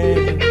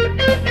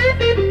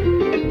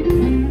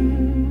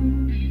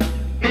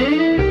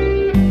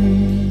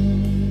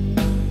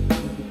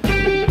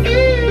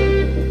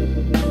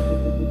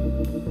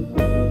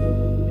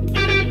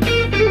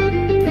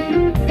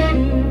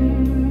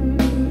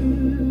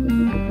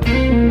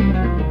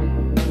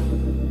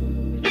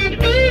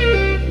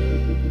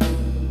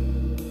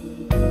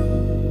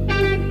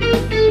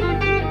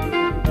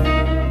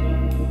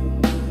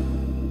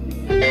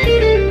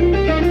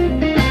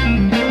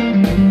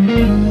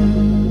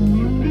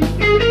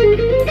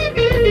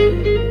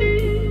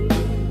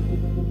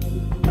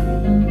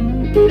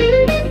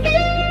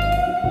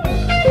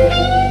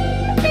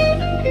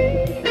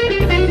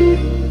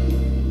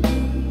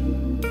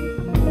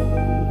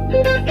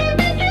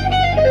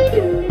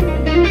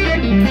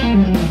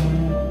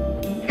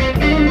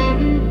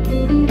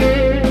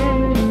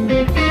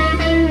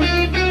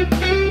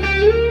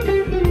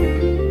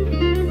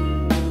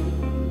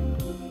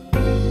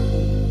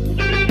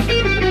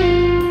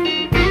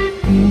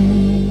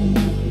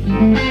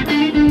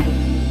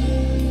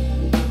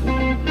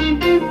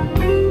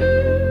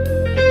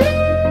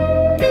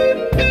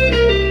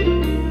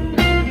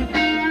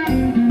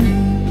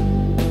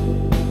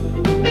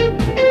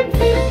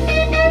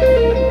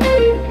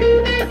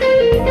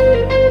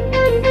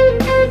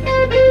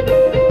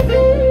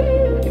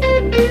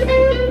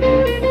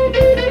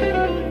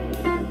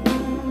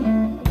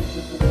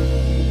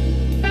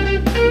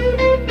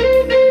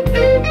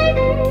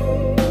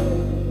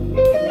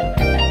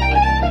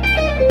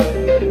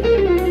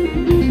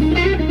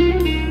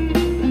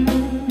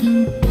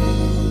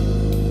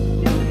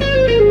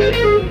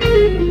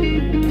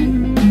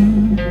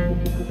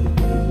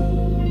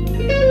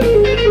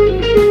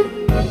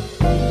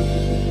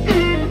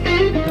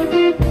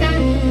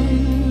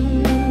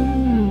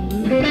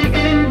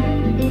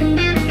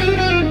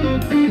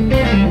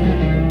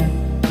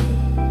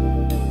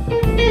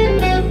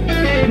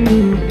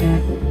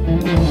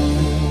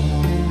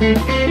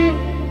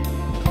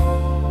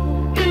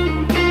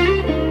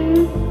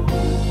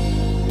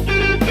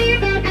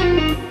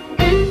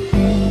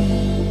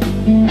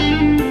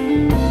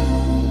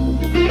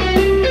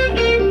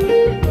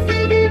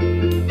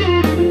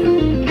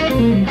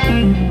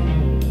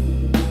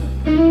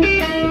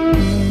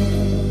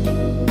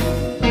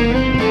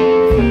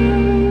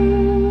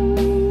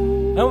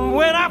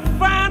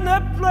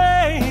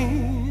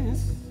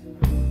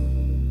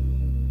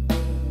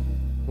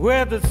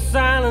 Where the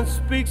silence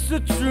speaks the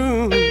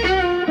truth,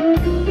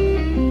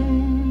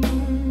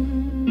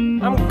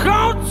 I'm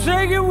gonna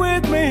take it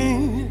with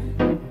me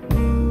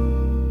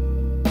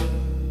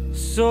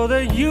so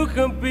that you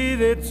can be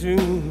there too.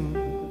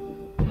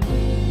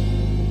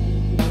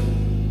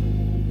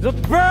 The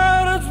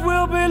burdens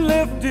will be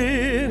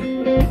lifted,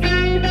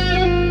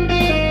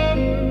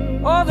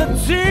 all the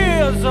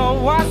tears are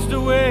washed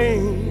away.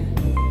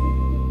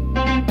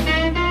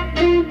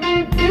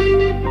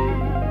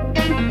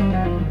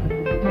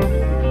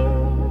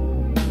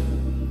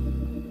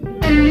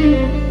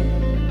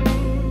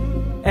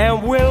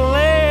 And we'll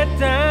lay it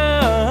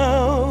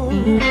down,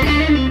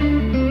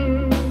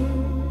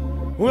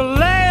 we'll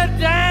lay it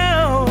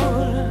down,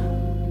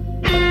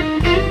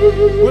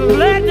 we'll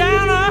lay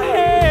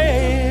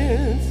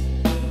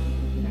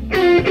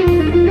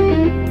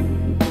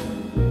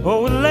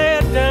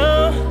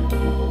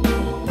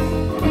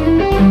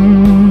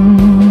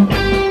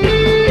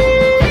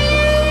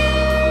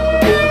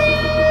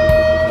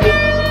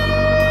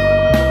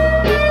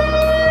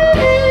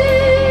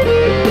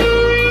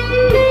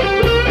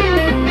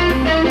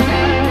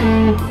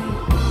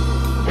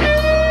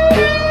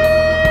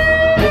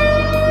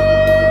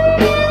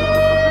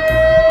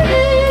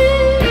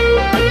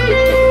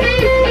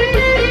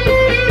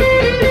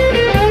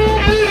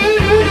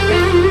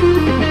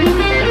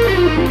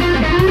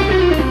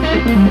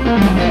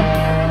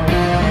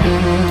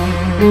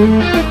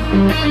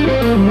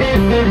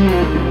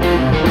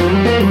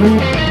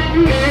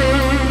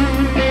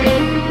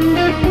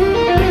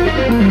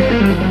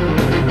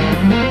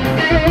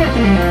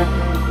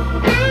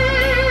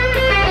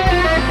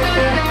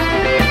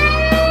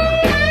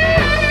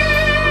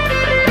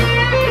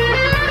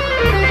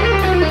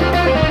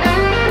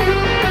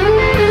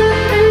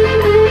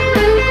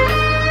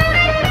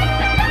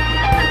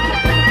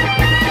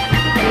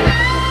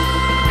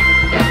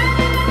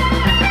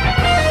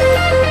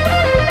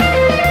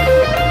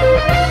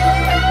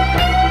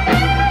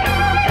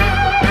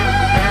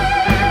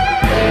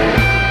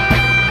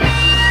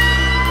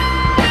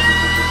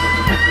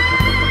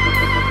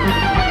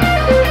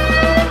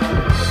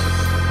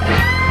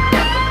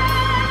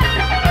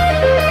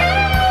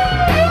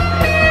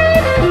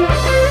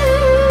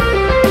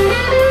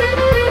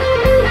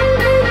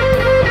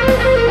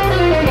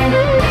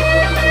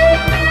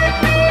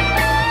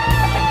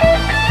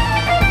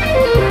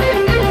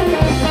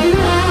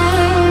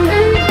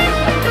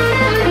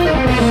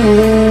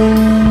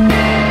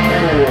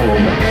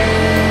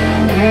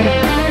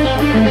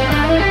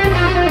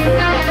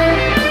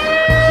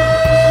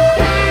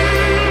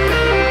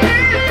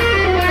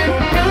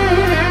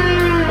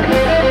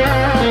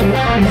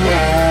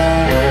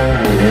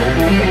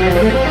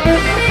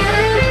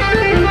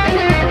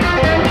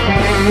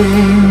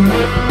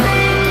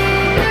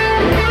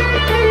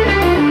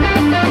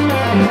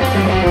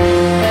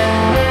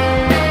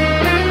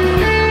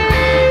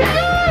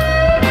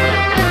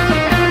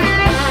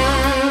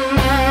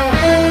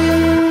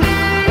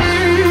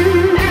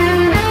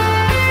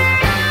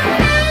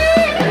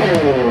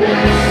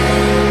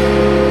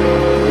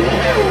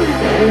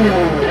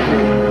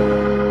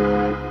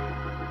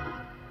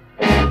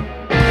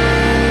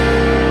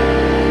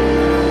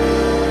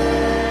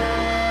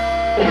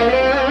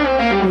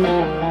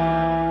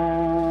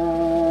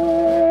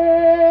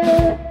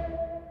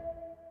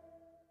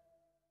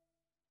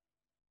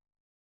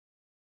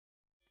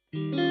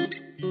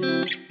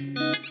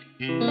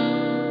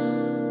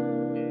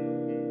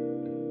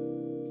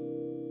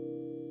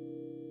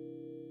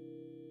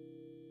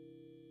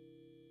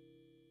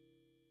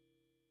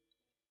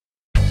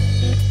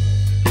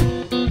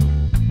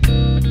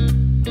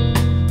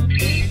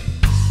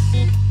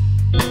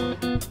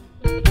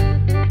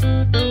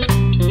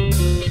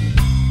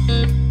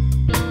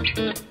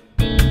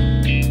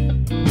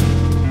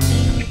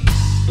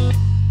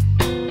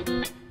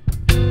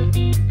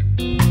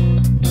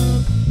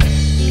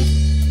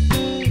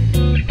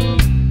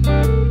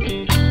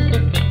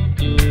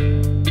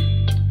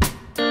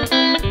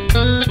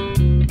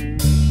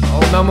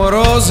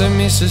Amorosa in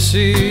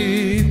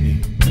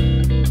Mississippi,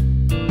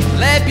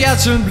 le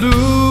piace il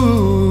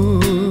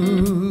blues,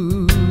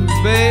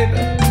 baby.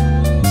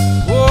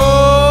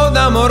 Oh,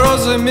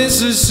 amorosa in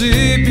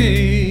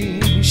Mississippi,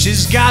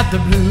 she's got the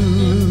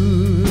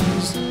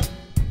blues.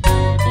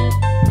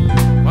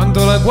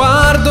 Quando la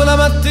guardo la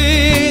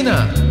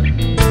mattina,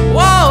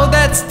 wow,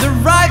 that's the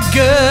right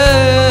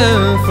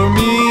girl for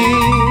me.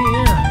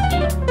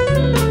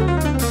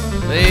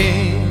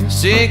 Lei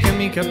sì che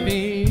mi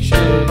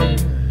capisce,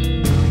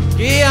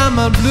 chi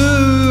ama il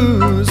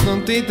blues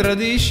non ti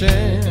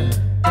tradisce.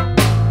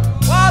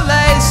 Oh,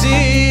 lei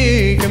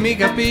sì che mi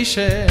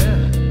capisce,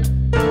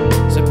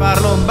 se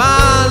parlo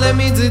male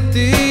mi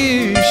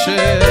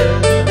zittisce.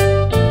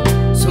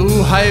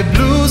 Słuchaj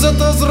bluesa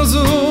to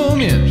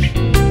zrozumiesz,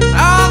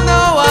 I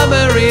know I'm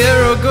a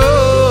hero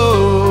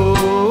go.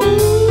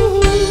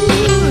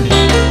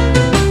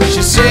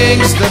 She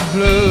sings the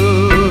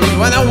blues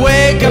when I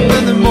wake up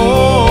in the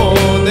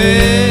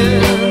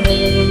morning.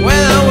 When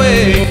I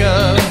wake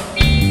up,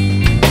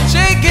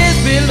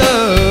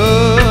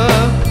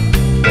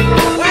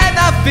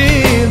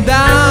 feel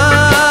down.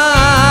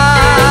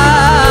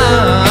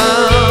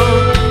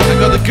 I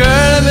got the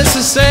girl in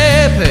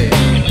Mississippi,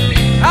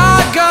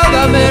 I got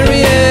the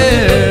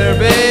Marier,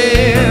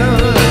 babe.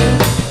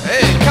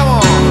 Hey, come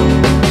on.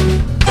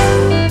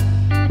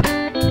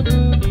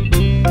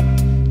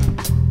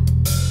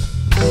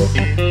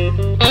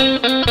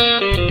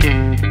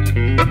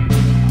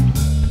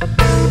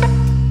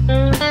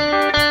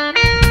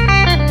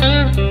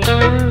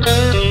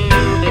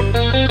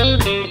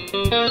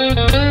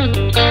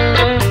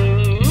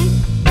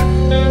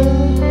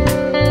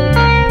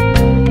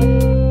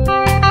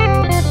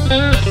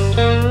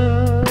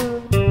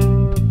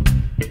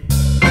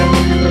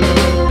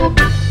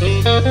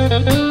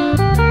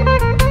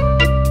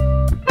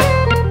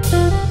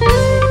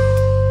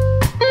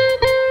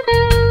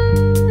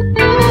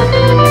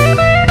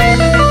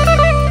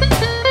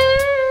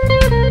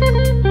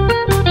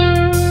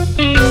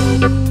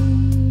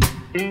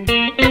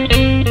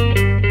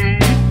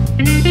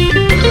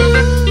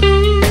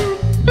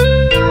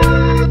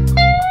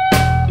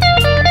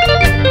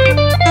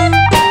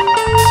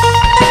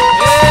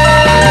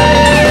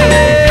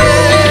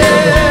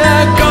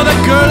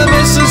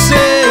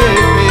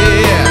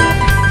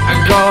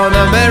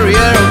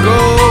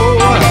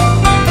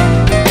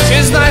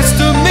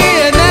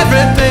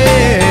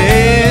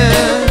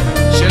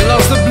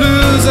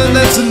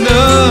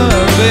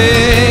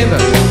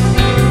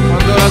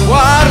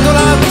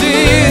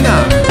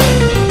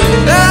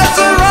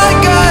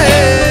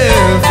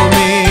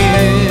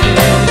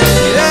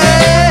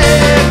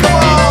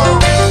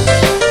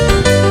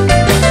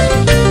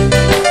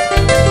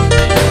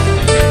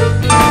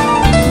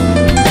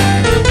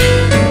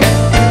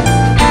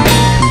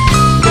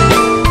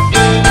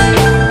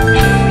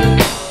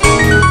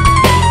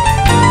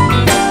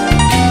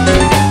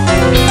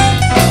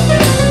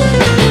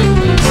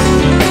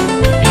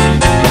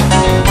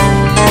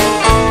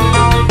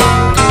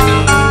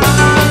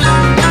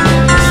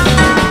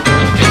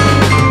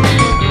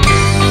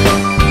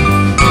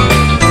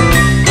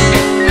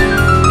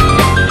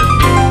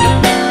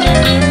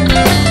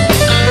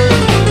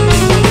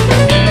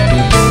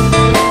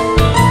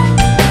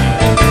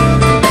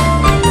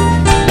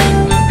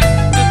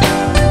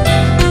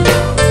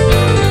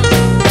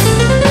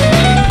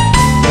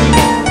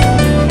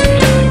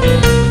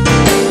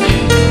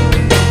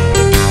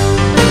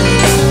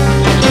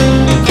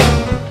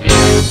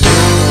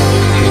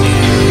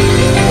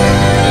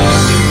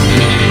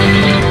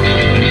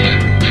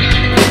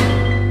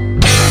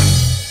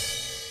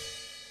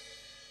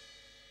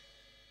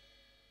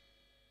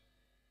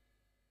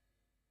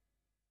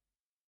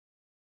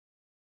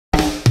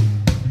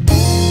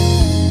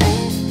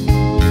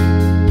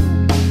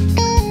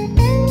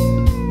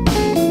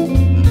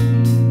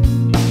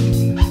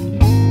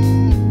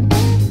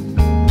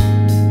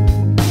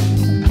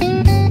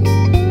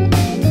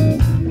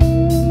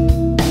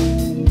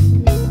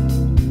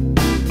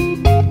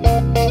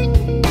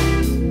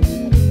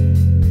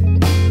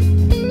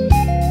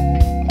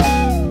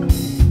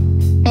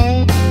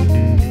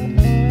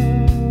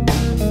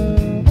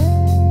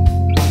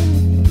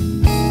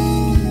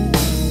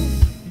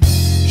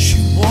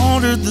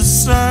 wanted the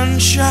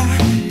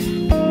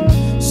sunshine,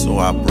 so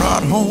I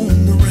brought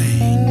home the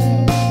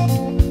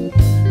rain.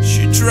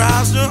 She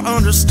tries to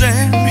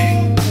understand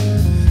me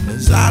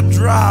as I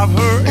drive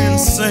her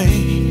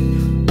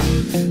insane.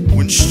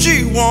 When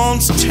she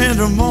wants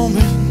tender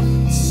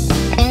moments,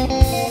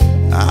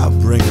 I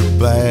bring her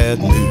bad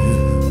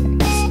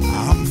news.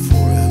 I'm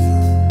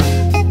forever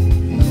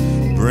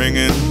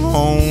bringing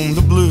home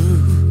the blues.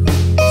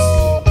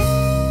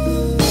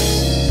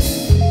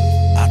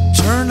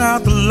 Turn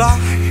out the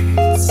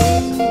lights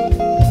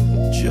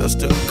just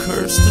to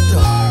curse the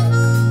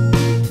dark.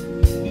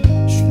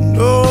 She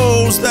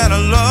knows that I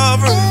love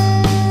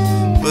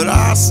her, but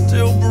I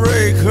still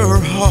break her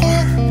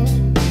heart.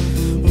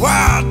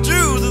 Why I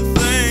do the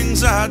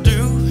things I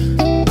do?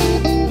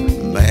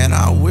 Man,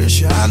 I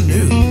wish I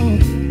knew.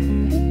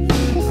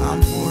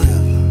 I'm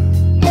forever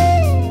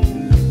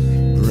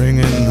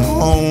bringing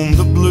home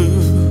the blues.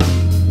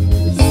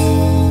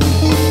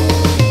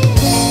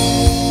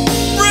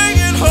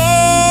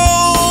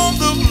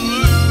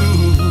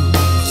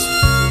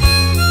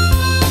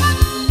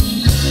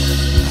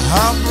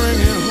 I'll bring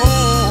it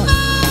home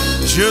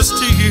just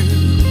to you.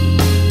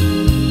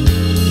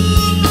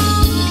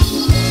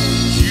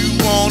 You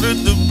wanted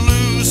the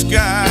blue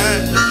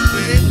skies,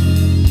 baby.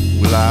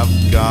 Well, I've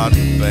got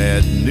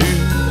bad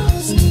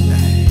news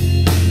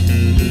tonight.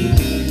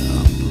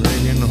 I'm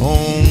bringing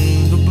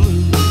home the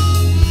blues.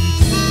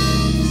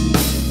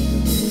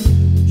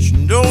 She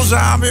knows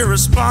I'm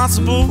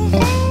irresponsible,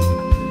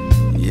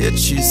 yet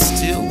she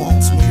still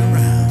wants me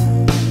around.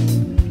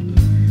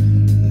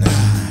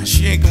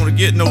 She ain't gonna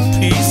get no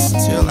peace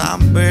till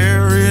I'm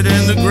buried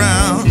in the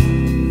ground.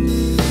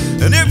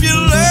 And if you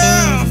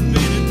left me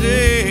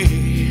today,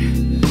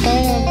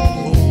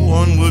 no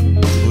one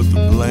would put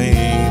the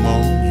blame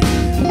on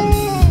you.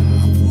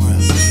 I'm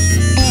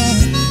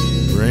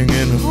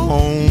bringing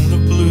home the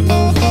blues.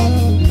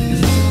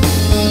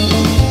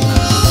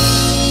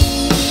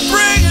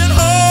 Bringing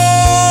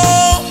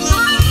home the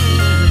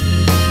blues.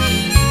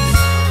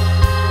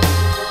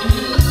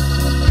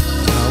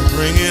 I'll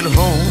bring it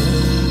home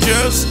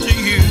just to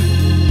you.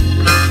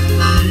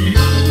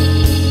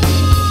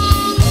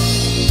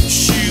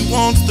 She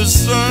wants the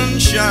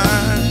sunshine,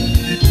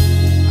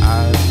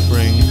 I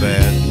bring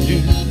bad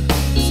news.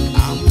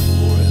 I'm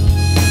forever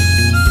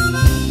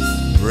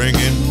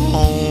bringing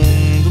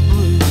home the blues.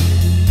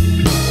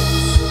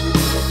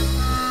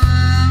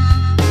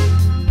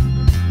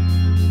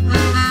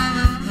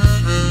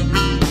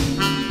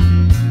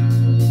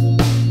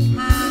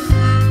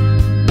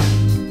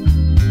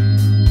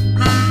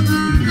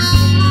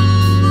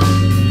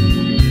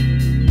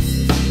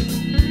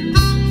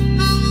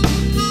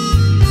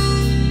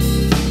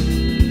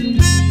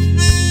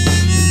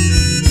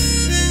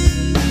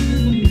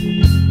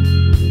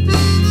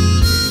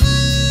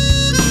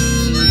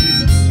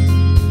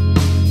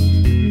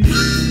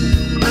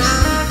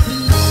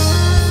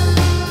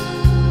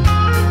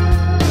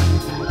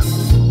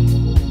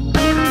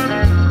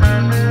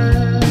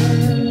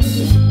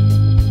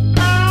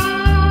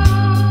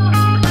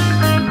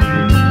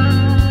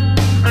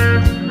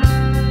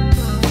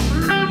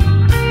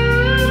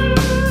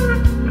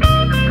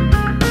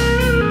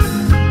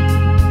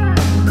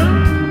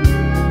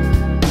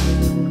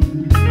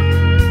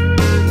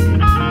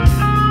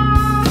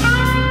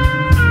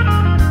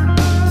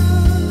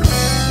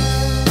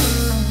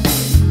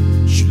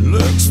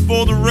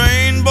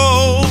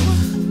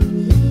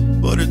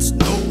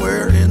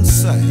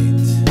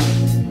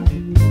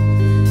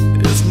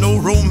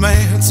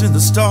 In the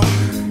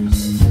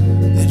stars,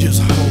 they're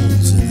just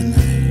holes in the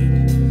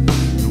night.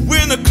 And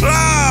when the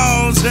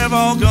clouds have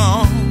all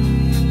gone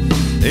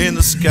and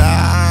the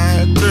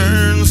sky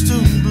turns to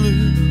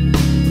blue,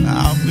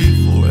 I'll be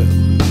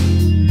forever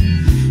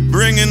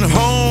bringing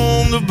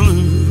home the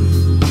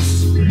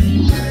blues.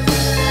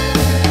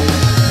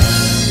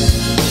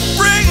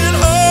 Bringing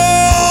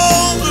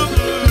home the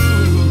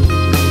blues.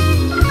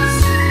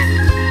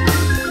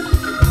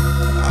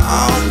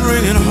 I'll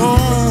bring it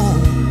home.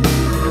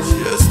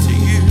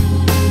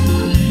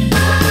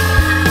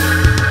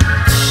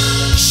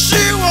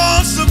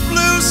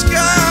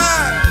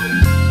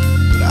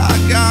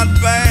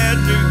 Bad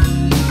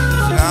news,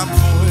 I'm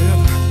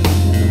forever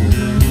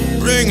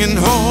bringing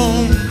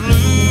home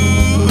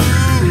blues.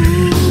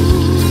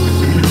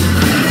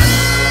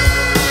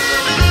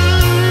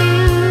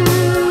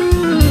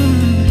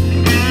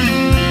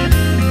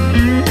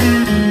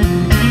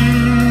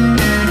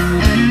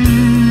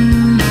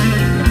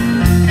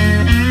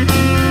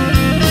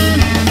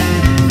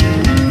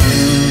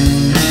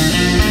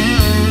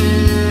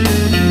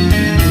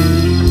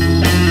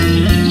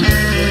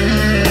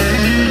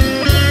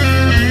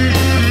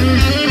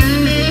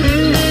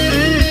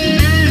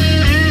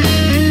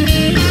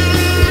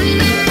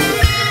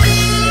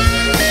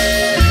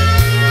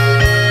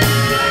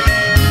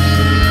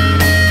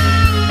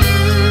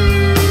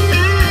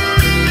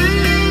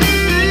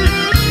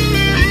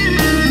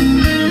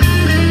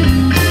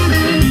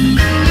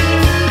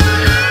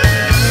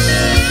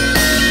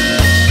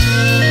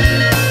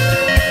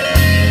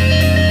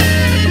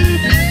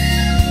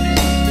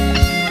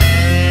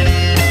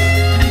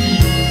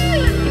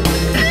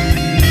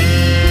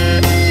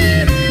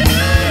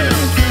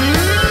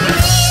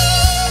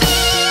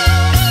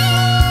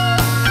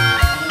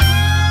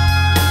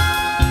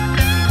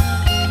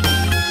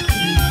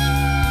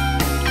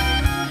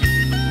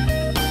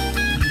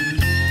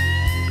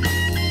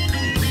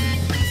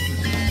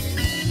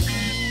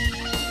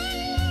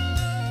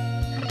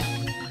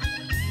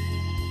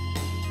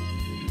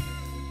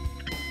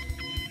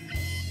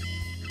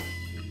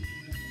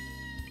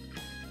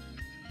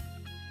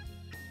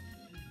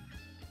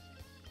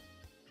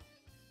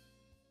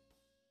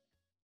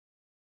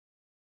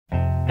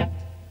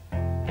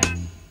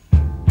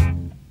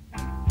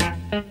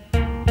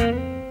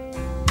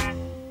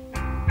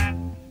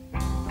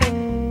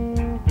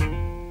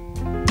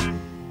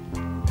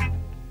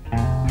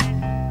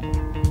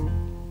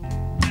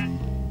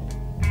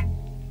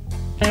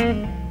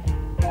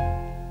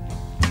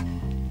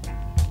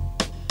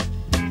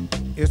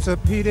 It's a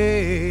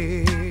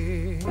pity.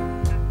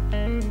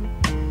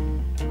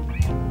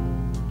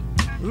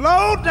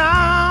 Low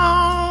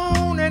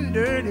down and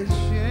dirty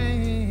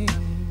shame.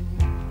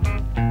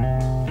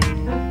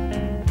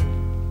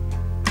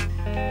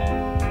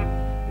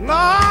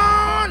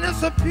 Lord,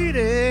 it's a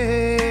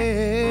pity.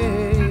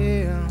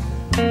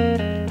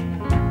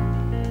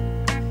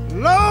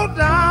 Low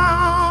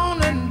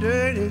down and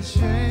dirty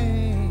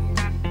shame.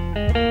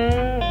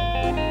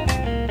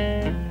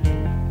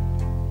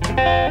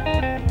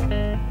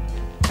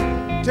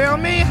 Tell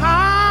me,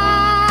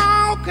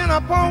 how can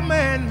a poor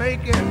man make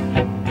it?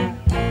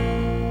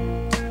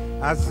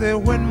 I said,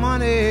 when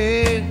money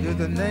is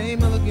the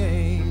name of the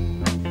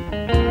game.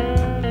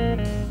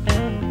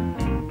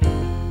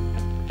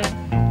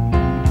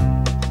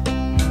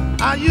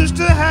 I used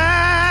to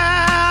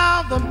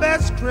have the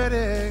best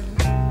critic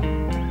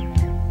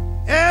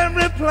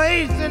every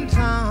place in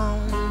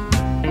town.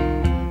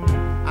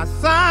 I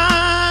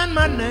signed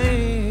my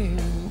name,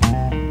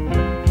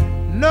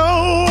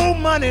 no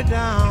money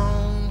down.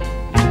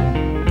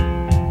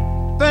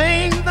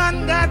 Things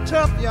done got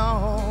tough,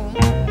 y'all,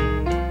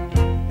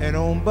 and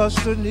old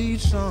Buster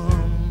needs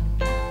some.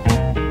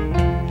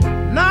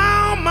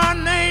 Now my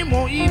name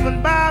won't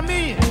even buy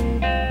me a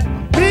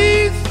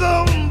piece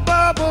of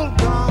bubble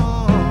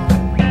gum.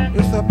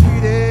 It's a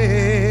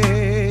pity.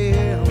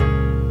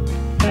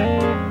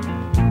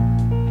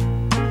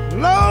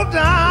 Low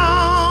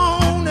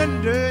down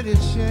and dirty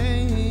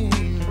shame.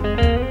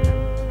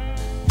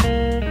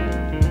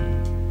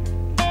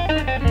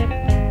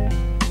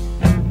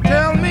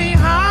 Tell me,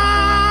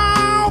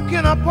 how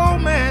can a poor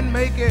man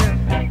make it?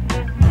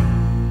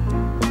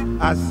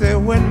 I said,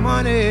 when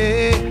money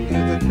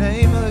is the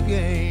name of the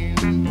game.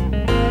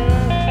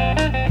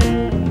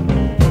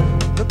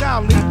 Look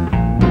out, Lee.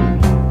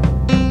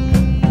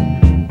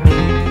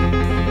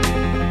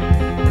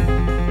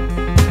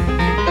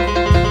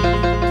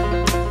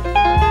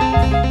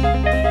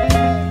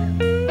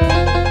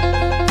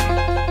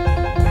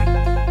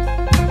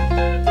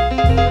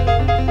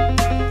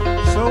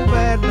 So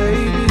bad,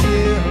 baby,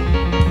 yeah.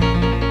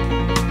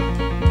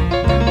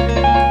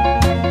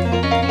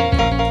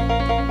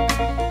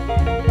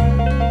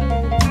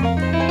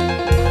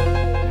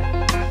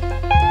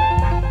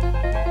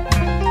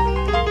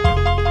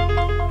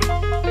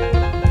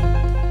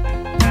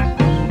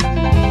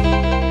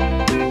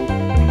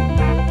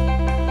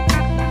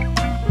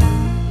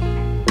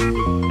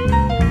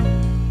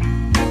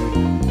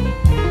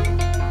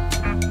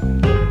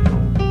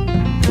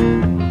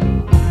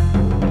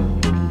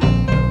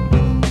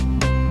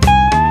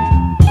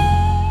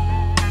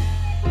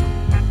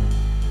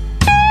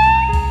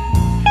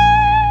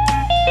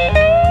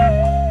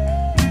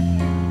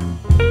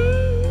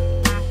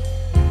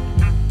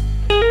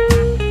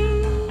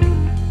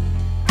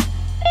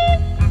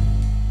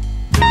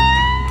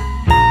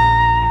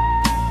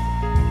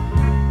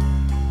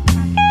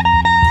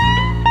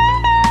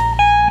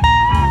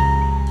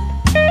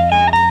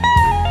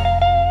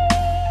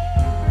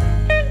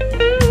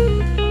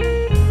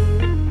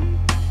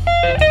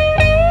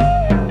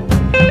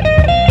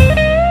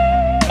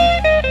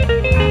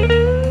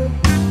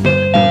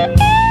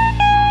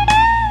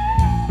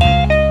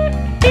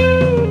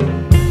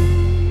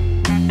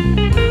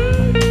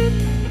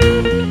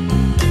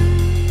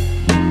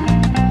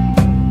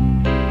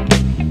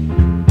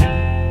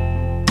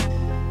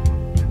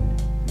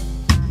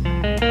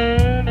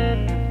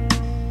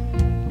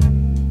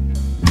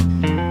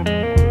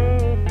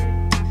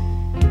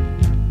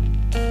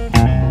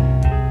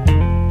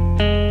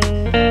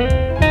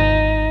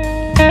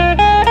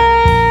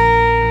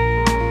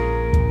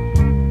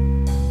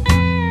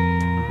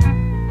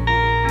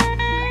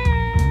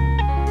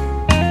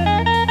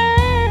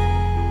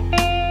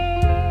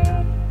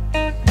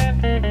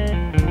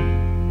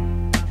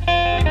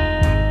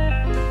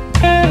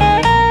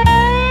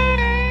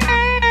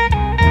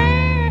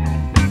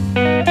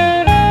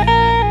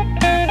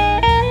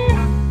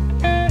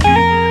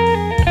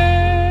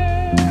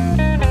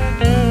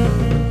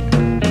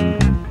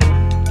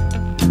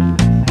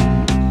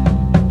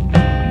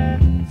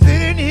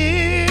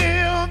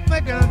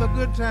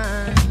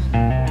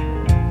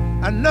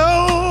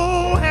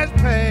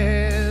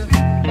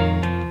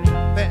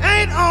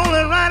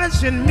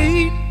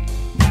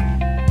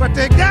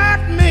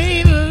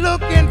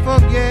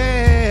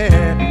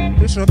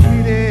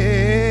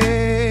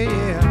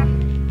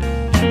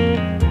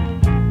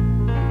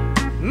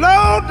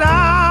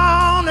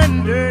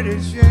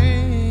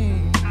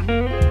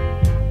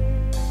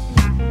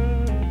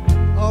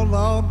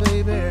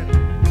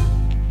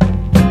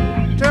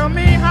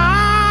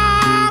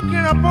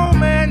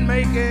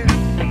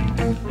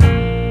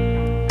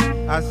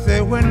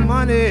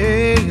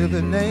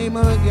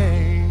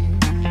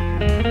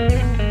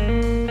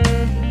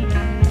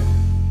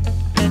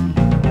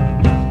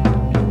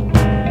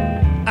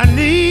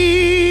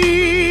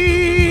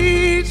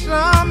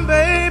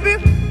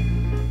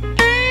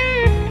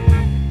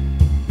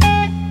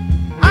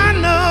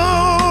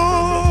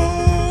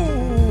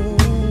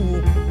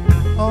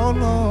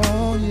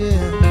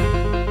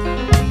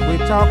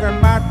 Talking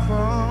about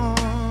crumbs.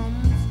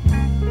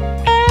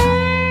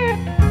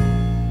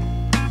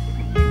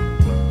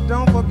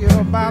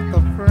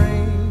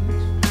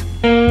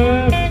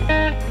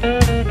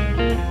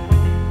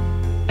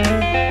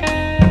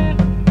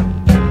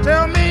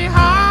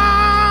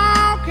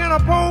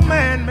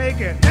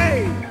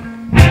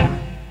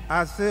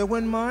 I said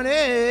when money,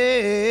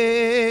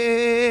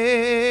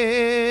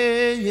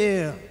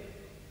 yeah,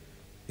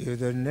 is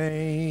the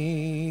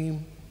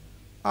name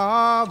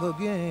of the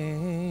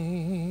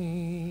game.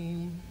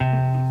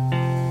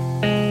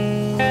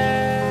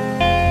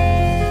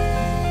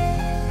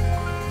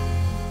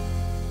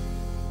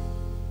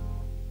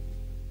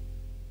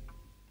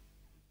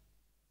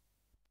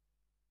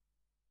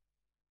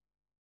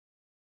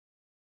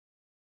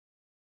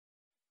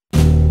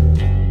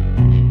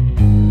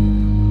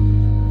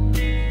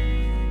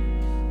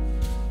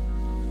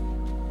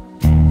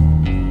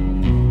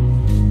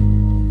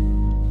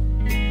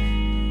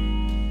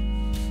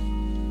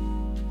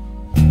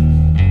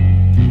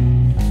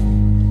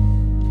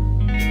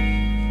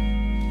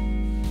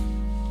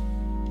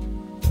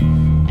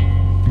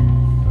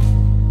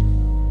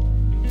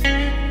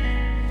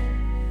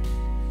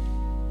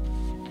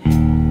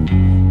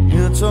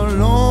 It's a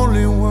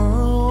lonely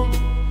world.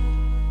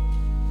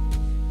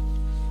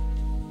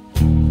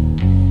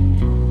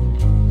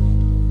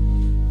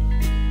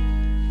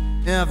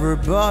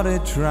 Everybody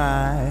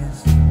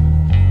tries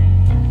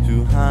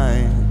to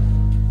hide.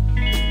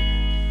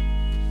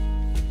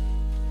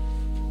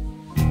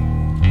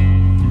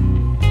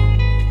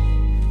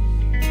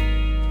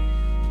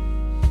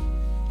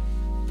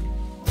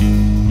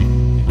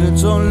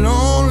 It's a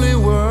lonely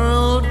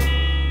world.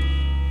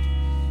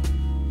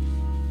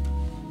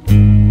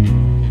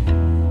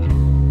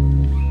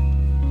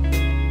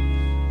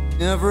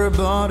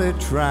 Everybody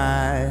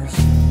tries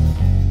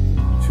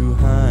to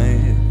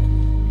hide.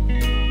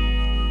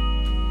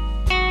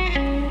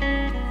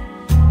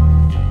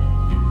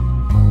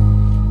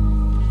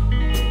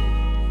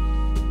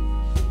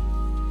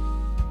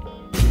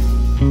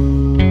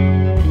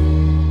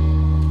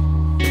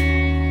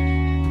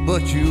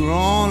 But you're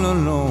all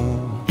alone.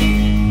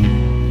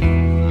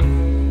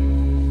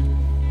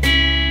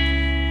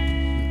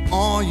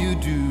 All you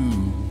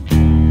do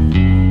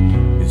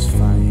is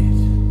fight.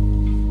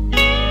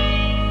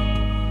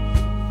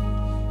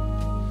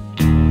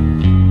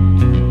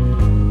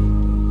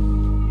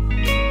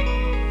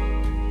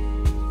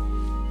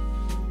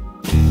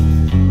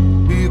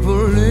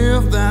 People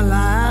live their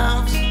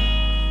lives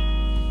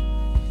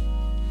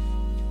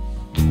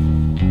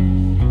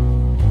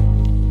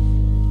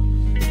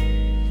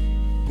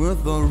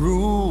with a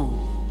rule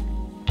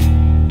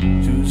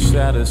to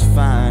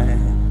satisfy.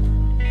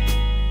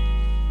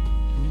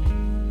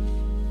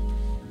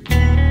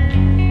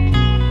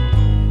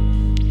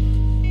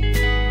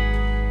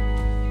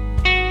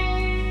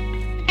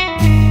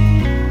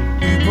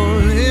 People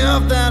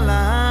live their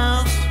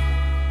lives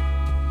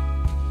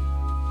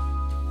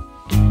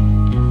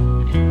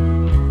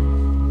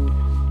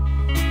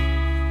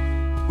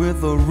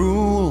with a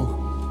rule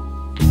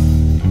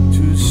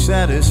to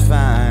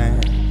satisfy.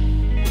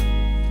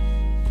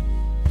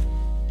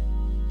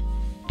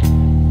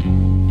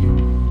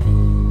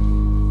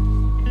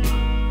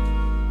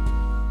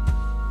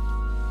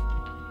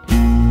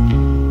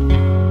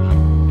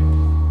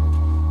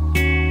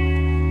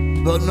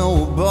 But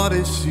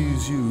nobody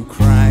sees you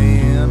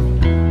crying.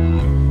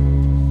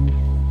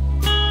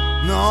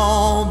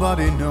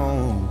 Nobody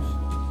knows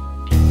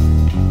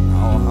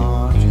how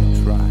hard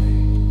you try.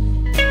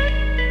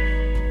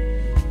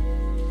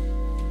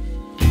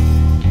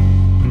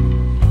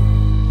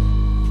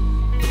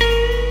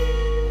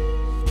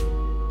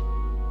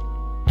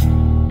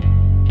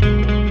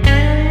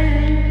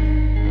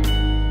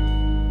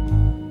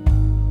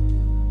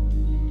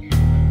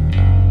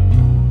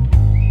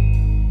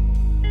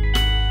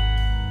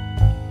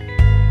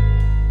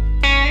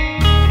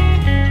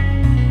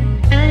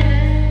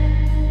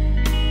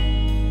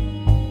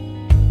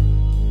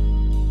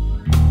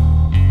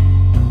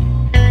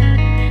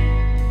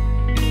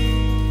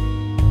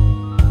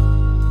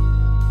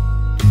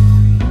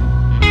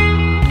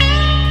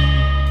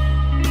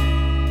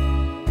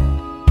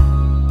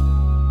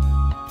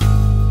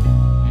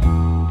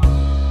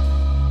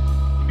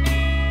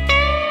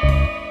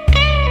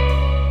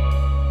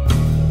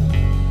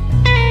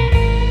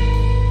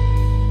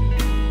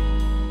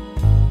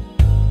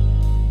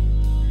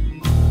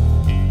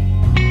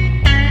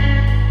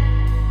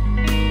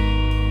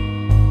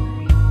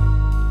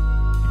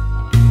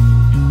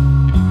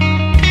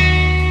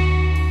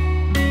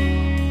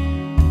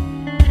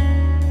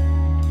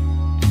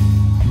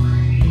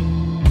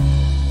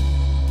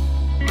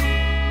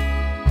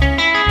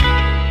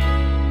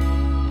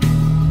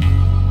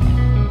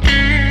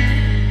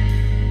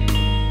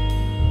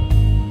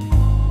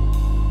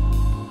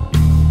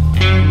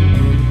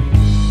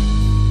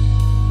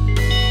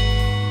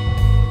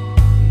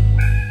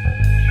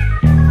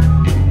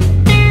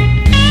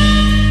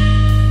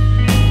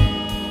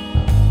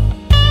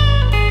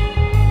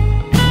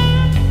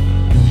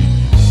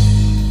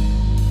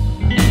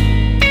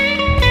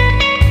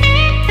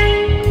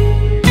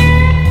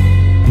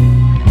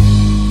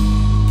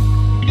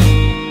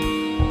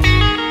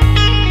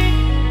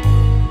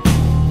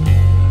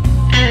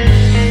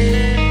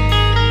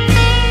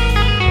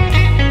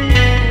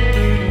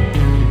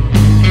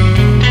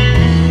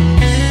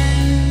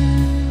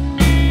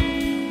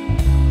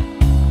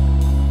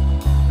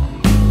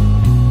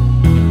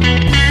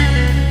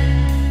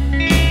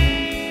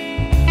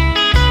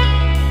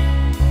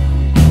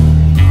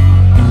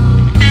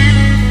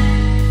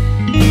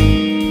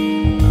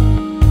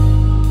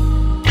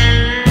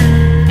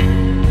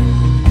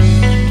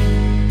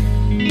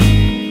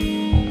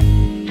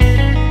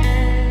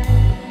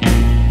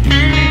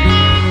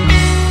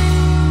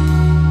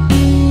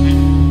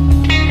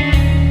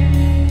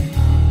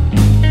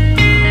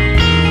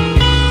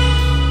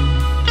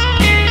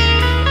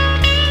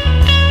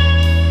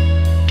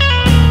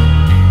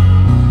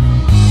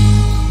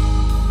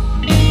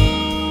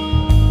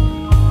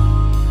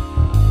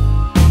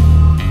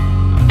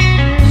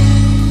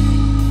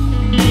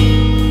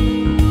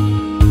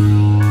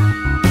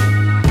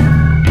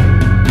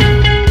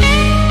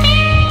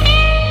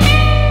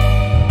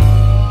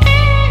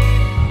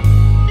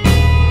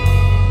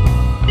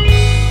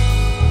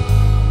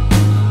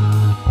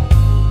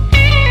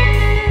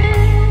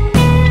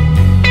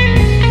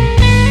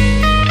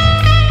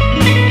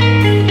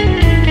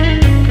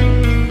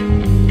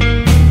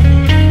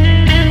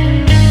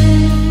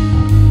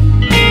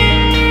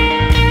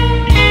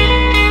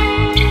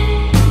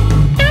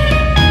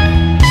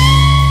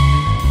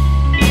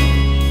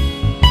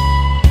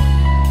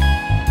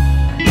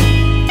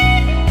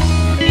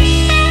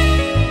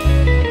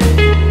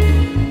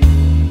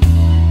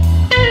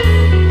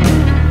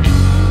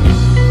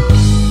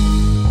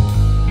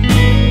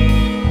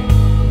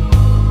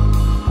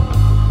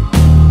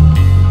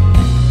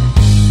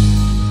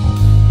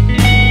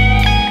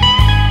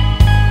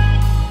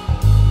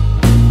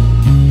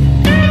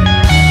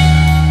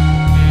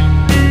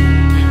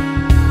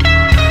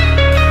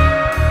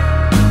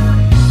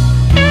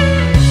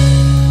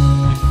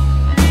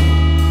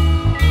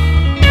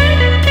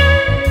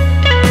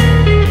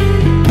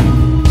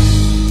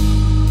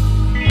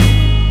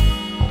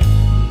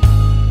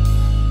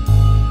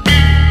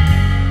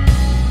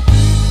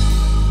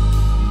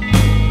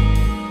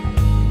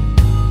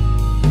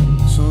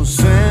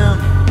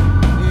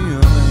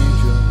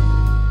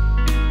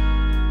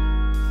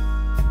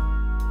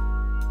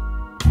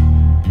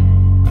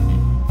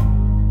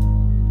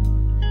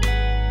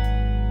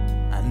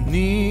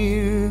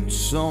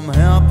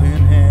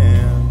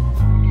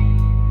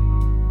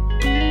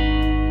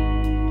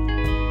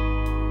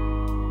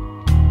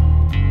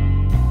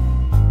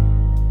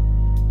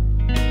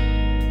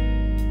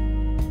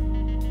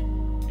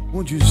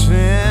 you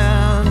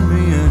send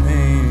me an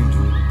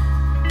angel?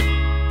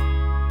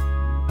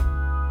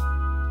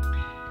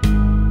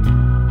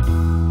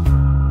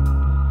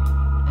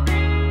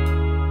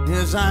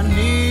 Yes, I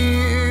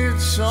need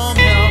some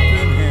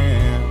helping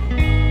hand.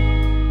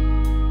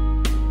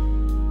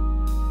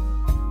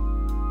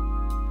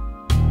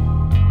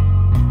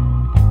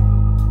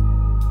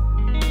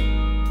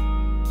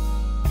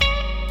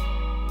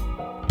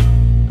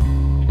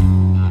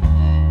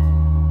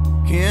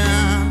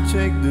 Can't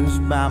take this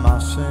by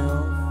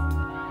myself.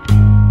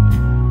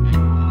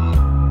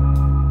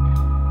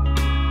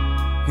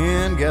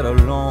 Can't get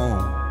along,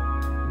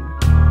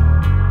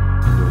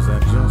 'cause I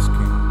just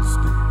can't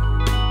stay.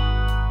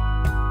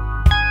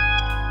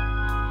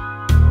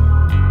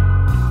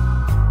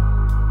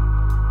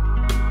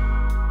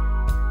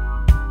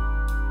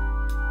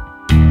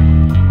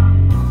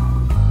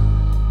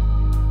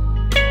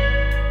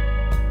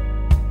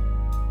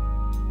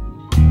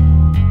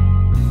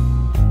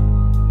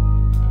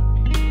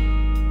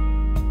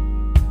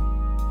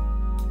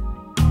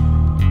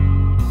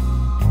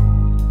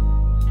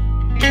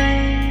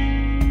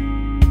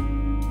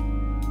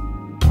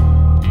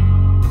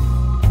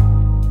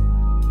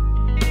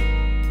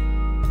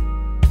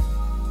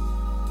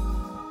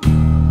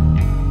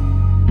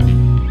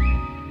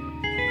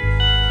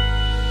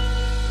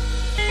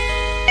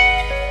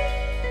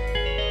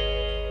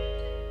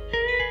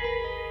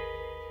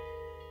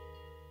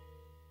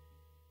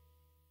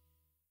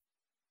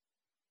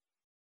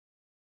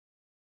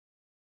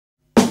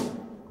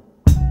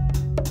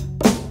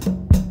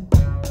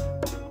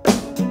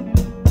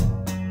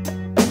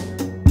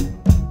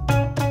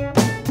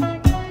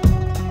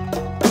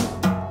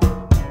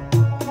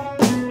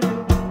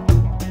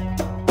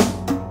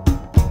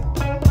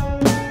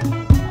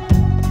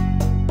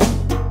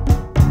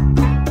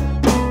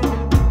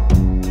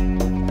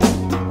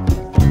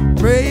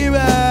 Baby,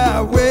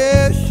 I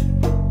wish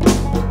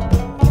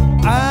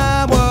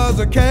I was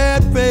a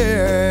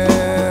catfish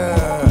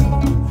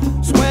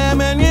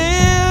swimming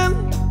in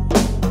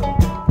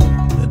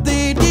the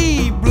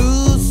deep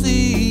blue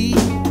sea.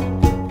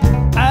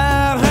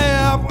 I'd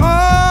have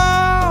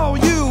all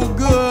you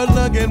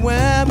good-looking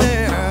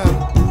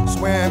women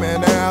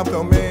swimming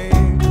after me,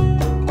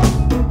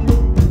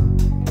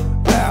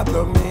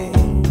 after me.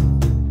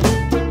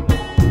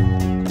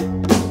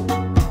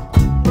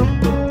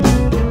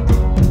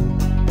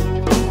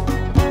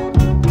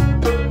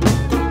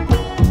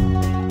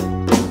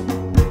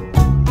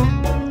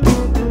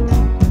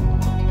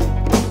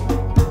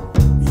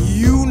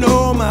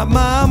 My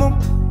mama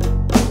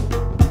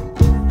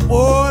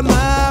or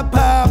my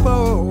papa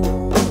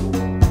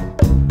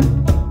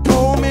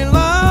told me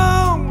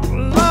long,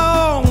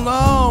 long,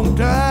 long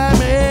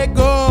time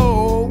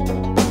ago,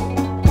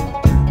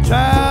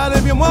 child,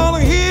 if you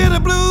wanna hear the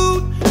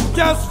blues,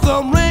 just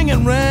some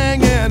ringing,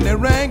 ringing, they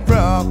rang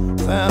from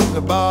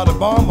Zanzibar to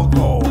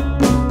Bamako,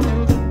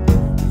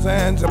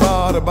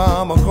 Zanzibar to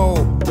Bamako,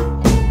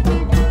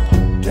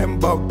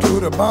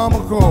 Timbuktu to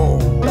Bamako,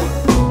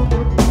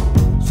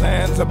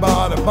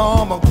 Zanzibar to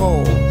Bamako.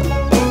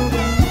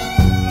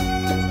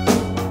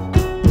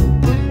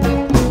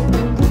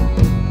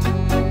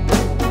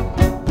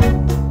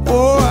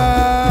 Oh,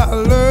 I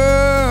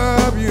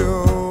love you.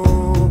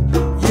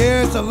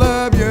 Yes, I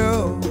love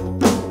you.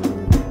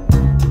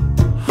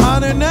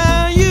 Honey,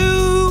 now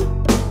you,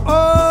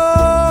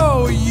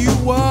 oh, you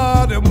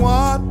what and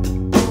what?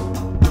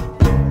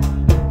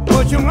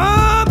 Put your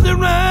arms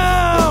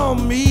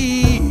around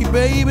me,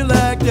 baby,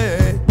 like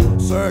that.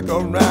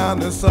 Circle around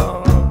the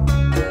sun.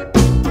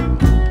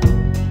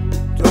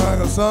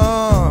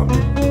 Sun.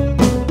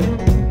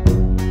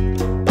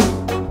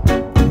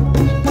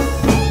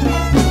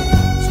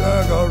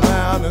 Circle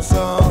around the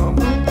sun.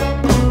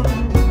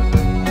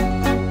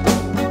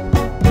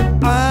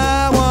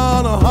 I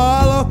wanna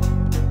holler,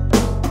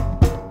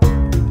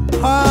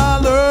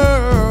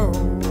 holler.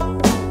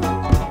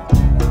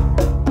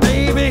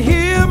 Baby,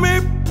 hear me,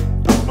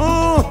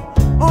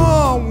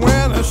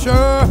 when I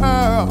sure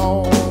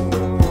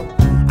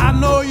I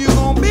know you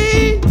gon'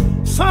 be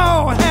so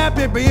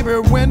happy, baby,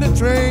 when the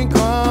train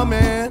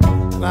coming.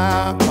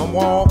 Now I'm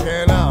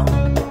walking out,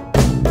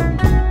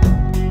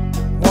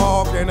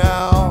 walking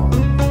out,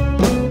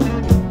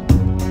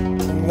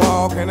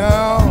 walking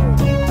out.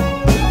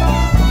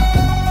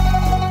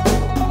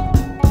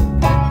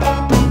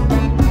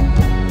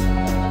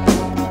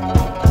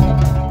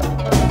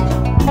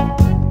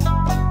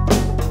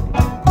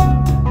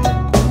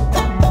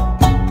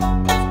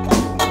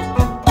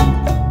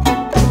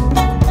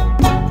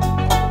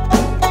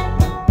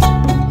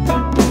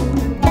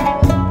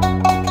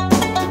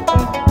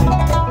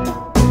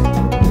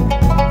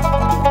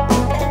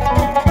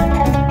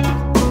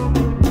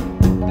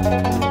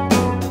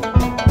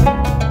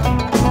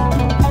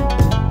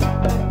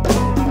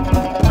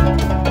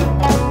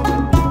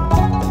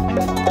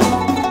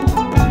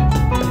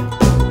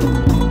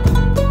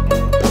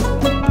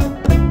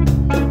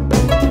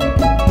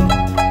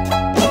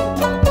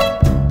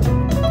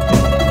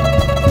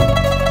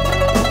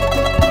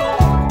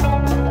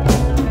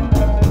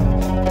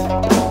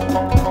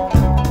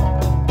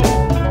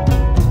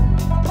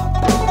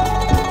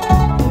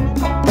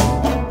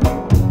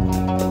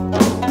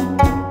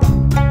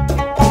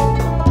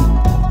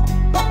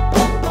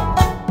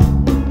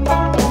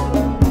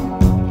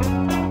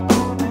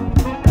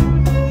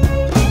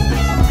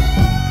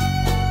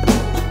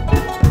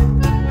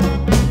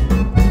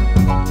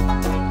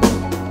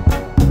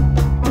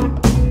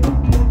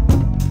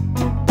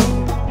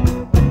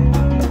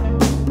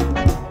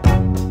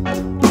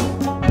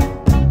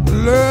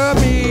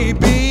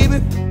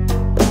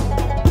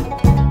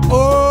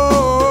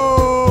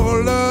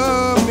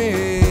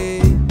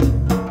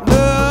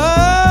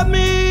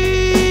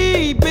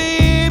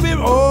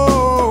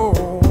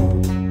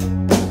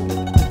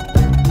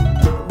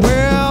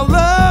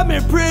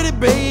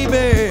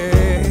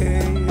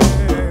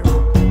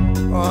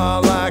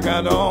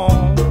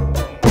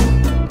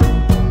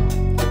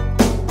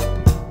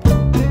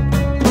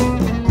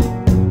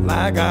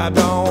 like I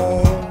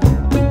don't,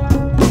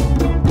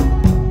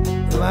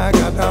 like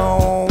I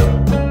don't.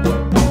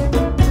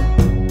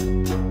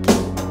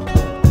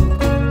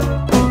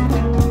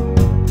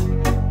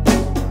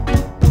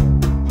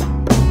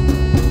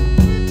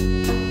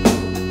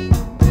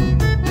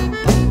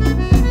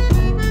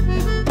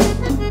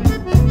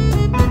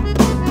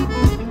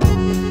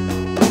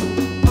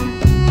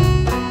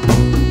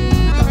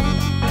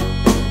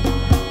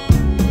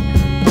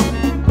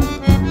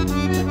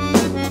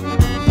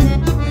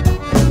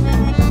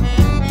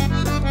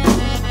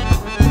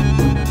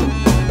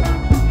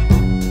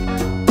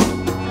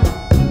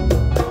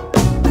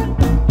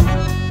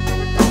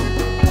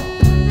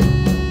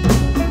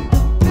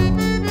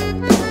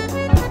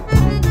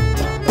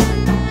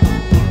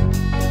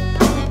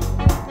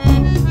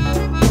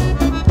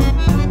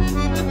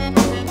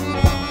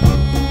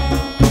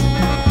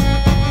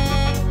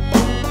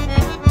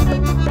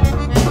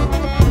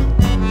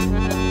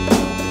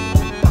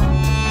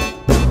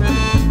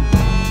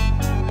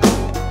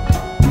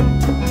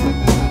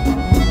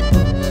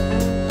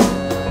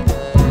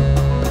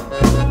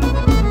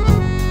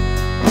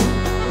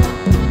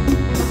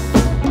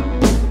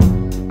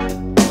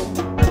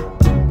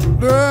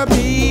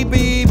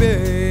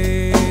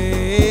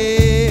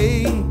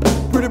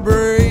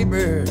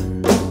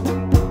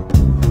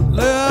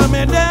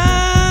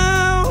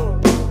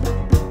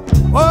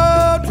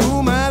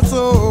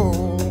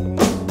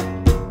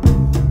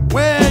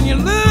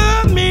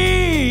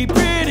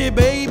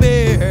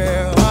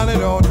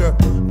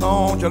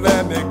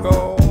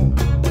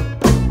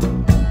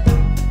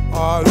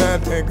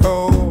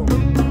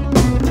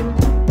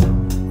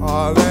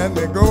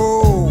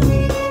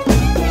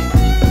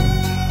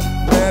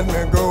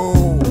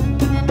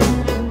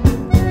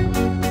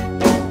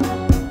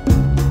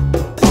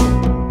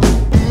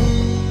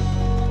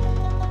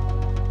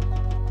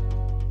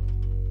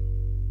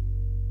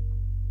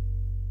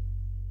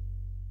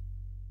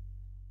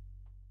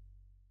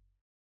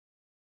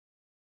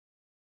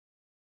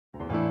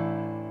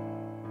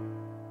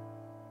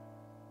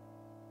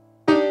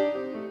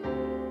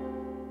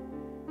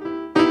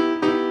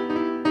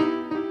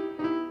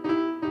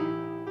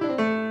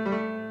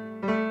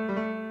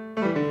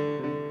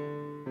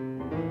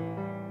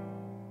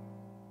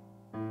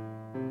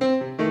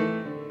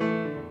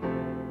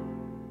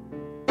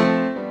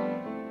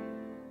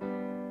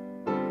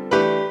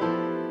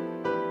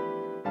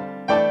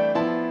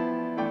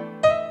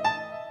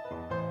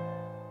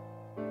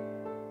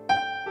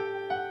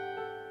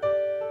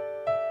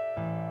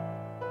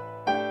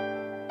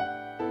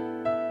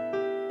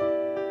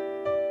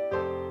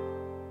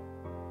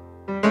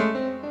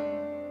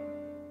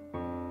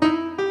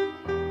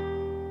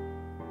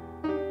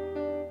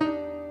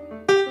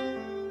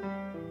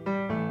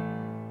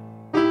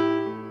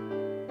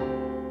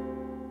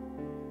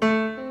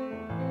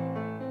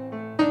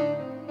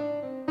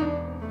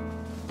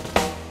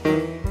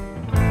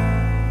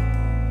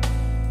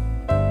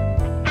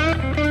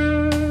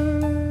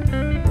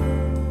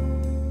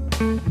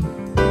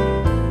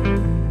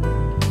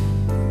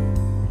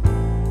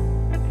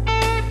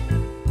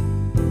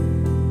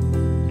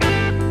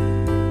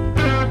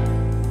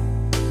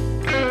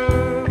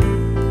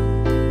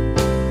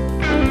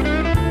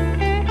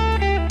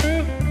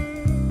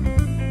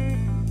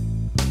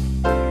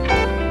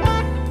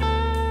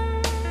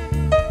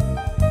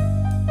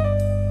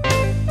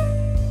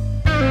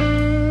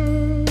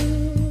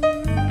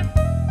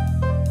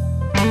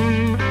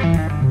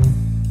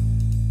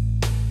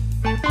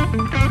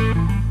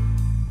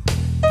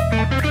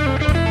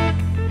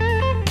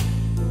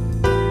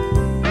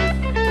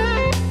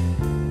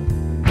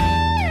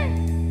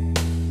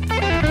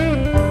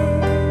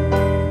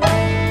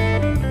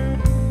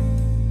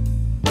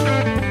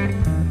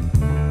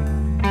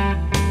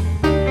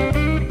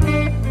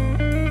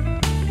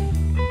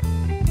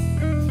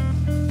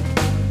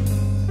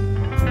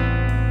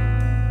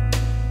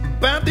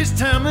 This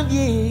time of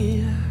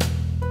year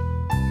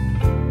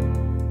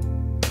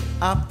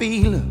I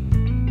feel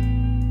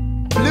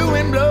blue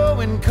and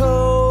blowing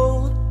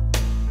cold.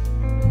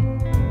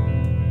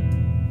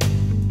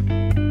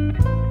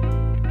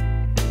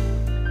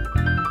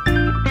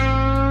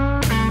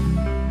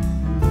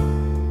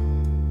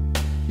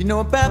 You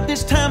know about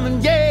this time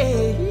of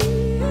year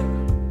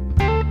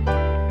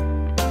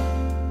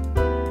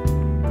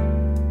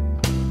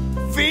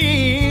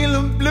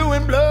feeling blue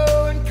and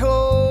blowing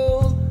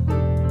cold.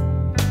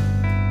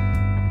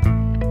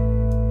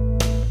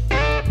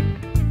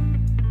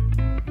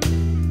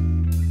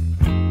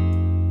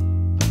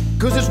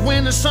 'Cause it's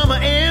when the summer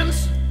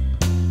ends.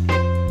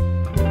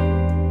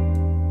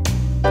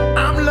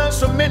 I've loved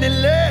so many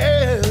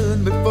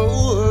lands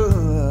before.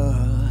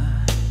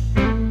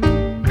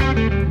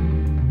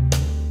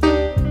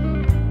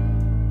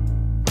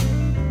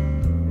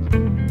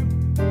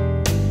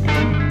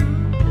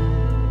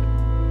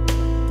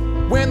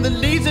 When the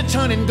leaves are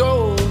turning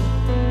gold.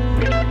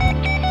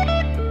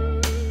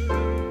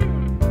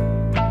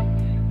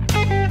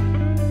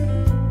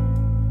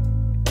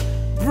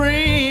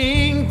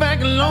 Bring back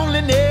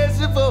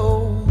loneliness of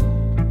old.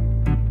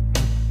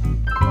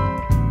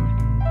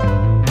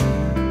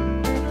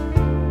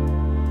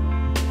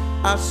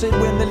 said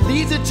when the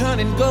leaves are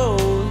turning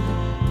gold,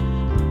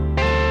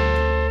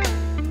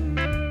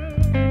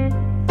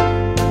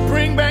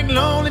 bring back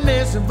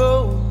loneliness of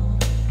old.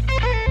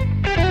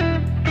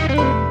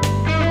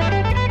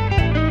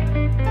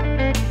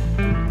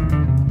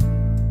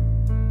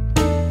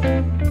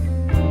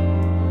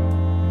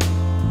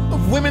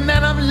 Of women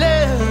that I've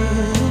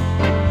loved,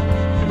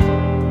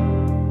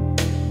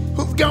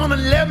 who've gone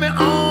and left me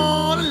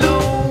all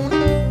alone.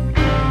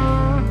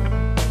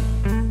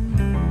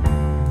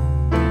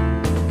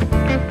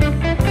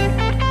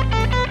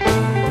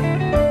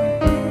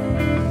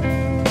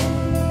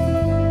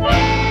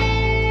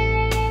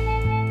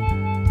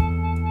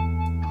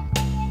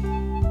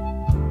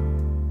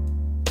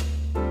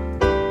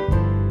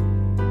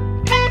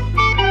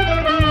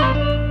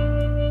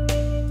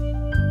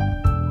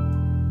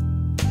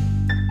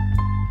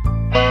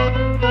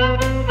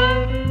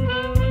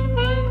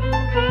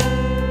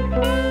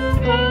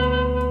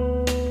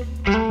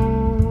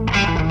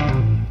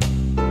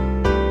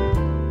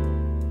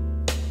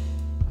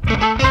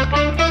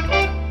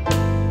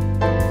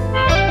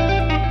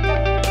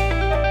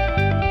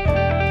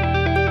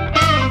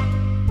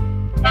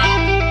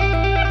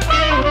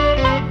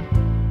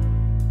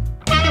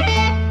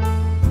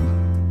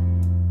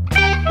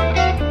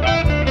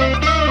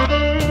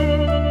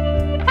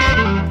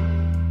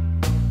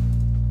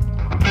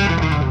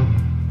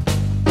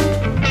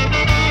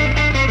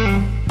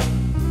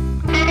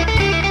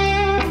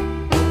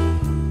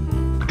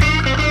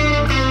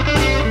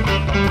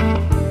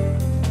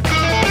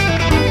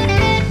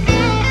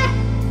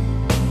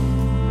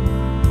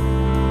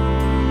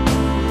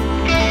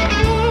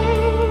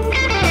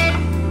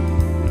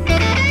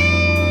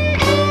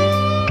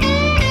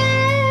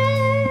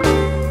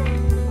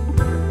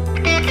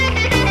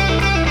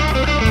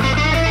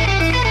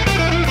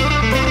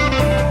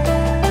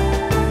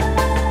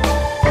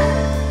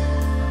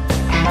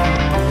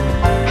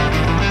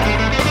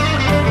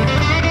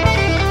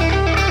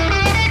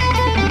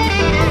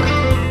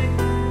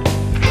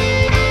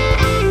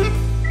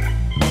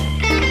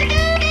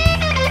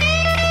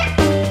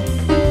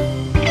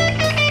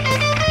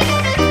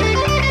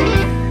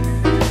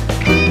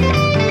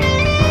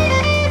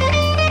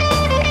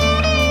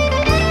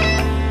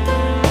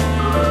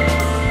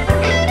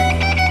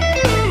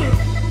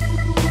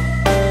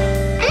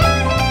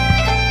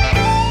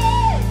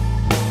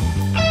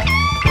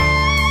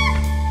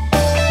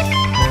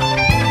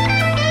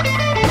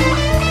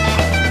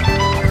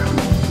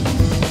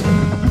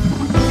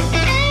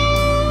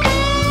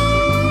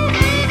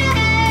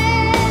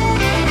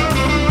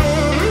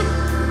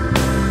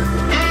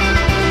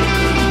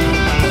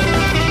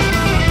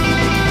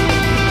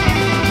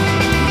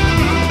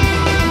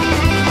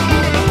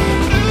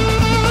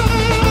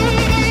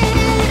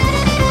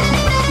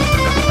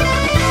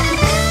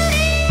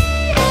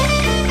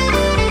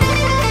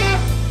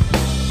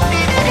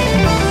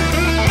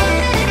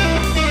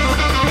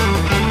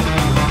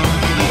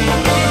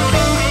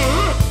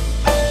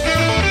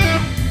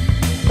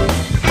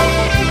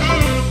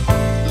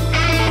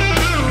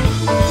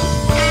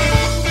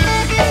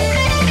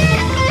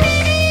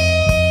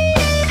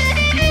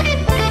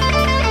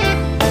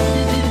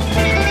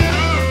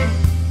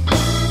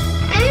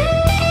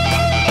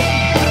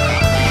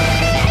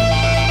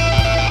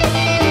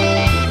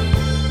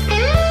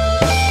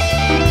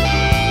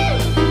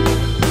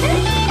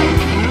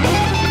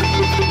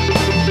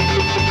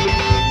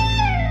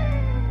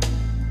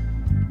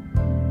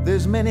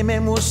 Many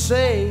men will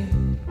say,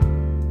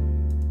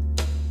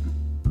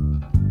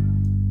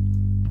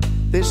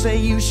 they say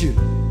you should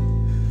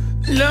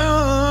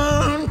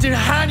learn to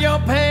hide your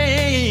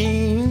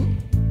pain.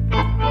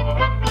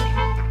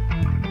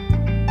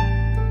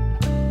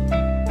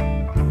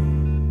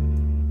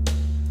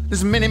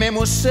 There's many men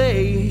will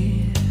say,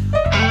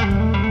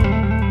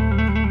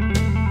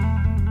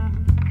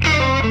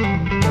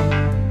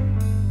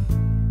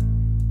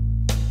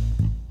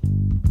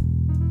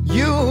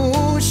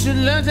 you should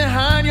learn to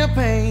hide your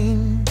pain.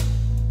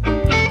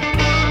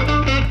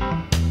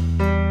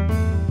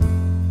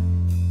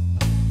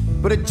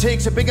 But it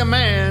takes a bigger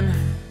man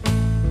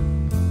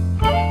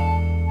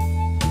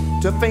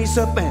to face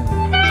up and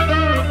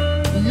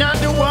not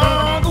to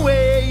walk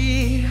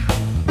away.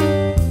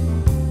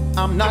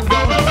 I'm not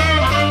gonna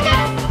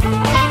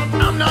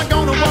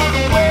walk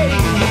away.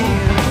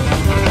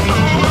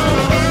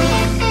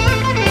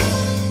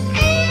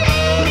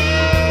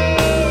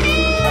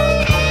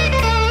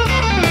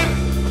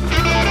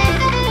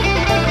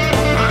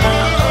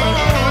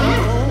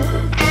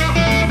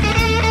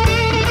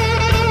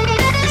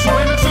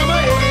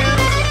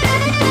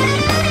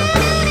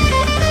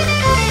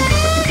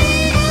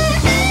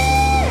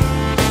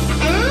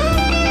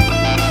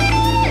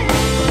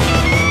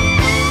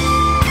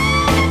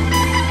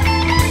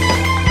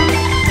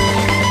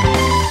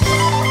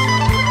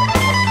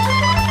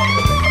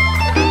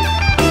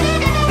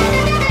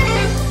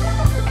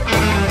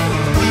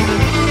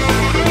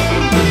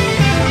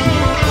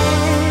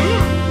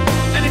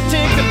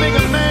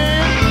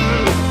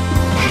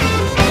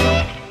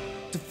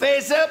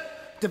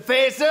 To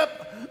face up,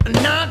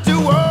 not to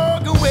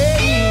walk away.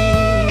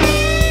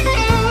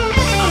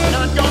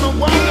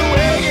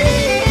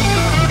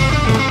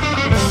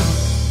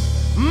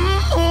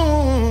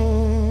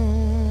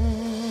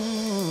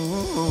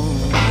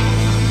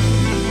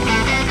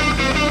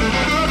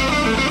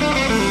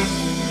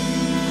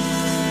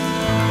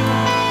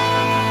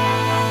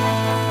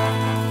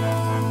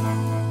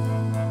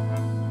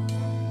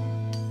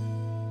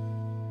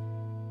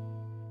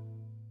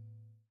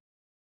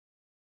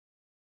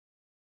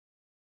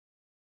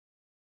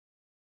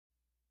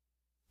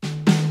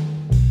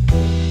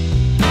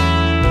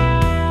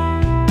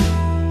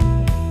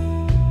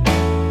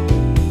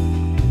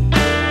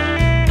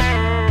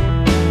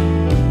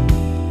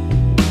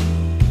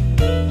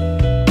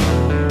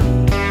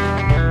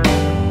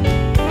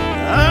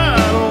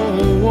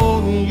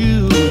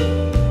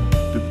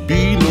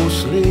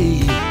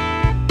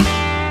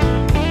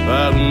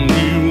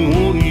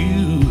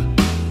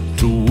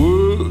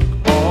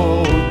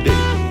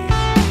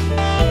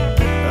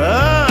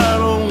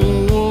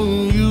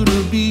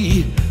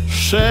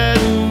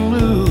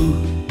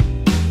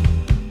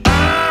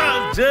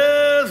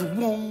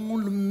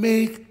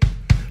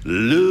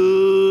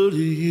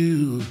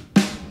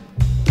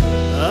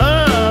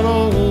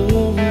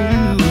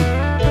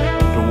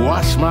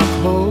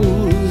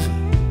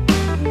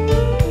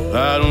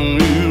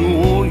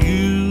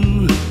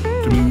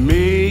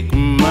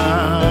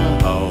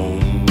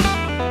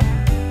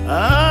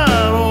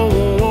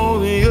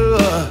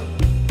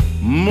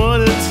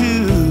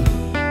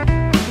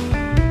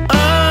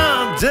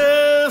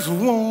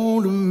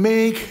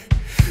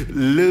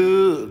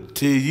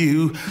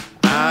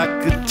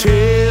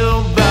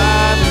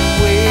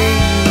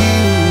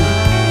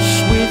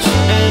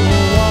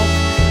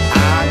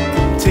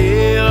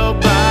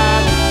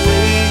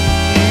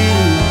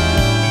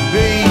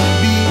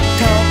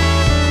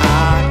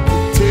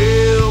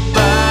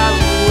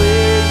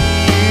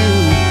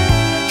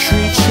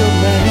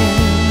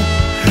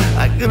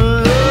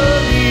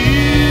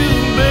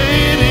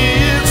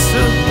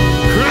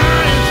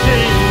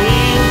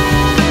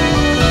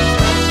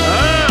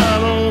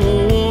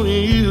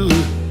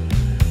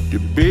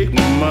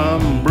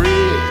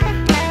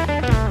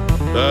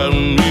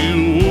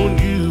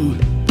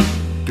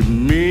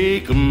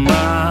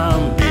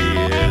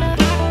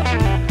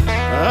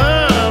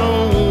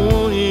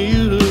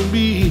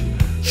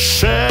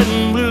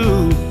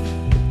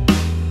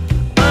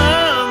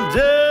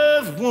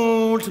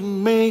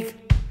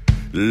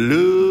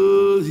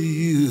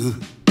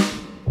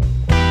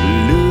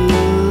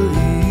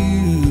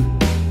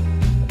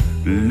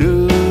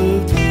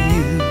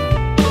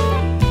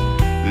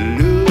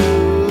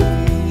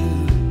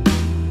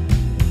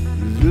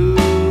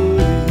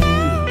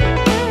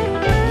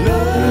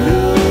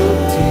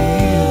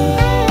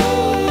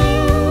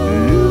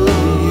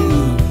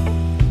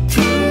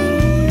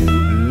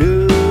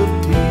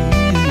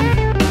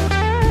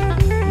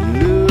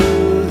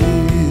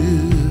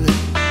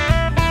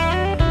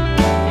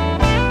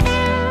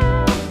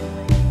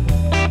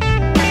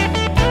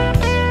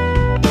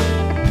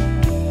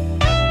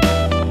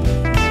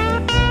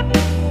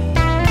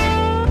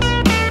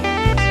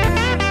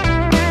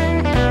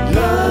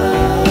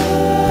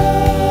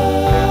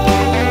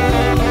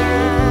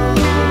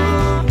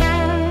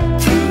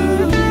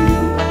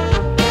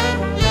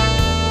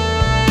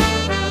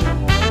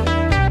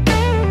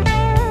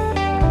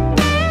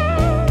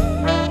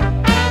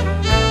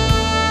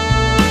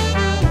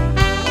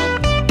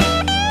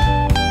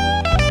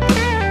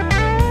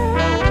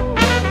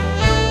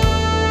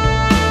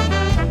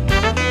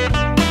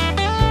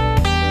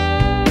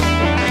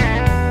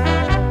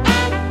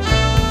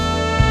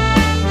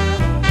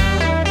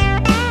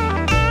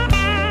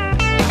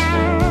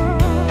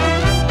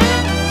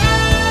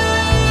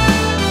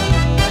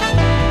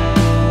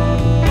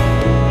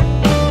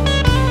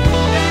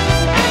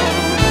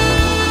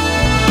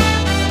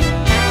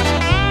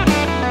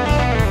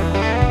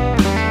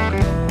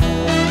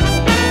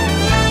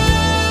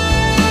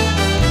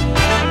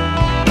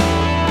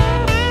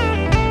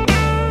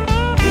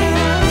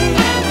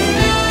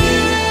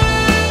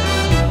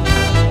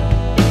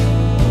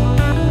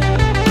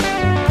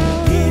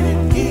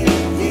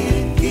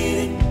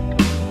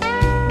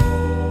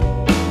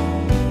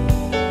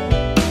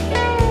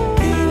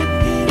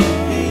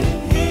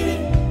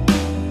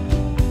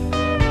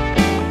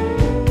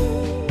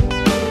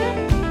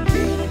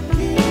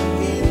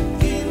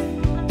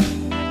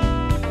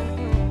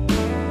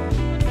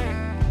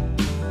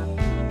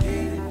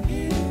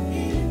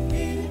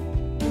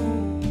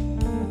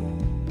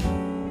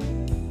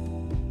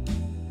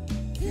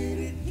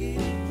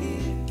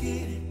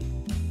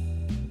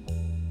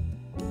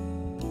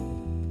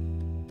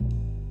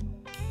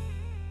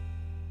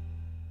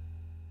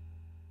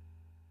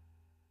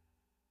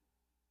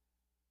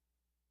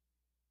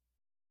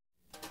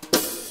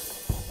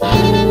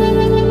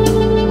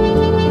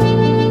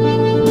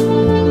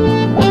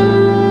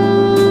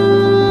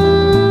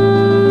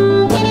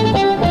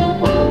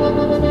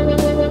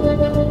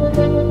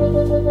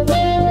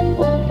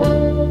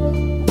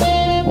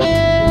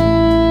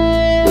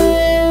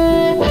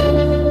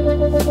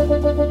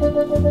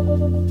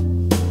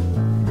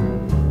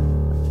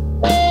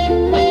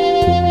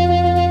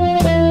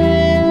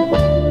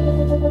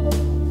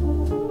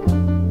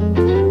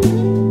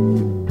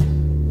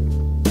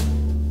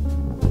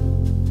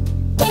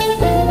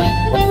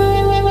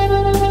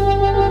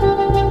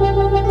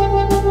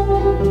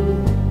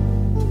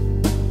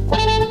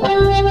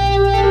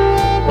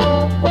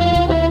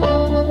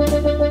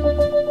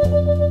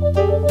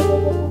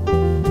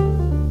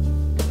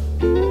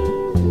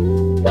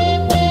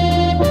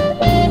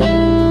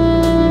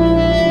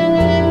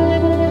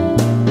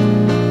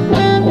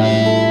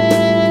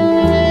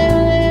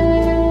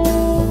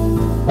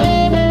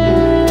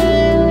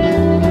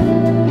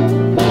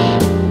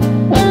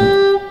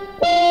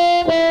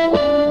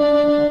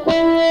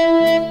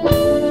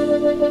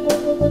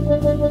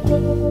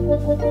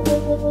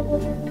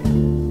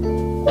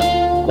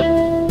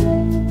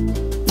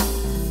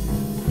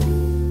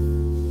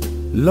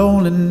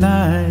 lonely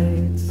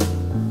nights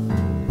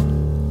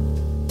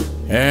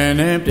and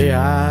empty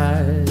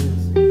eyes,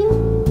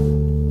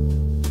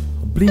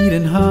 a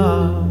bleeding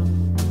heart,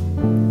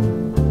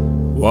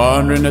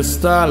 wandering the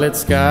starlit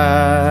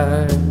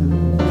sky,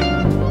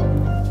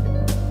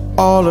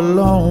 all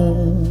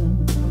alone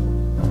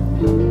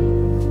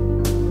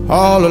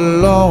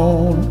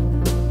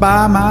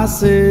by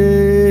myself.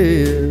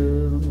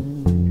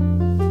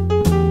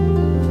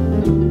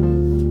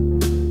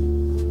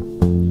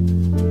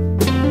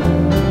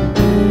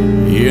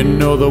 You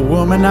know the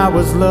woman I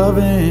was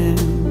loving,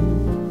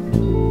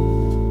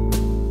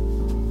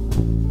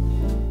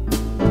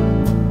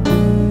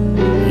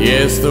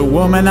 yes, the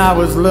woman I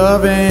was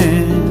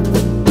loving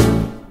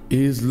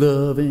is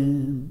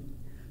loving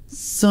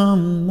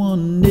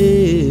someone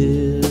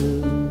else.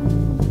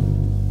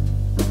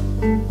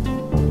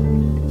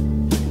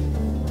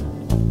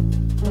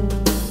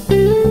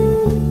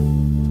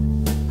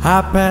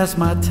 I pass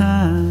my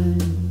time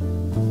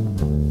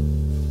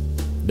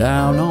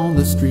down on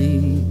the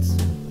streets,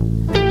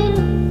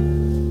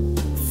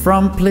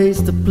 from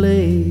place to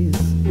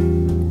place,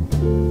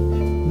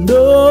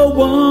 no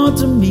one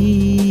to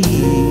meet,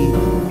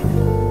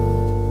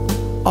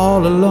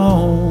 all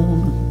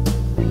alone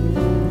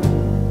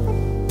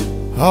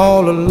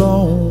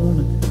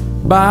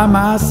by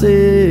myself.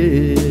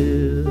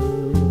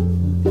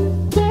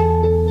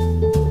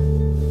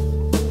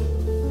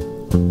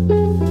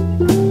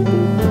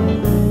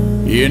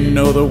 You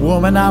know the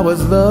woman I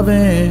was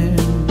loving,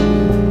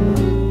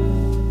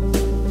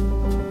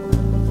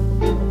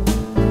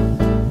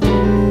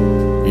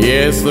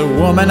 yes, the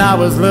woman I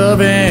was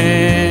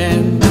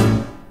loving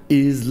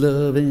is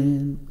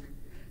loving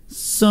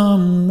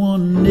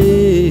someone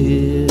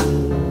else.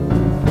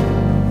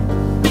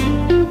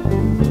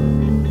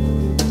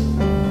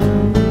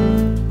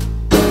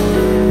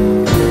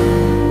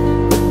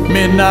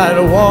 Midnight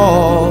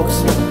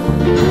walks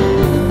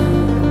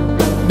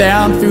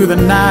down through the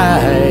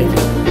night,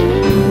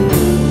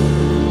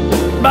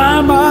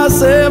 by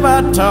myself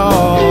I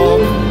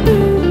talk,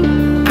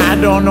 I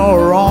don't know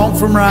wrong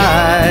from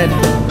right,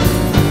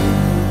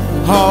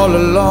 all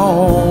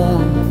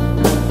alone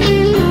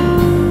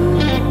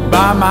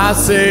by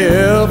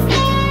myself.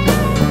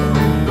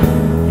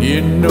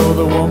 You know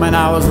the woman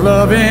I was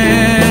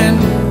loving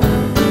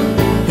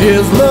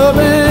is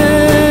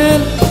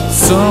loving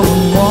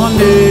someone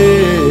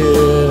else.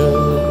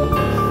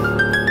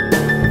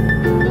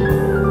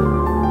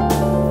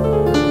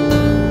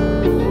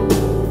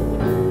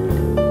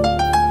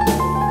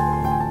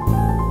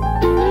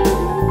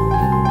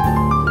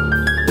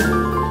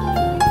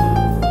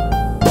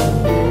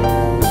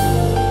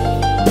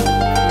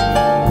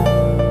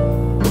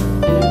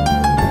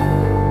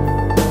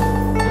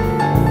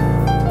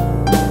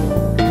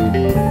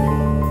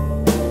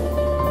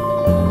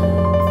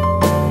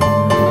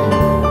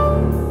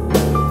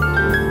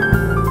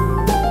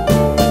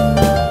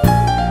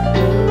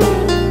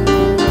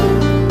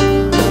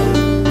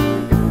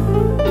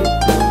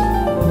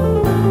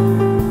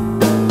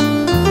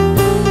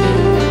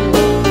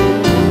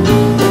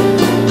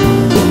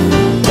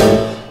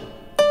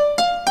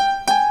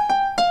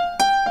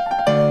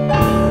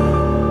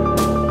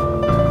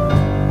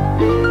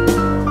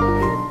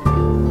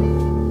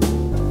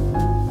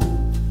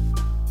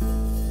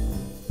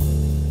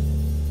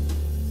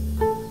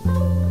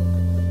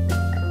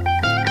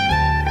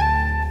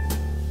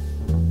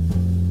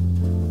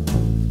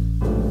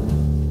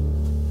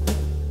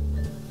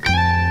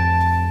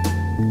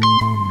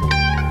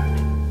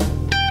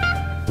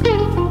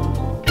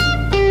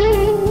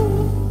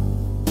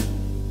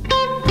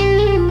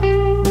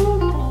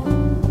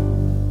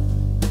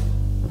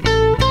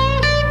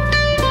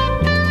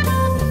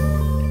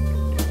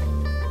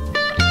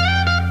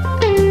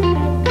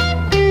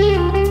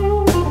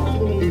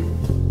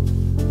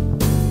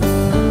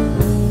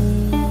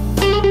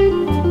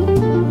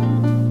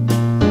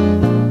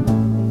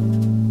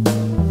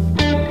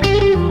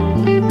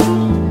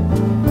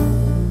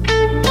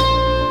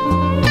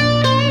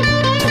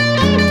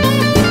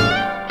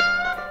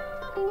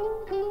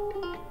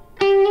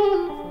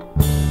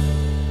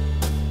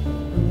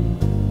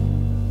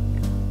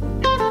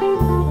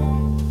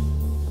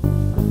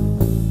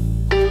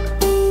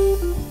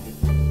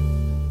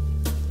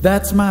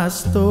 That's my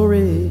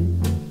story.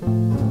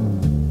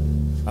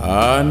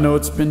 I know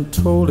it's been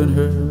told in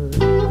her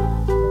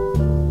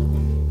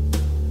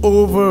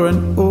over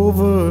and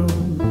over.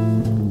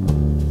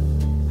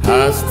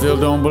 I still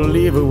don't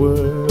believe a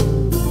word.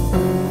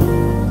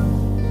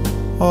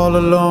 All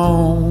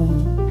alone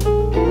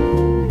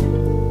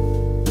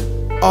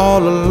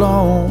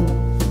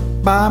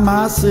by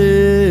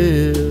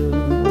myself.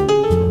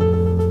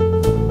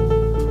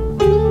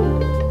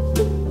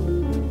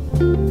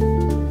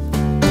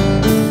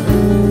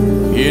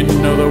 You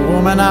know the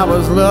woman I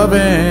was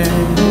loving,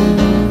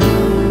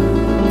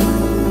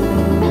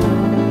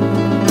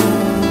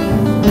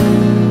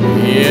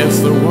 yes,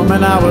 the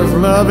woman I was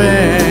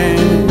loving.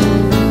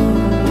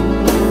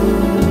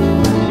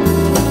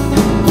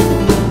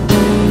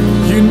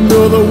 You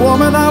know the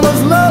woman I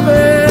was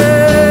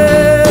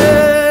loving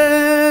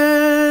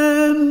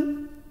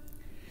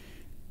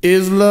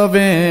is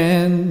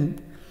loving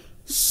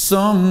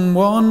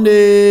someone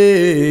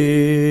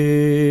else.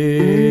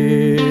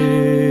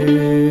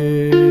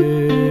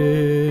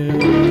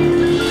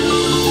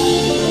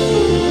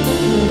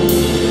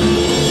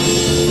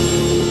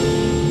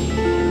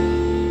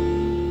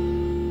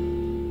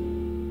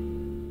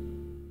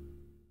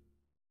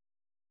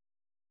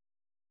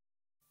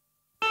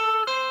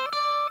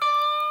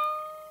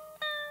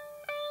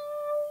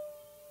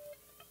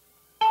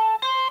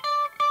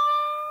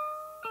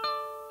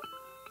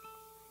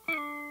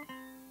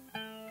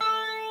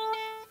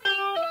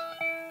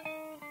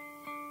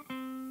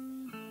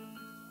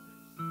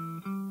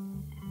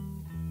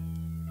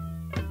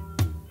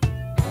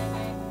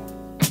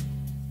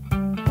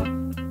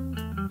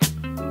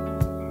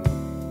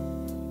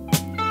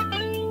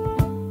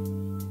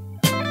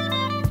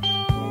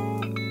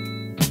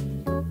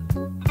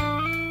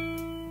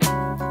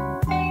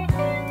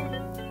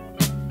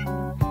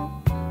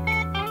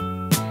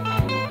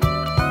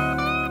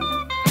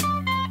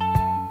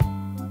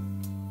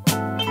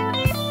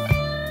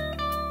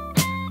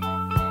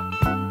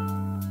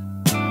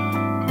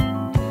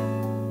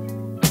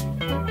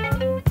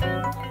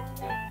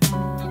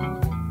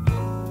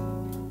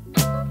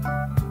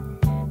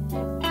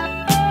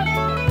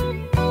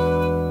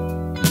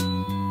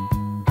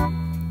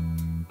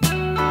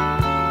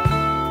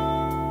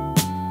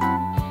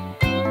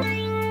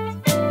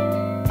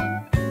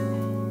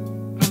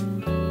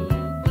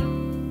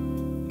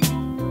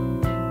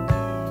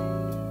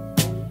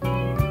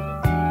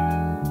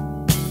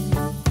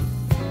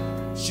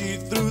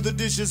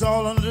 Dishes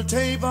all under the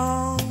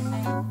table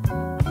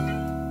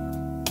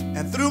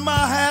and threw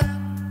my hat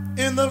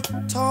in the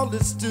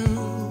toilet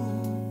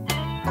stool.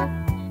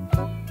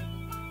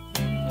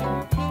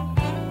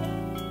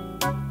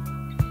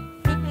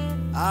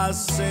 I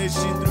say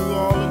she threw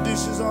all the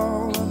dishes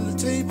all under the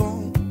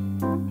table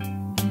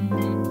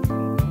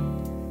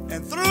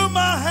and threw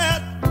my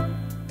hat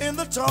in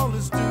the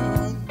toilet stool.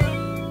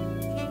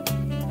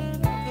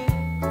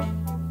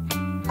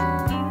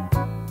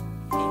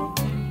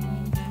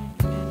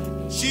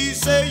 She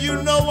say,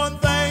 you know one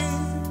thing,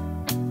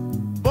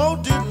 Bo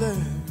Diddley,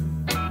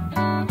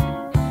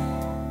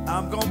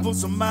 I'm gonna put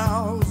some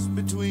miles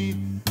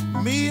between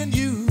me and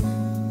you.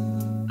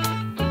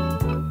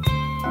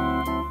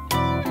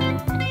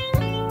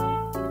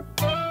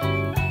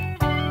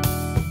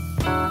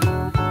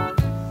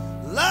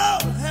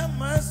 Lord have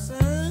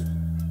mercy,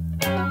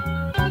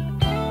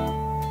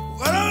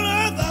 what on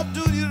earth I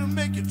do to you to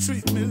make you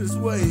treat me this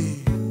way?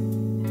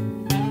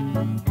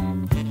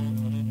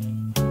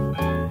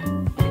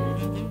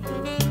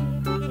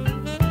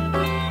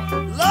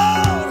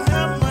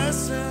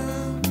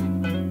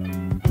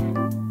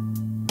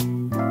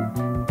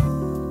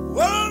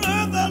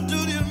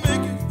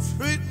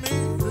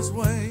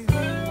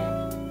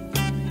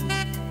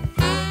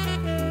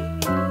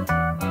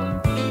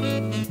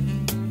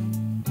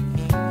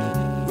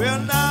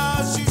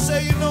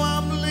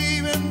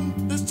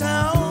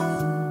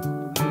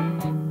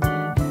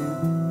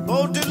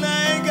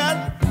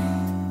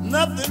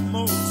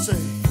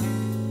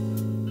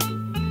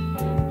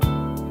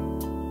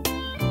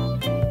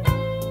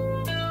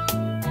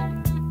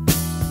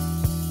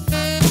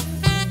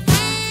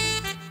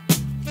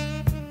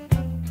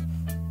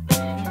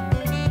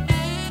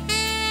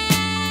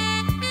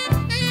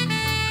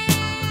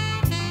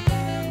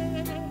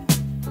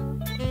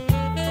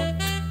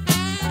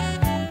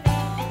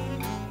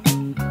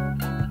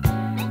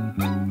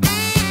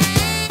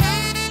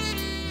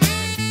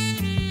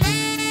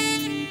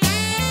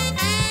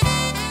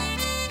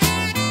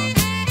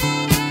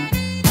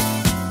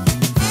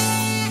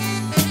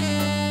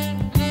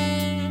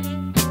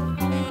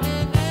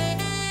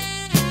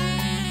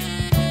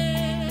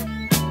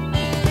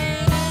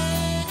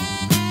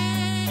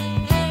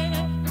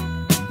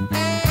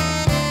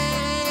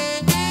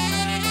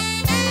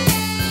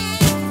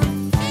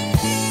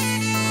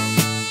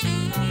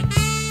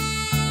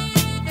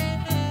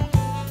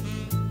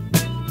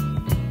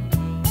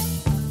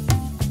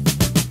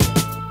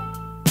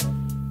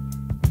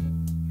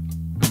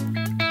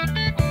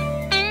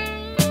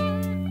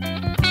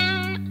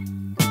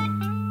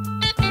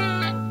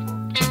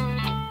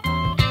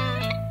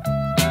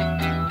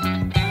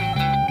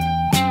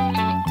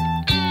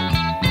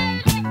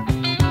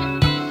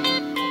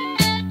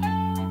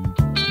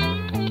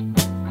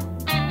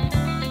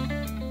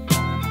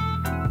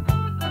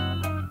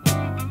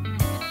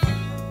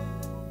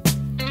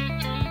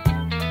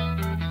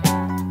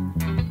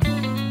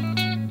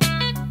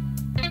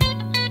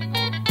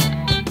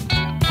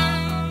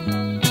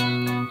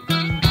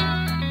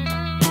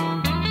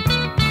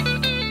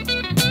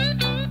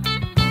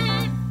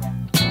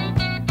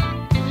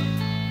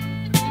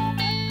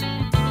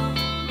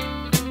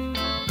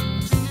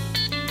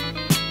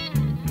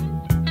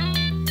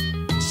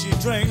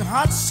 Drink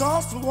hot,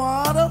 soft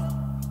water.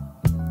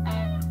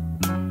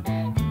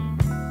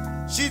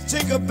 She'd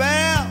take a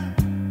bath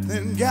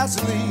in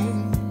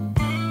gasoline.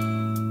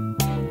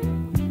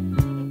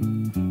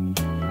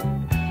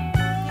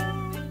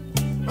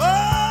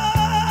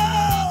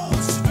 Oh,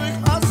 she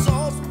drink hot,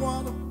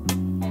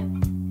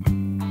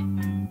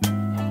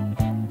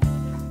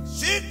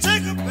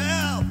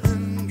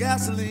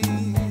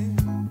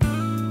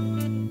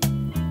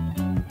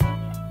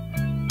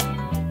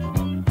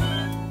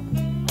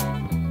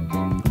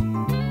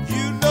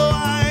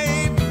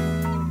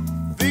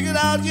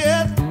 out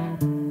yet.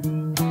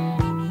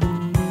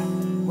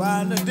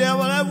 Why in the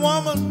devil that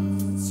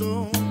woman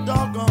so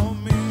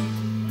doggone me?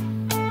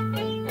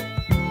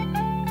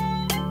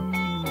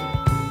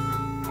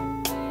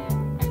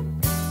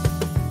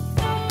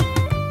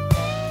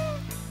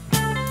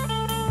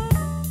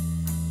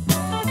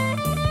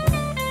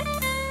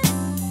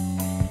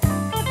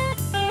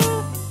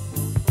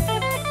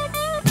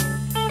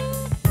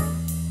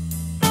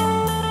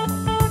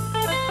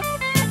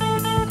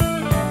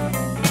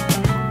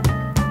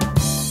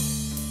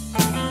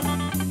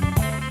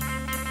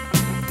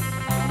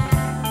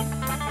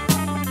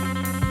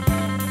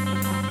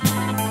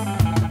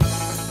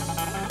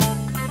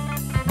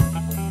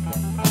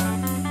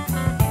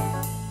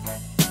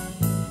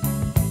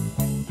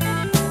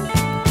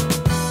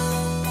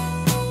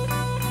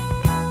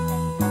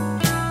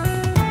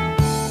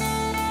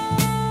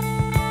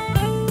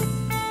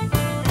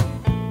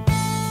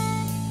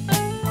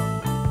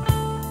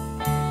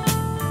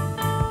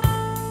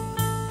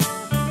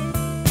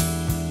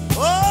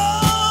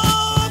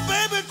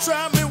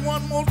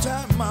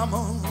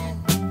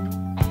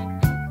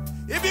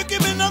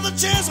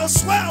 I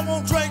swear I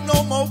won't drink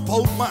no more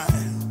port wine.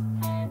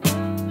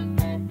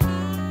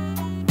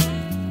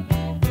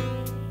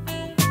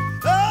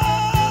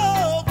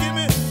 Oh, give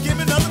me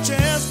another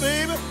chance,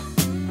 baby.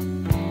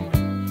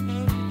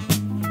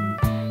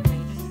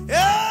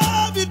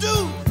 Yeah, if you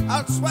do,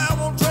 I swear I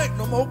won't drink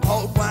no more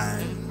port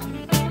wine.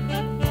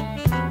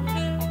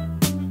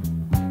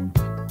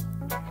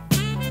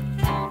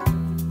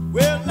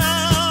 Well,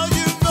 now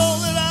you know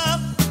that I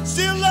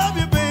still love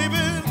you,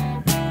 baby.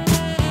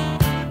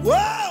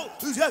 Whoa,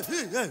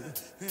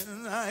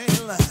 and I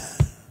ain't lying.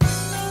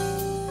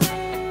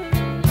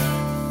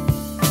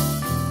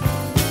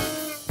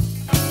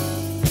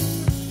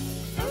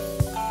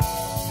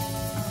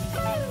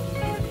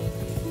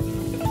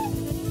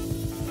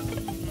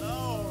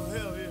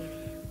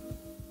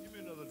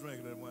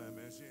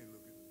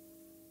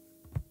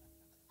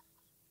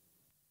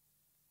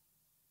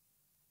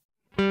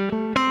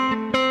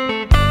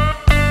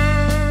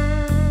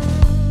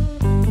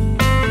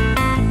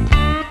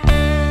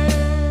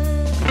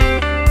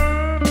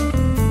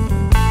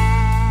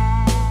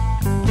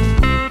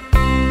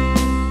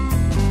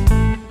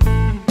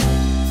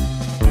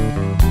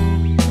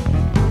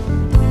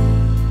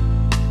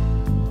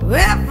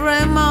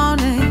 Every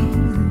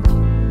morning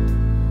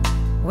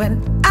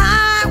when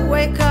I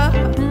wake up,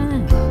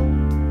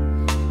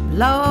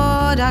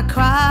 Lord, I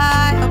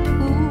cry a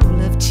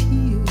pool of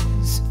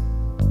tears.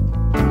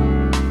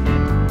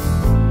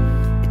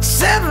 It's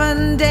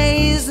 7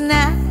 days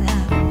now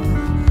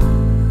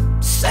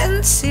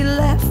since he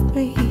left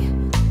me.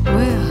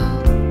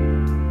 Well,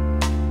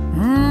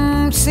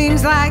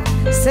 seems like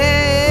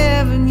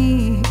 7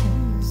 years.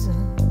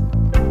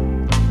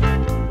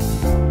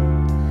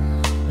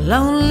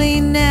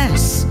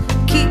 Loneliness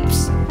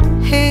keeps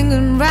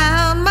hanging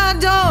round my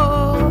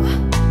door.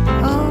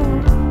 Oh,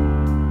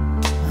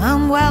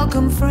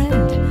 unwelcome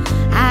friend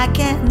I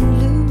can't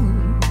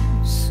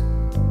lose.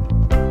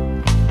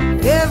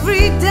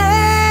 Every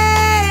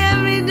day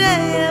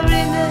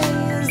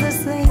is the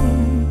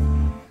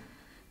same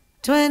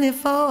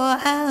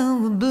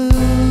 24-hour blues.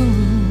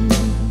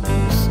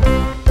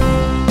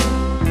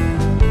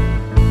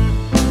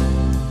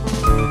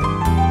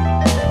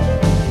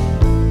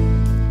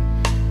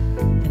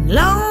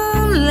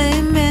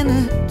 Lonely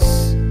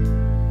minutes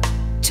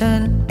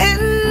turn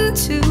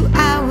into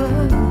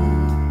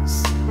hours.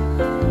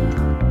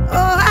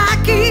 Oh, I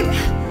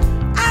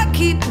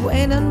keep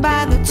waiting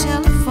by the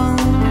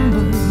telephone,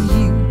 but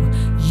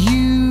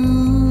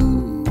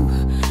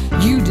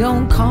you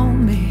don't call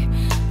me,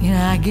 and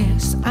I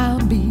guess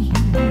I'll be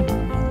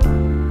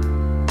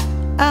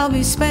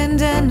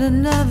spending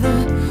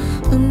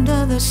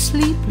another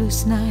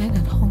sleepless night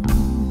at home.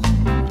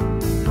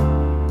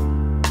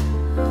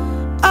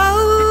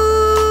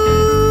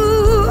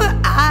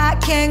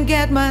 Can't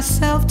get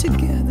myself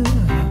together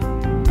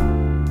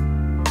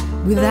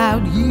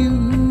without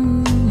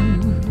you.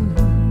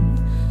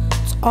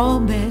 It's all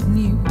bad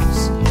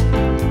news.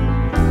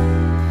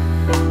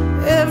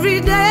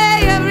 Every day,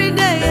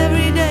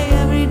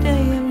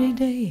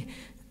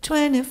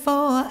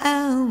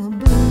 24-hour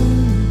blues.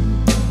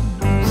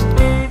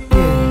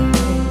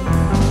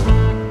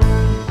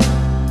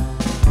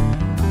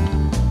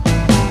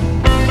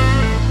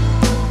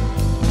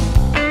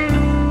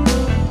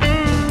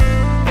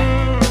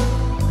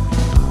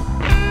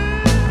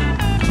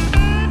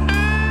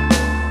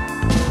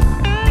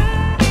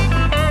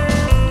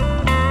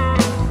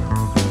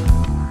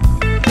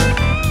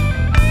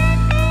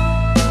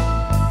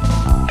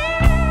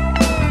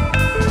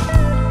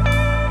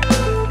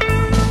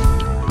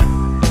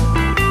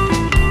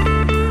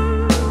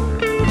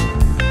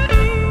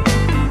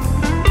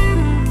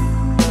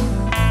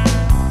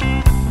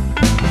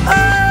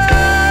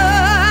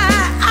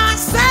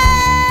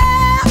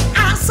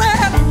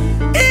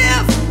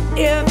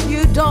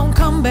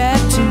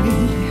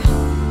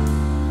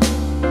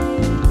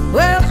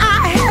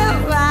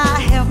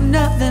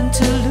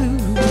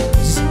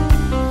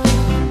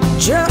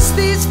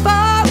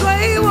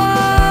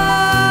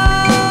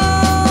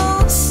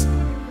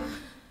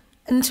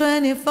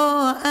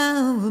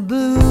 24-hour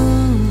blues.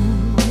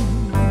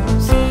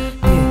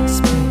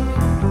 Yes, baby.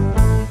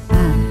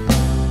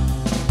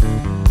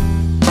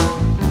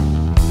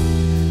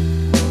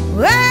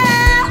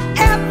 Well,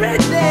 every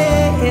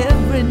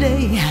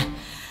day,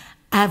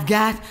 I've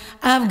got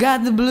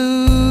the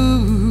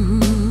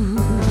blues.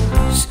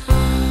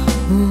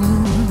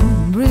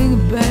 Bring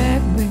it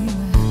back, baby.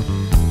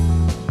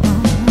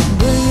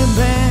 Bring it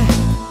back.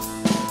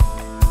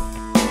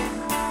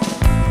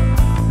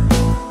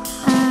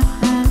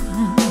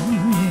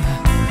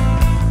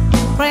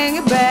 Bring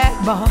it back,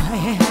 boy.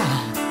 Yeah.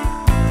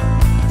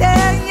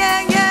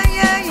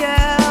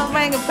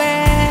 Bring it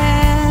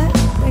back,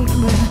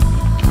 baby.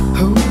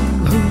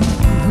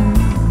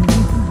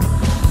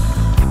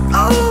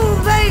 Oh,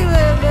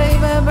 baby,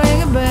 bring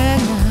it back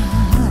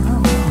now.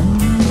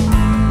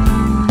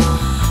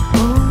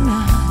 Oh,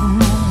 now,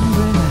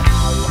 bring it back.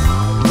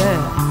 Play.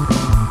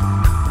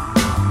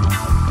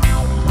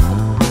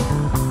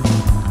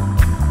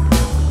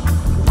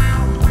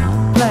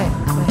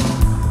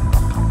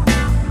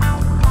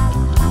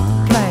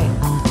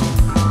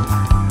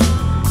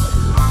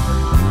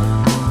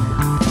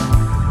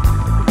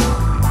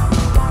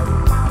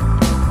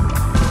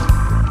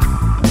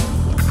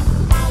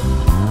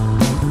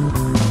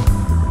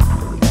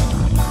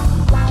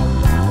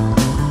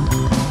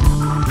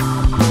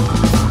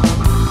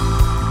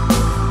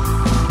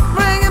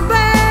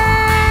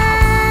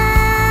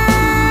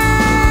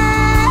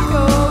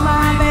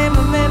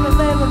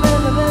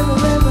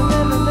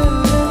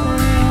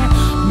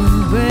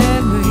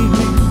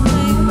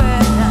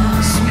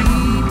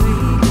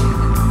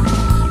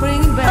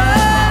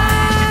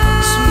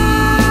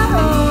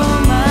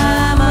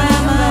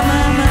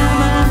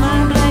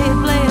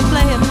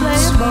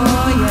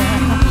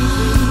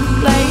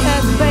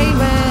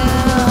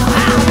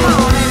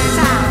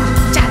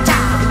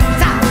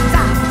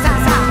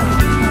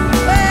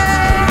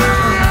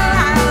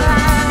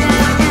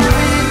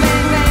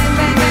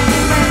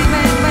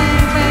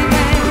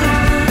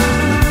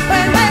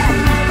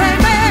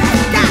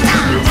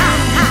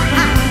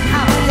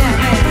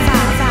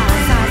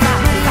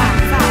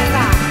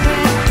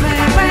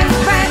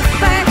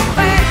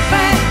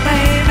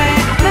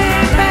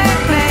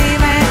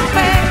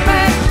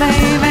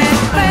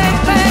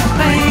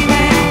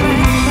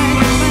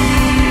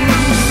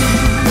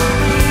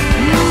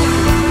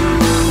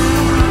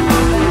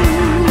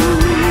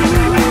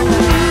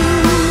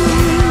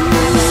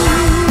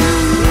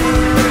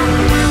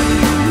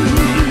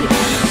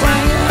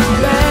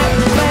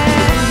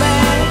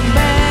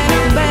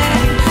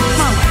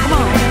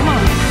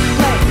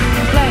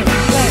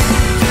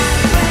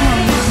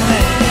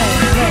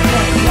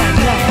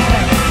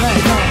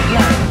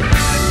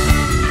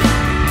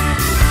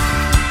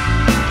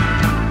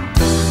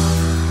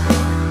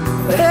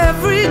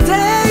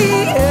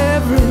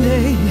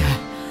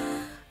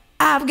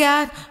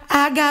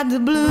 I got the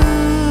blues.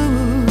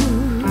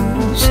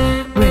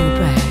 Bring it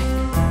back.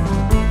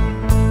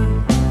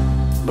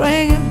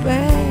 Bring it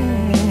back.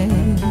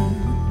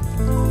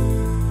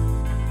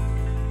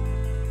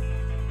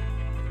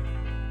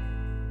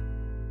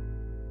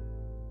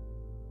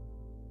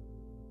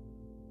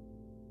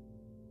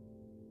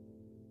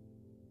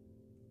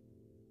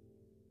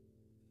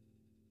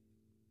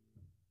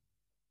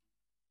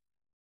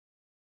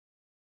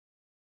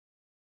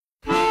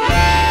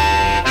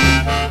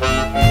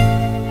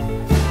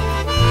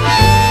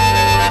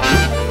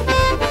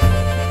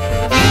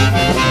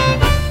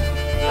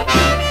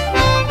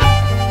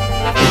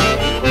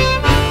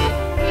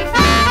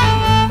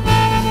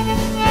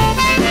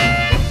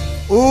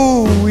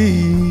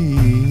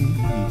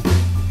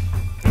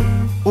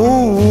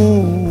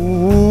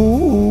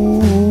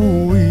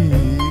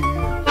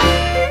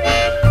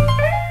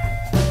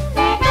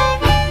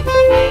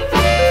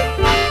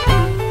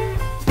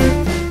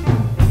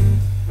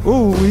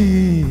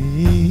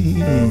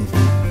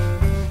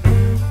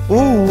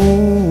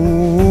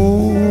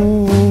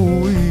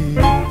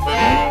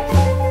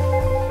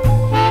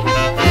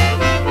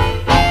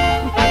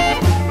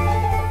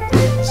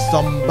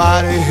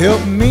 Somebody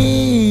help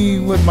me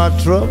with my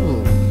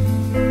trouble.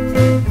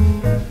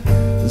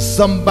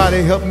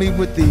 Somebody help me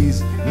with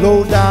these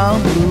low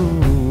down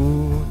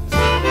blues.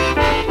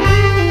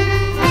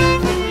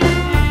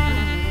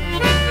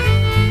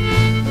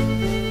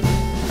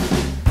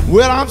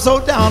 Well, I'm so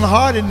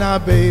downhearted now,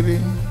 baby.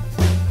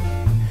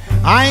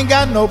 I ain't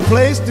got no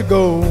place to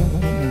go.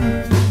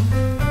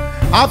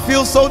 I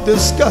feel so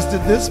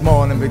disgusted this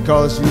morning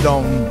because you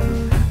don't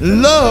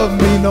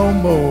love me no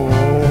more.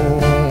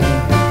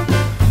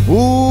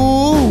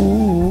 Ooh-wee.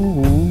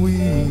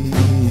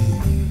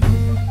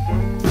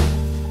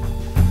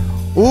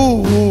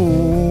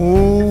 Ooh-wee.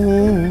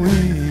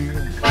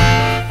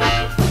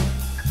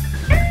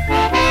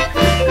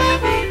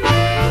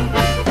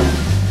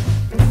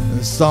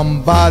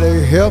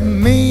 Somebody help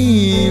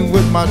me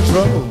with my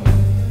trouble.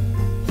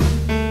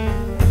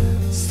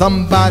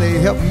 Somebody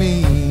help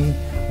me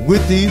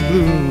with these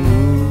blues.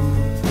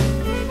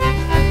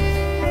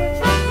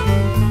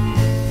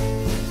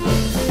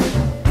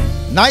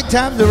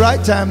 Nighttime's the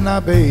right time now,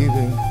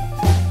 baby.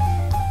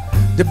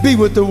 to be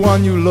with the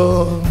one you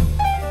love.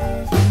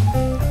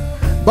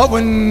 But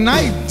when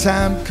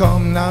nighttime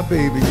come now,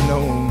 baby, you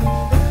know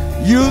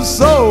you're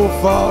so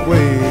far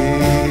away.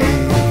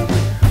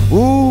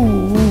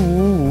 Ooh,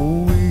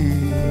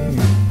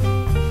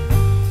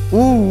 ooh,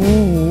 ooh.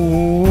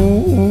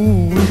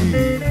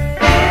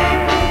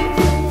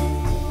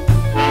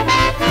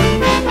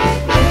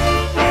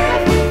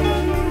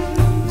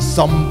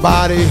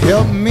 Somebody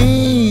help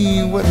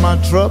me with my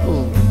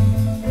trouble.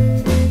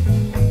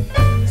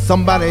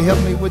 Somebody help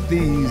me with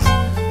these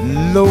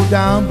low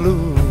down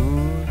blues.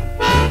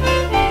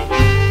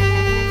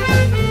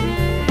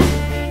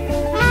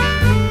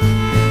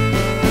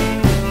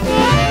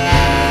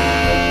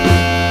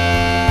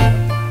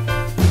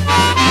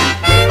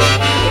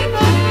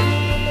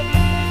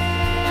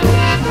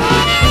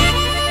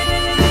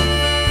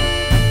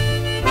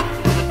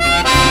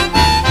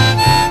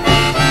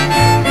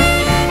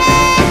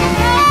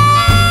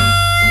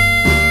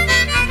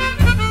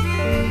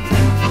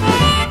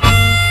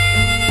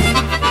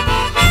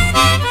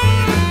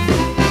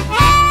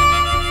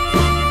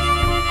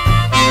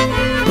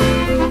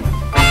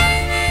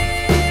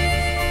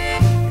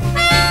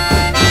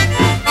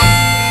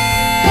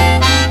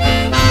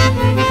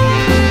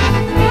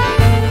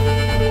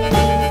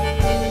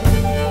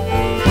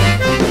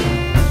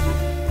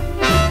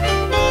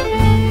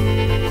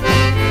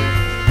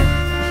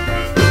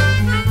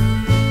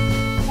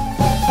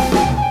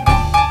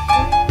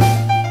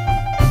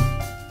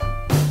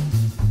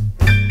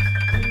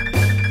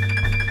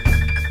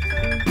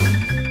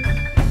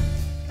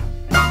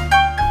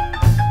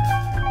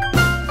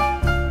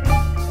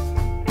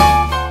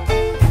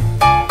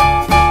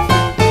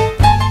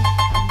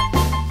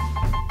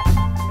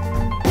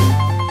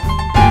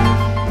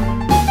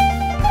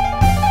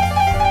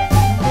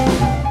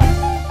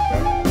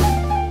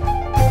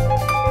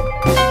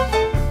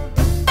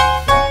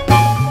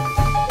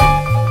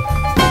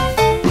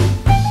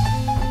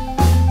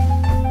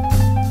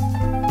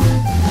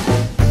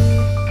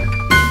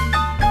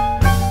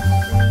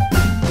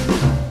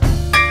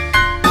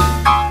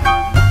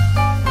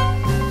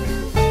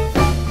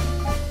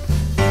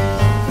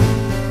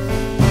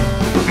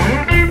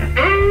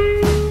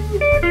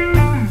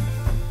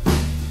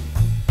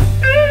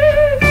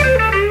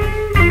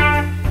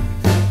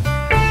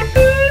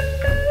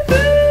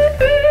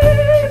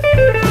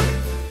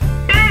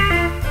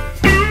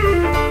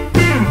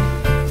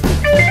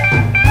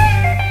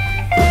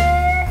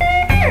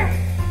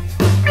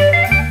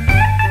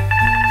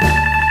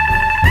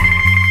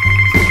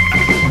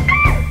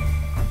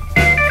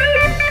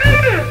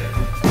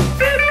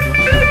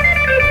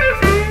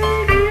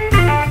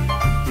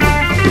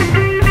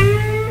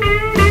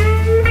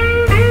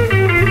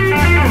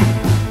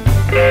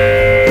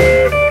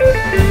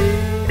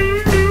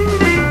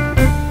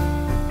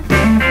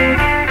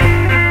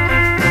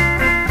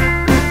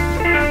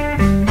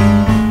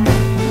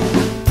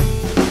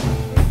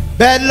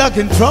 Bad luck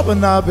and trouble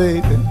now,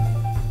 baby,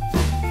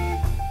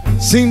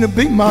 seem to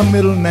be my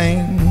middle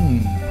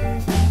name.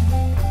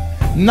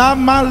 Now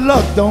my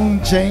luck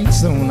don't change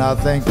soon, I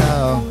think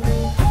I'll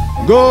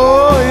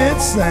go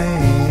insane.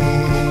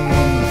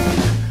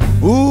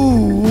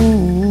 Ooh,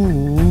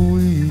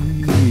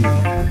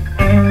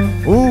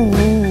 ooh, ooh.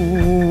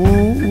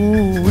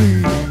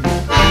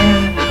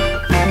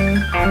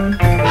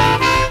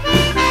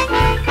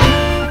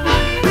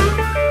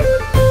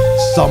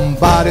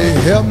 Somebody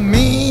help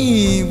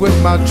me with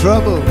my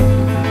trouble.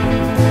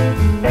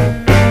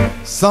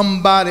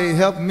 Somebody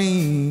help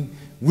me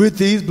with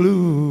these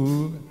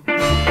blues.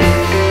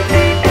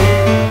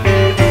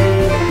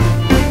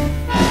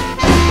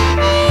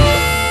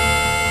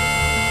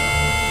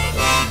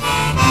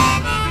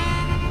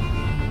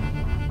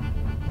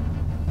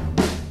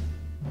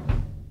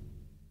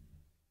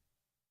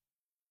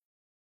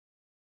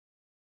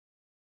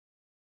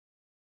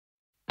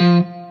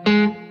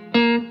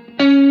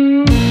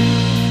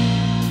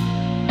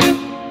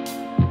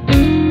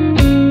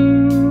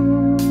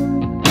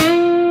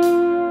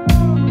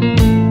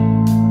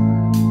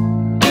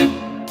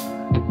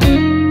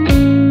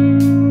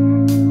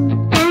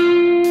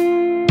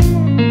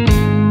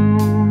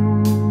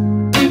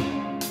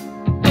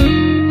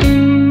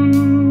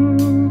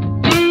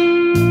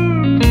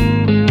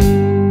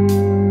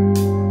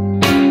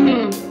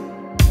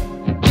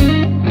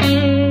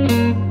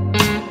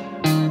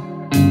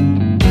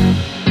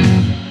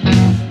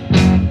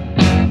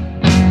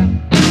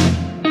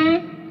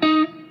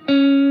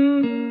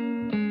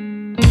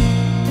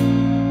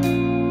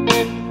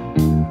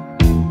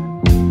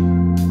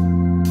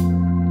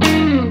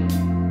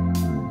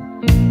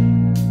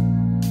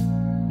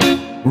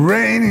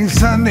 Rainy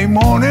Sunday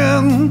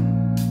morning,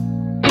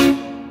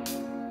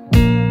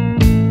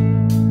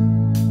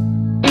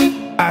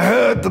 I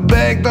heard the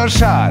back door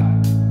shut.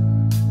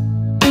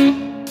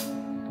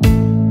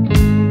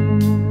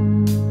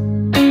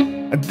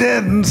 I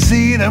didn't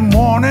see them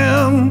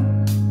warning.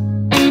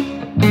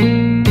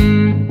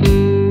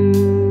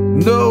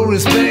 No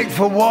respect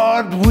for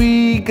what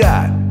we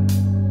got.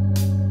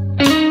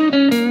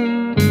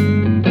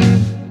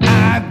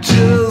 I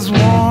just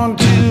want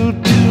to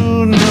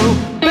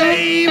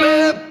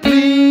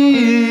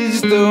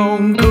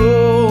don't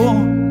go.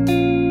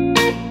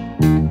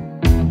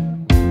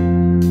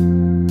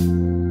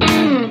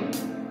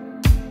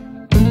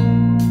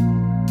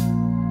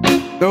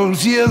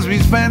 Those years we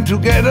spent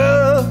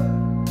together,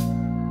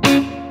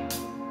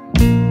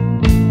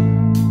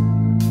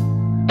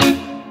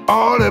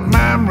 all the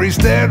memories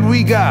that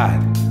we got,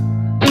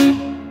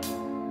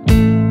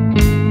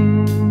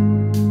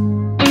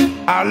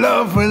 our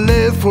love will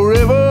live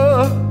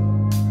forever.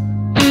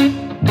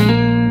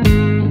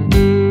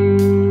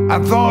 I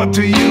thought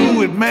to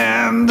you it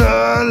meant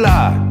a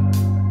lot.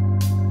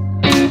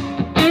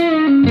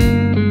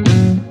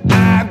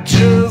 I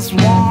just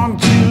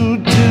want you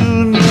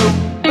to know,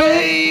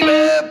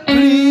 baby,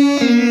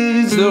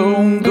 please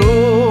don't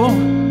go.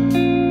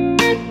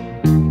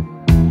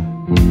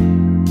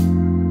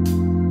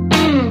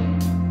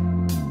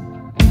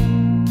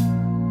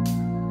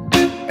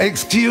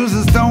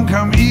 Excuses don't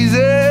come easy.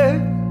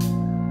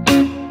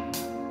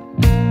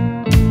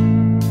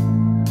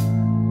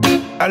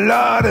 A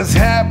lot has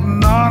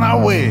happened on our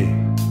way.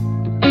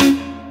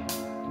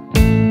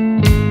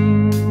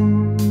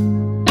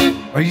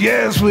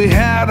 Yes, we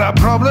had our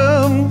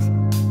problems,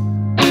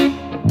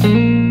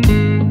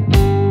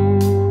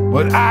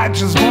 but I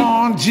just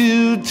want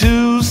you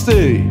to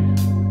stay.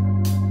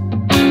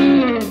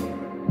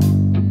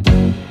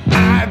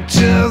 I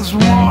just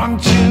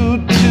want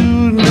you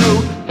to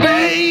know,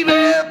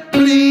 baby,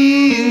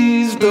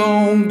 please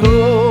don't go.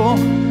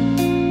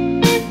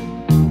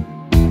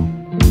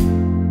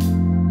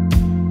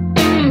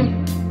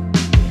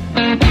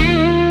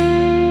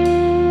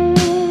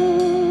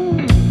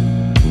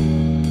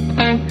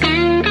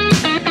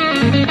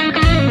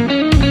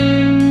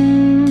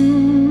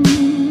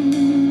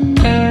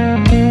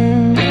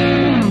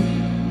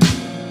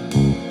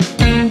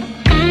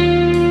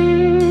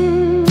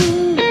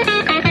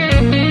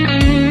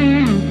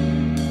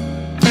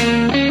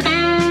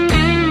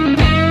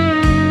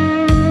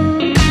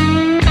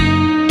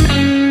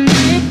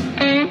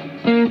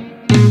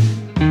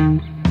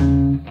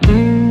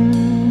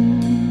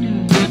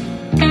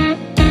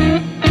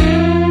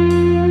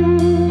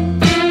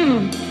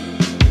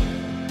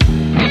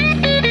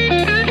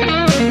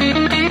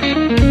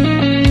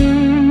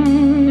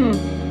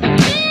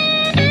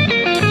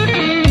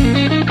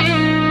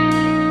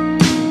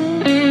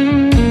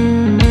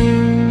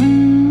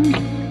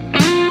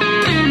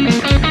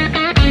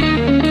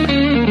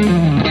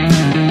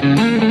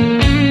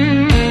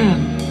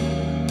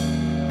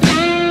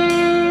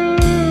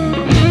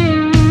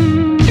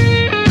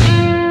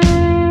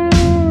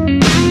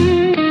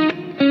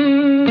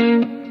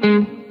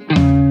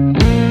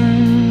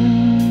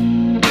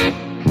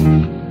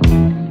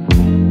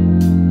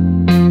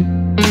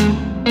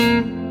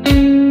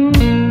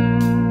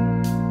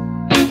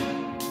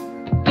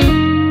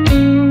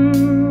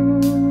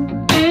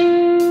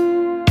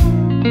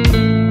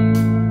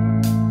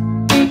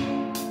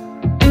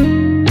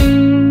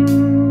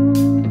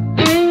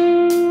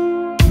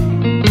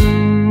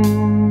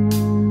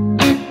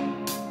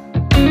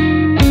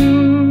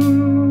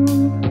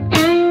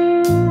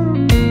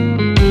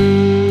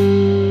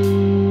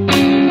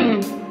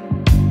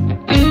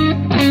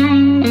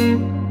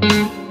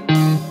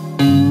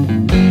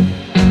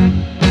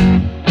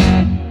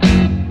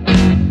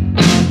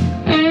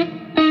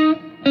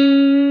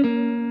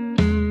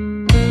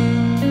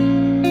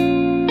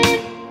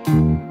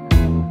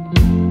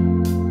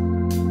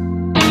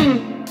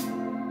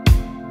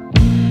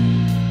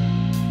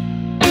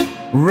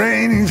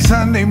 Rainy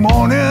Sunday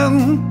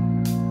morning,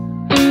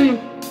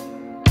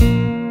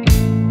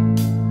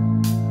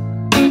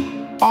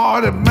 all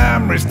the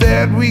memories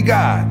that we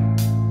got,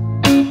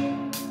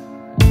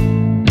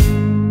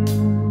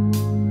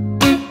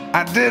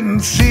 I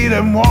didn't see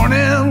them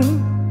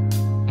warning,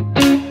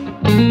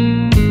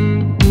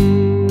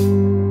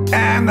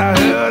 and I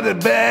heard the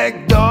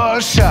back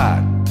door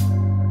shut.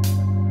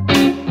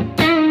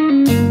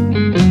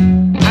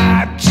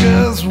 I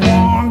just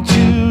want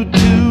you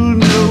to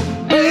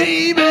know,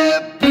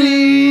 baby,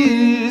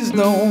 please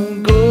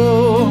don't go.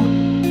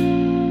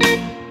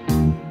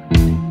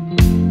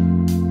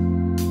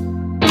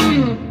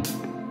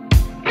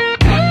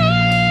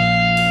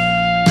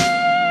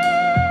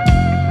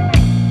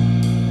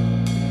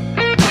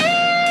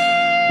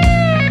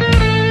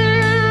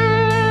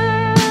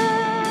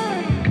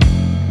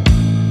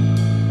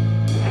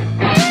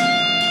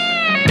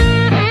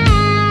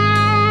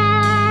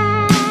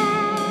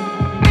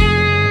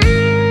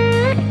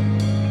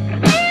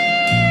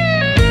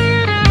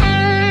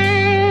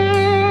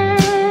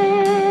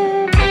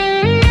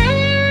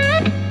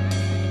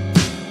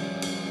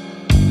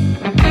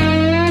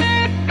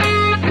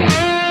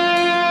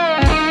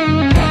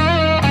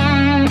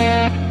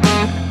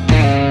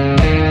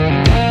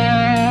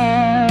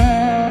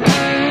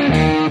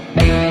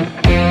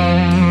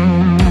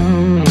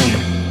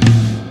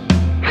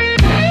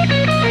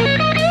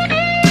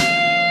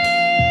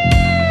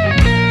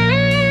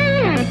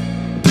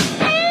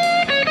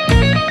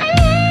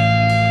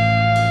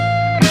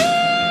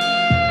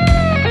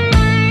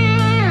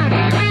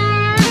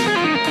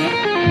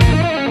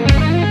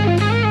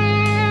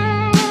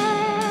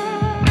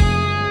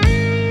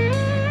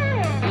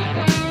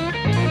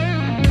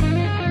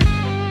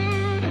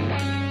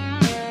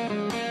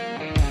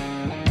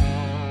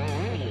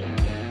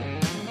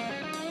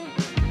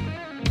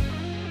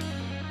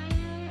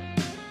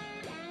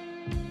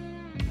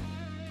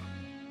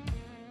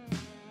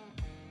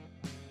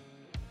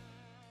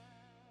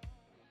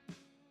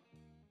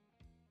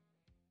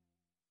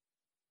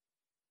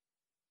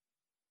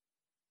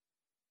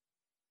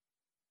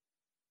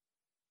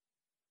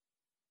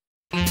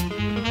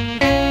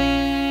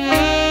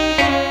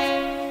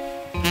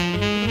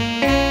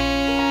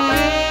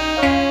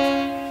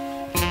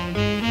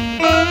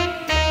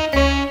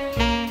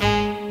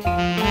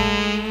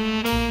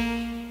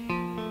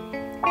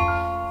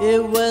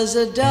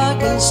 was a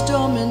dark and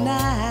stormy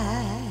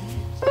night,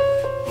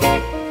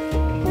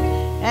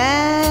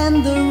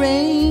 and the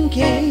rain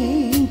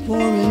came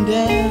pouring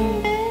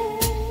down.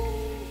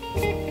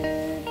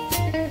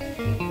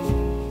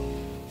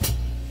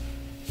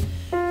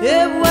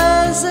 It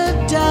was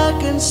a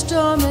dark and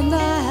stormy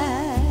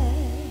night,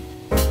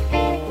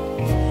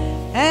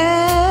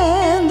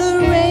 and the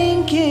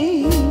rain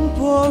came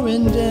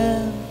pouring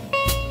down.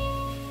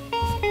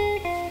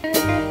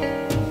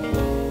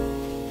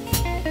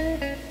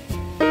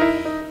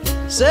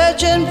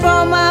 Searching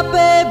for my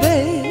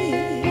baby,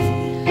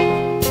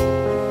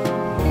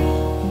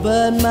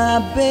 but my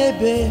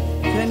baby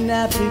could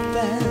not be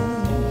found.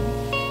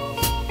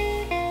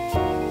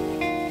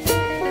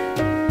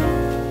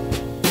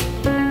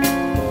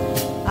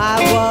 I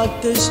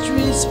walked the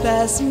streets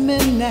past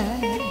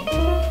midnight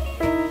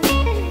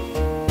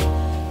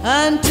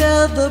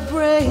until the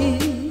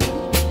break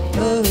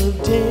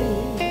of day.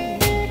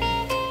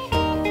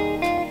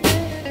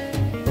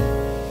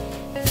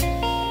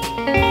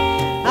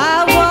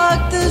 I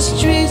walked the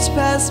streets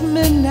past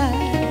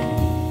midnight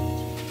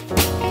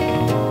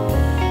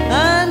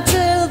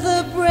until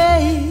the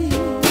break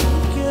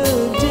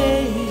of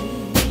day.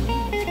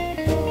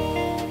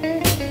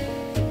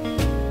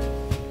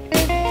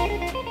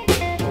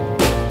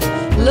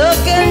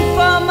 Looking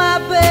for my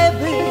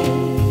baby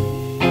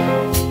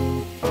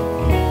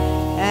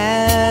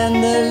and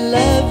the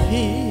love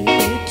he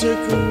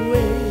took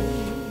away.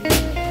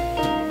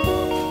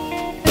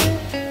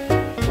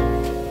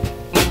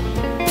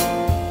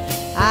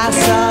 I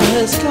saw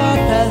his car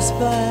pass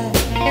by,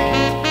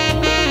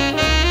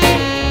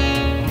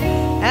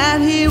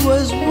 and he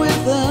was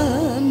with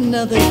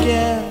another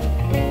gal.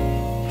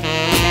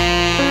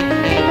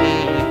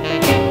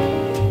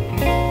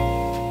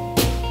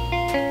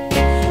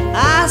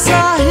 I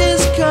saw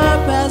his car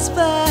pass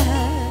by,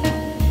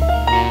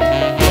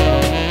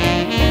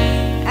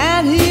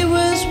 and he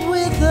was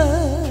with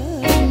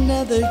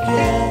another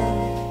gal.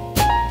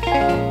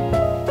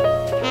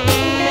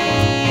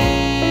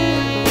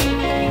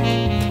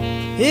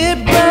 It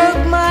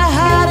broke my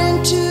heart in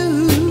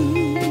two.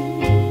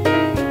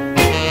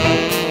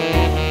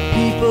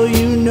 People,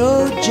 you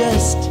know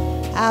just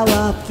how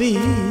I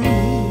feel.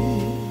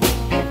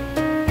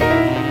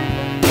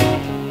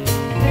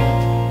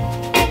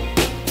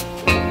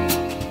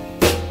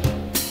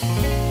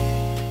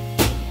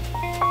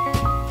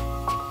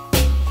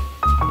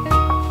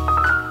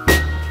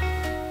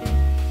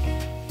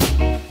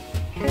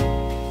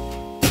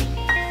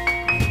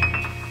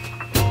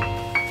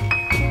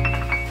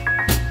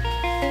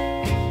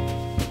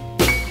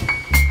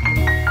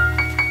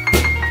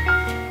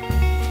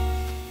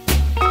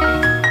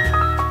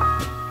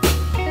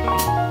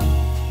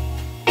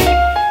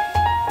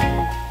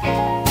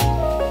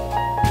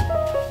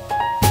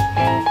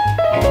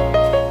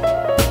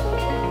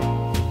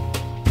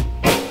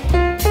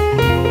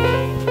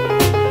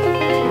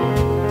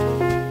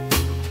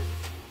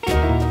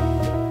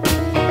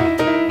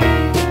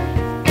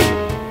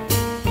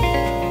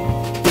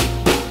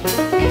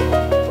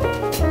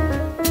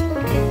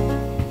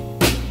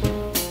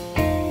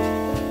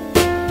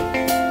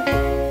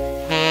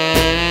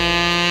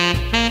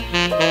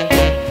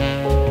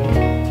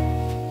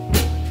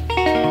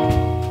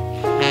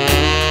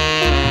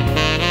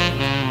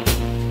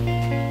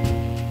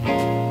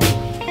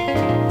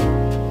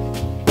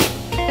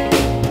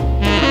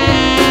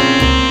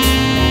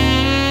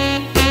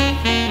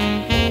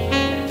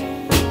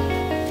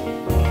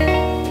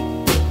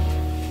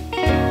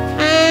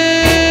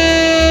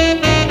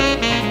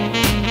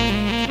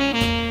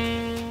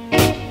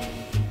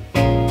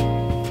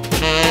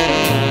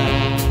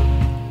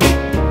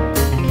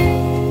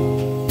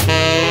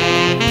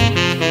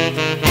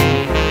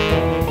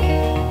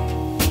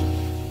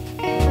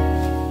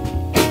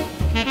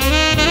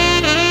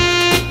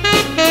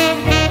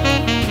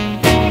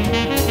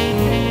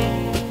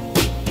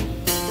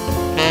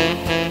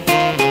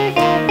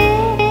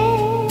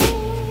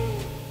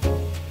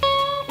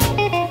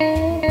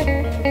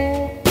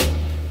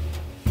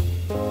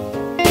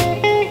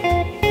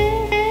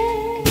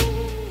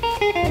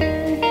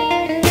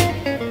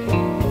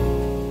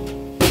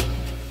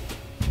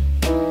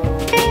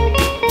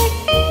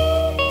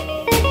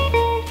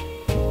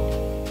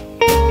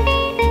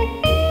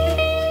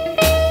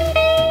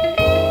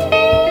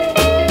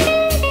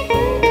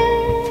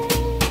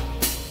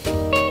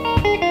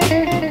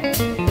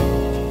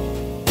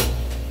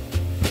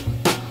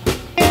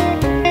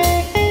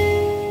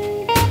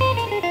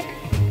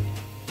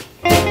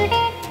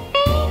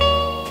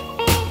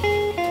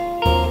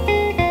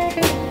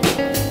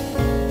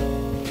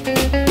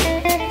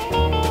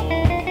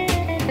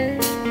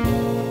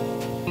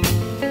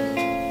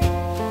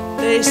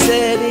 They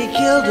said he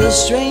killed a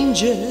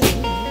stranger,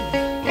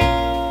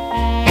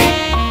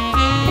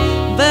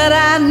 but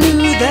I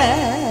knew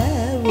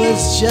that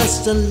was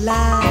just a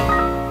lie.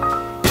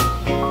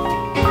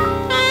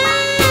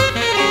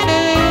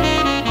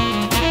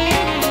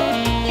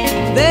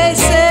 They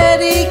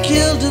said he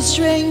killed a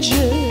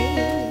stranger,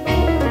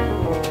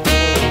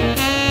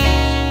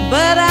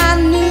 but I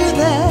knew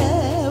that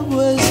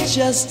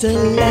just a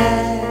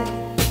lie.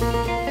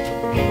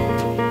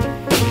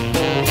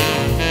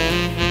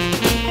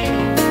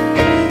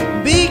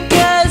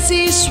 Because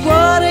he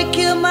swore to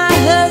kill my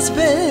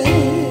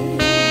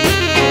husband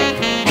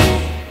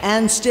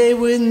and stay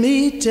with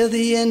me till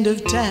the end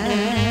of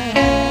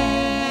time.